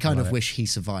 I kind of wish he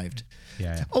survived.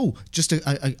 Yeah. Oh, just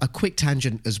a quick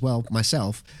tangent as well,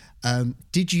 myself.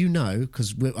 Did you know,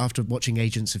 because after watching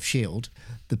Agents of S.H.I.E.L.D.,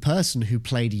 the person who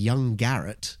played young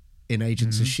Garrett in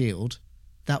Agents of S.H.I.E.L.D.,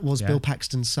 that was Bill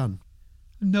Paxton's son.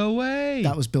 No way.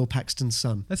 That was Bill Paxton's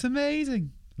son. That's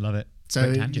amazing. Love it. So,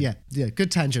 Great tangent. yeah, good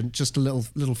tangent. Just a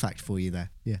little fact for you there.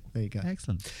 Yeah, there you go.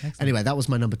 Excellent. Anyway, that was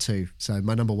my number 2. So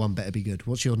my number 1 better be good.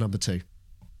 What's your number 2?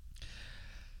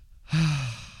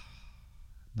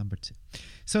 Number 2.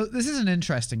 So this is an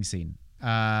interesting scene.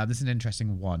 This is an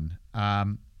interesting one.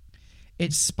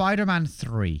 It's Spider-Man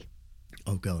 3.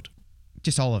 Oh, God.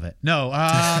 Just all of it. No.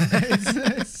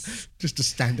 It's just a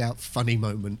standout funny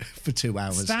moment for 2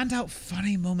 hours. Standout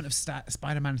funny moment of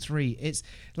Spider-Man 3. It's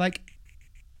like,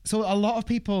 so a lot of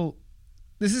people,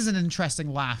 this is an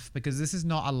interesting laugh because this is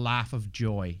not a laugh of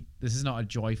joy. This is not a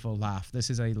joyful laugh. This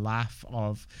is a laugh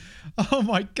of, oh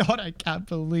my God, I can't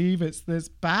believe it's this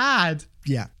bad.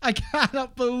 Yeah. I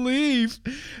cannot believe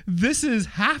this is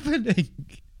happening.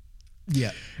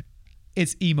 Yeah.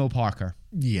 It's Emo Parker.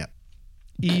 Yeah.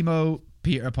 Emo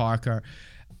Peter Parker.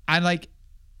 And like,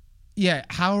 yeah,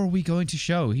 how are we going to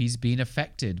show he's been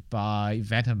affected by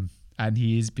Venom? And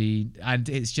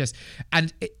it's just,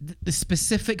 and the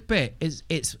specific bit is,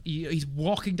 he's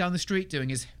walking down the street doing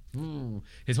his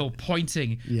whole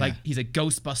pointing, like he's a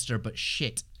Ghostbuster, but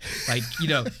shit. Like,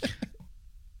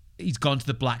 he's gone to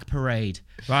the Black Parade,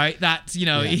 right? That's,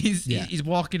 he's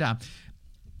walking down.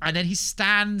 And then he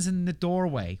stands in the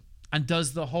doorway and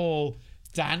does the whole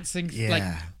dancing,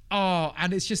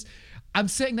 and it's just, I'm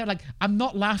sitting there like, I'm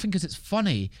not laughing because it's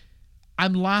funny.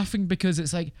 I'm laughing because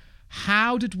it's like,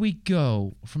 how did we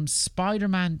go from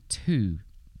Spider-Man 2,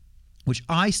 which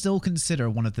I still consider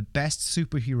one of the best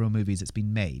superhero movies that's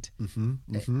been made?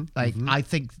 I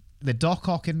think the Doc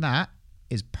Ock in that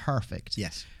is perfect.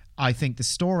 Yes. I think the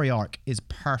story arc is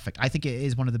perfect. I think it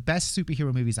is one of the best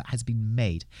superhero movies that has been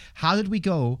made. How did we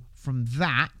go from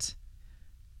that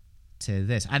to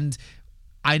this? And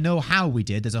I know how we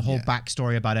did. There's a whole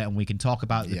backstory about it, and we can talk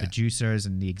about the producers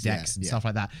and the execs and stuff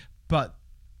like that. But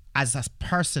as a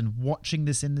person watching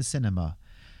this in the cinema,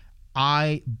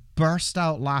 I burst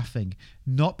out laughing,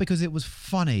 not because it was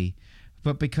funny,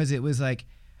 but because it was like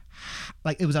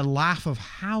it was a laugh of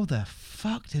how the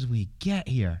fuck did we get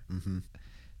here?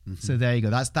 So there you go.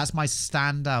 That's my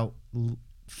standout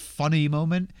funny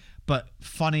moment, but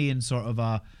funny in sort of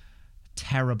a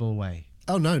terrible way.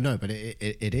 Oh no, but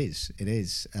it is.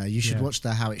 You should watch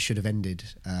the How It Should Have Ended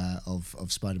of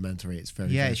Spider-Man 3. It's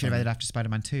very it should have ended after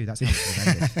Spider-Man 2. That's how it should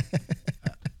have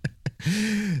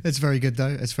ended. It's very good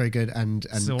though. It's very good, and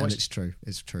it's true.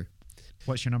 It's true.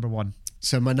 What's your number 1?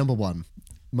 So my number one.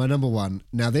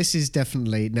 Now this is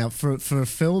definitely for a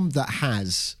film that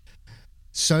has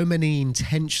so many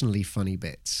intentionally funny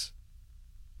bits.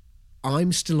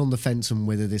 I'm still on the fence on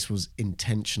whether this was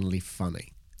intentionally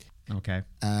funny. Okay.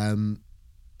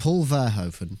 Paul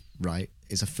Verhoeven, right,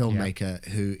 is a filmmaker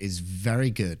who is very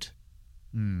good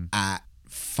at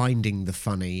finding the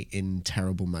funny in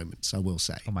terrible moments, I will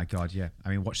say. Oh my God, yeah. I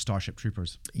mean, watch Starship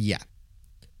Troopers. Yeah.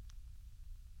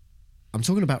 I'm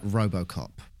talking about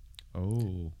RoboCop.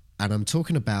 Oh. And I'm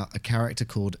talking about a character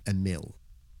called Emil.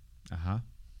 Uh-huh.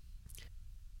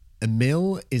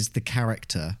 Emil is the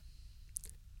character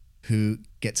who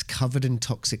gets covered in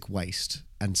toxic waste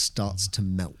and starts to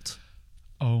melt.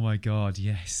 Oh my God,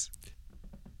 yes.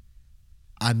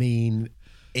 I mean,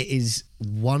 it is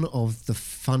one of the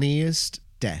funniest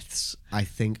deaths I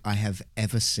think I have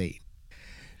ever seen.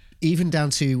 Even down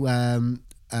to,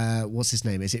 what's his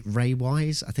name? Is it Ray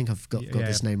Wise? I think I've got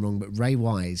this name wrong, but Ray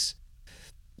Wise,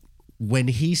 when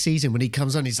he sees him, when he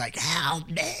comes on, he's like, help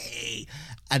me.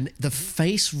 And the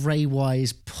face Ray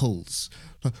Wise pulls,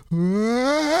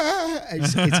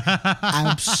 it's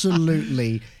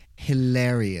absolutely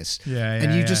hilarious.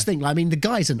 And you just think, I mean, the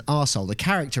guy's an arsehole. The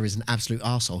character is an absolute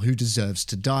arsehole who deserves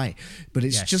to die. But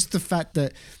it's just the fact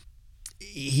that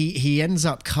he ends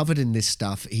up covered in this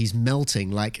stuff. He's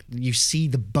melting. Like, you see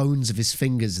the bones of his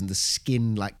fingers and the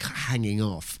skin like hanging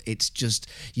off. It's just,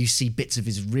 you see bits of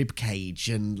his rib cage,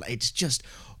 and it's just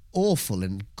awful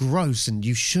and gross, and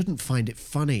you shouldn't find it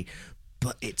funny,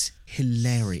 but it's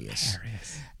hilarious.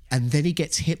 And then he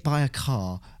gets hit by a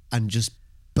car and just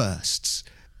bursts.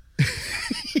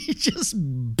 He just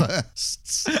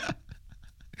bursts.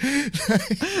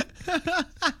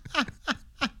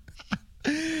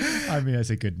 I mean,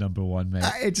 that's a good number one, mate.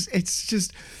 It's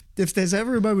just, if there's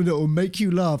ever a moment that will make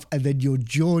you laugh and then your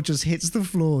jaw just hits the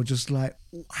floor, just like,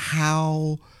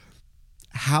 how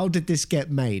did this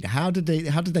get made? How did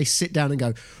they sit down and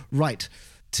go, right,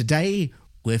 today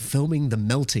we're filming the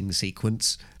melting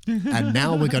sequence and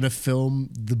now we're going to film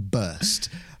the burst.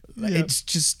 Yep. It's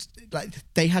just like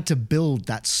they had to build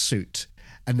that suit.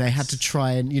 And they had to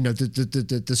try and,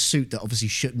 the suit that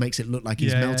obviously makes it look like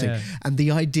he's melting. Yeah. And the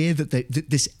idea that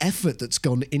this effort that's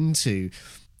gone into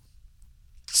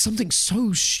something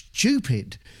so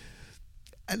stupid.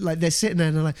 Like they're sitting there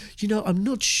and they're like, I'm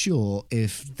not sure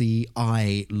if the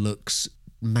eye looks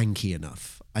manky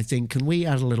enough. I think, can we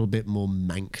add a little bit more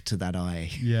mank to that eye?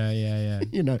 Yeah.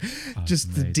 Just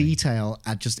amazing. The detail.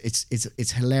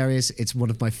 It's hilarious. It's one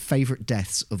of my favorite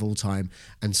deaths of all time,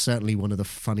 and certainly one of the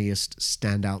funniest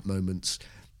standout moments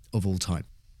of all time.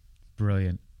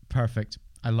 Brilliant. Perfect.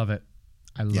 I love it.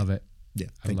 I love it. Yeah.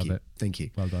 I love it. Thank you.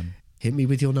 Well done. Hit me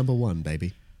with your number one,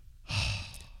 baby.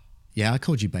 Yeah, I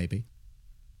called you baby.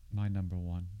 My number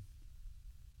one.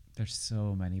 There's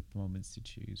so many moments to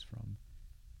choose from.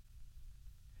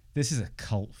 This is a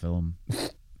cult film.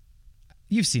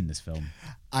 You've seen this film.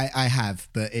 I have,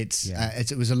 but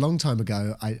it was a long time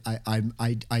ago.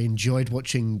 I enjoyed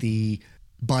watching the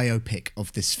biopic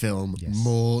of this film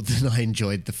more than I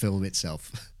enjoyed the film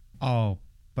itself. Oh,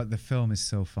 but the film is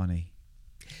so funny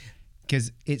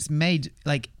because it's made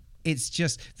like it's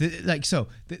just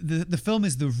the film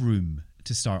is The Room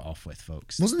to start off with,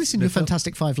 folks. Wasn't this in your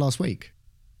Fantastic Five last week?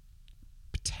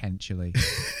 Potentially.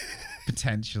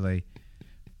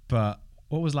 But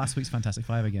what was last week's Fantastic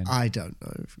Five again? I don't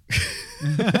know.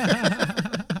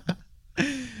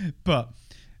 But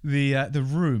the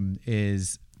Room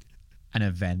is an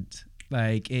event.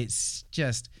 Like, it's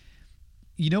just,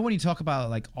 when you talk about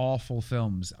like awful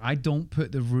films, I don't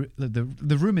put the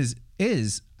Room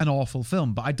is an awful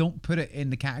film, but I don't put it in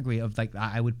the category of like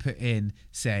that. I would put in,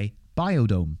 say,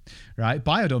 Biodome, right?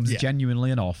 Biodome's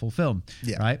genuinely an awful film,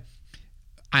 right?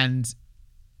 And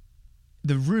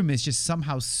The Room is just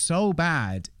somehow so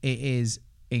bad, it is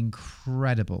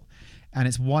incredible. And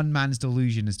it's one man's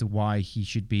delusion as to why he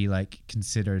should be like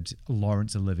considered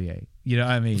Laurence Olivier. You know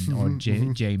what I mean? Or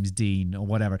James Dean or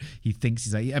whatever. He thinks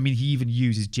he's like, I mean, he even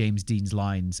uses James Dean's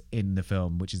lines in the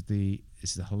film, which is this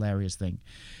is a hilarious thing.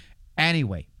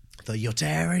 Anyway. You're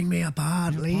tearing me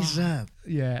apart, Lisa.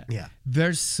 Yeah.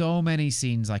 There's so many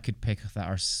scenes I could pick that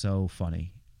are so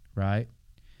funny, right?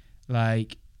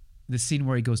 Like, the scene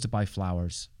where he goes to buy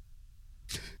flowers.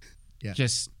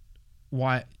 Just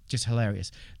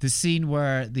hilarious. The scene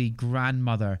where the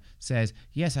grandmother says,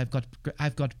 "Yes, I've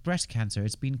got breast cancer.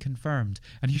 It's been confirmed."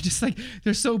 And you're just like,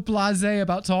 they're so blasé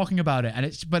about talking about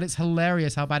it, but it's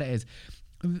hilarious how bad it is.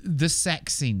 The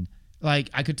sex scene, like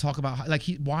I could talk about, like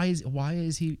why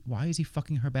is he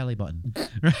fucking her belly button,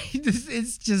 right?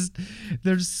 It's just,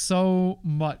 there's so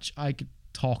much I could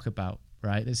talk about,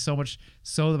 right? There's so much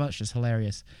that's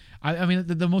hilarious. I mean,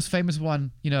 the most famous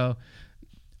one,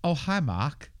 oh, hi,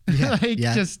 Mark.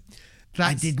 Just,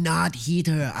 I did not heat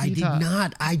her. I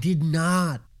did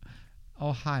not.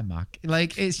 Oh, hi, Mark.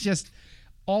 Like, it's just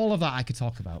all of that I could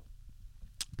talk about.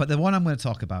 But the one I'm going to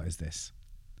talk about is this.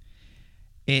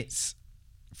 It's,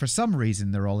 for some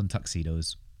reason, they're all in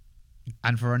tuxedos.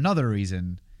 And for another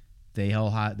reason, they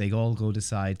all go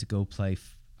decide to go play,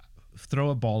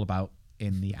 throw a ball about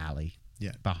in the alley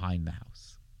behind the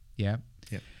house. Yeah?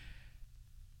 Yeah.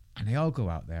 And they all go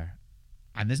out there,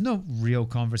 and there's no real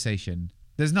conversation.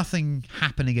 There's nothing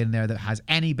happening in there that has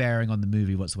any bearing on the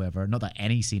movie whatsoever. Not that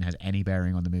any scene has any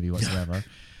bearing on the movie whatsoever,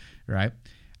 right?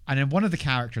 And then one of the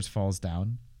characters falls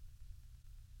down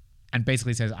and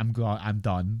basically says, I'm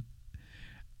done.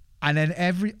 And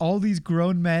then all these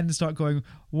grown men start going,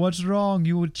 "What's wrong,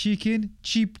 you old chicken?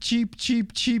 Cheap, cheap,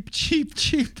 cheap, cheap, cheap,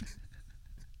 cheap."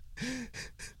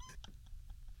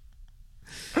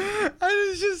 And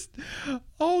it's just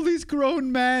all these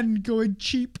grown men going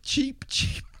cheap, cheap,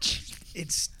 cheap, cheap.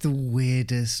 It's the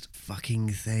weirdest fucking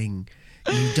thing.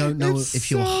 You don't know if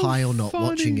you're high or not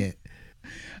watching it.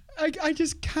 I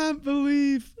just can't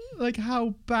believe like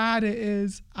how bad it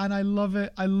is, and I love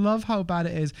it. I love how bad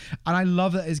it is, and I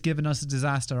love that it's given us a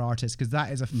Disaster Artist, because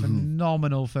that is a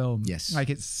phenomenal film. Yes, like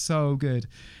it's so good,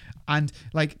 and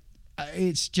like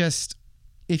it's just,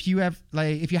 if you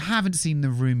haven't seen The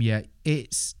Room yet,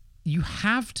 you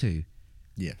have to.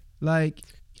 Yeah. Like,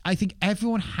 I think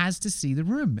everyone has to see The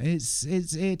Room.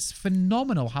 It's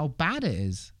phenomenal how bad it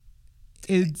is.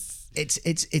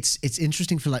 It's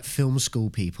interesting for like film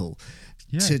school people.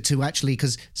 to actually,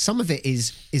 because some of it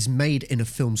is made in a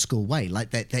film school way. Like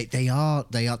they are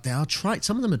trying.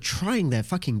 Some of them are trying their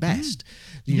fucking best,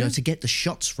 you know, to get the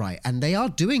shots right, and they are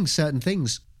doing certain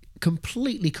things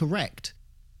completely correct,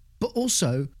 but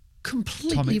also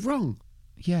completely wrong.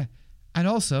 Yeah, and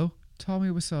also Tommy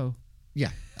Wiseau.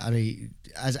 Yeah, I mean,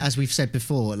 as we've said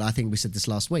before, and I think we said this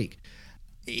last week,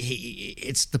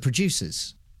 it's the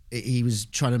producers. He was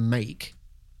trying to make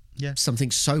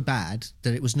something so bad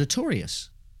that it was notorious.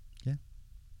 Yeah,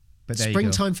 but there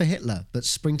Springtime you go. For Hitler, but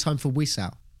Springtime for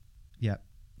Wiseau. Yeah,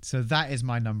 so that is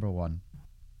my number one.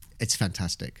 It's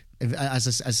fantastic.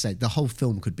 As I said, the whole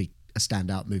film could be a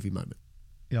standout movie moment.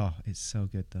 Oh, it's so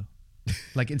good though.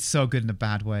 Like, it's so good in a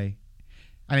bad way.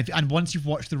 And once you've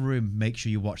watched The Room, make sure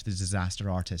you watch The Disaster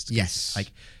Artist. Yes.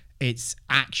 Like, it's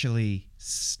actually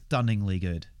stunningly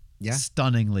good. Yeah.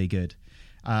 Stunningly good.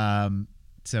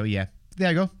 So, yeah.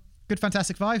 There you go. Good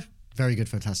Fantastic Five. Very good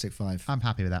Fantastic Five. I'm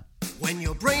happy with that. When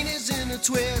your brain is in a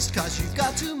twist, cause you've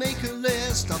got to make a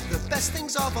list of the best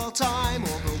things of all time,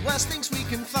 or the worst things we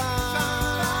can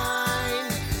find.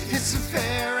 It's a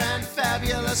fair and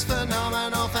fabulous,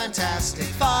 phenomenal, Fantastic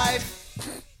Five.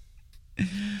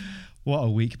 What a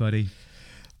week, buddy.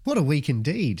 What a week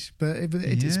indeed. But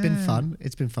it's been fun.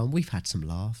 It's been fun. We've had some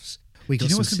laughs. We got you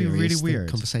know some what's gonna be really serious weird?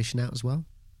 Conversation out as well.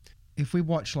 If we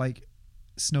watch, like,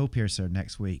 Snowpiercer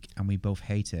next week and we both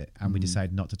hate it and we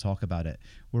decide not to talk about it,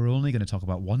 we're only going to talk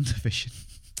about WandaVision.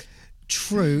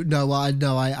 True.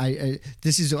 I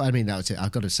this is, I mean, that's it.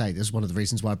 I've got to say, this is one of the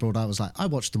reasons why I brought out. I was like, I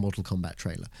watched the Mortal Kombat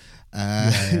trailer.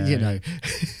 You know.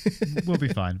 We'll be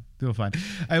fine. We'll be fine.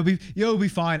 You'll be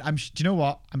fine. Do you know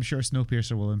what? I'm sure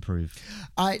Snowpiercer will improve.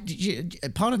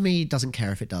 Part of me doesn't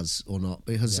care if it does or not,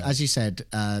 because as you said,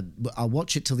 I'll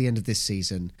watch it till the end of this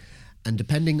season, and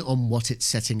depending on what it's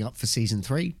setting up for season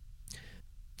 3,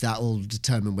 that will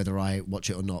determine whether I watch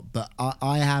it or not. But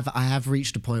I have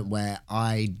reached a point where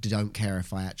I don't care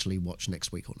if I actually watch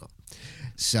next week or not.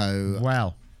 So,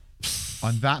 well,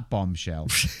 on that bombshell,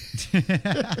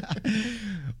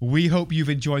 we hope you've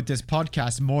enjoyed this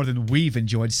podcast more than we've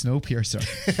enjoyed Snowpiercer.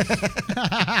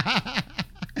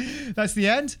 That's the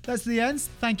end. That's the end.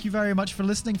 Thank you very much for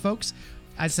listening, folks.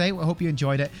 I say, I hope you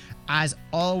enjoyed it. As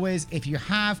always, if you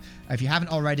haven't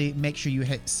already, make sure you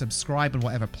hit subscribe on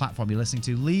whatever platform you're listening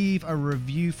to. Leave a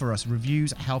review for us.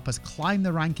 Reviews help us climb the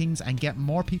rankings and get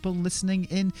more people listening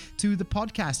in to the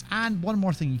podcast. And one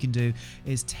more thing you can do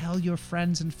is tell your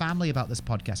friends and family about this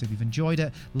podcast. If you've enjoyed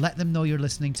it, let them know you're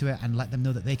listening to it and let them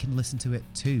know that they can listen to it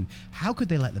too. How could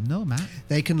they let them know, Matt?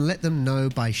 They can let them know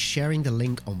by sharing the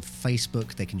link on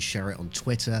Facebook. They can share it on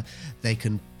Twitter. They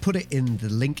can put it in the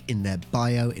link in their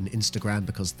bio in Instagram,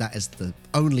 because that is the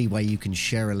only way you can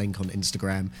share a link on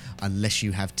Instagram unless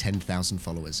you have 10,000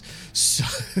 followers. So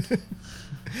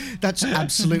that's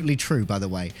absolutely true, by the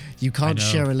way. You can't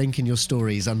share a link in your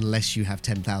stories unless you have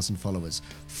 10,000 followers.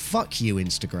 Fuck you,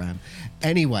 Instagram.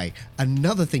 Anyway,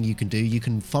 another thing you can do, you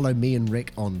can follow me and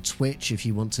Rick on Twitch if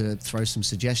you want to throw some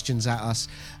suggestions at us.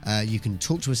 You can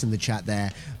talk to us in the chat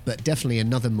there, but definitely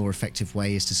another more effective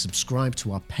way is to subscribe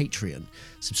to our Patreon.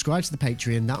 Subscribe to the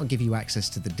Patreon. That will give you access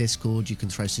to the Discord. You can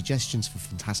throw suggestions for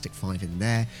Fantastic Five in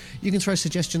there. You can throw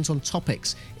suggestions on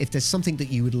topics. If there's something that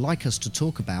you would like us to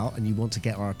talk about and you want to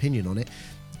get our opinion on it,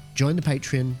 join the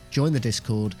Patreon, join the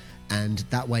Discord, and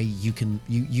that way you can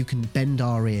bend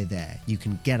our ear there. You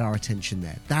can get our attention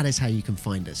there. That is how you can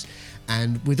find us.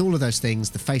 And with all of those things,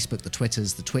 the Facebook, the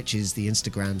Twitters, the Twitches, the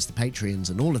Instagrams, the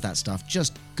Patreons, and all of that stuff,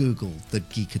 just Google the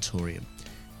Geekatorium.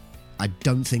 I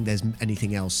don't think there's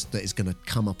anything else that is going to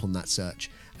come up on that search.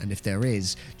 And if there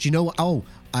is, do you know what? Oh,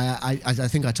 I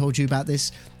think I told you about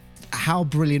this. How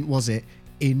brilliant was it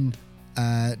in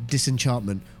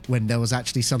Disenchantment when there was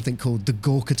actually something called the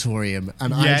Geekatorium?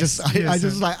 And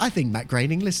I think Matt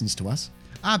Groening listens to us.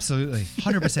 Absolutely.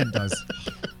 100% does.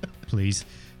 Please.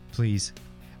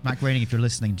 Matt Groening, if you're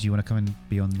listening, do you want to come and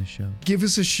be on the show? Give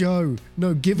us a show.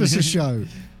 No, give us a show.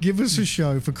 Give us a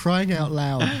show, for crying out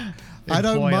loud. I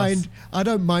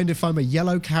don't mind if I'm a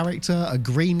yellow character, a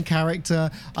green character.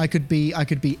 I could be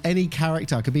any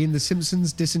character. I could be in The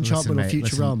Simpsons, Disenchantment, or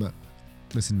Futurama.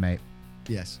 Listen, mate.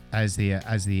 Yes. As the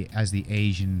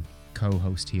Asian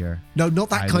co-host here. No, not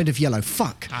that kind of yellow.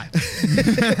 Fuck.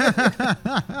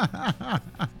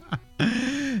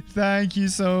 Thank you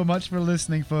so much for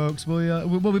listening, folks.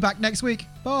 We'll be back next week.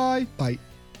 Bye. Bye.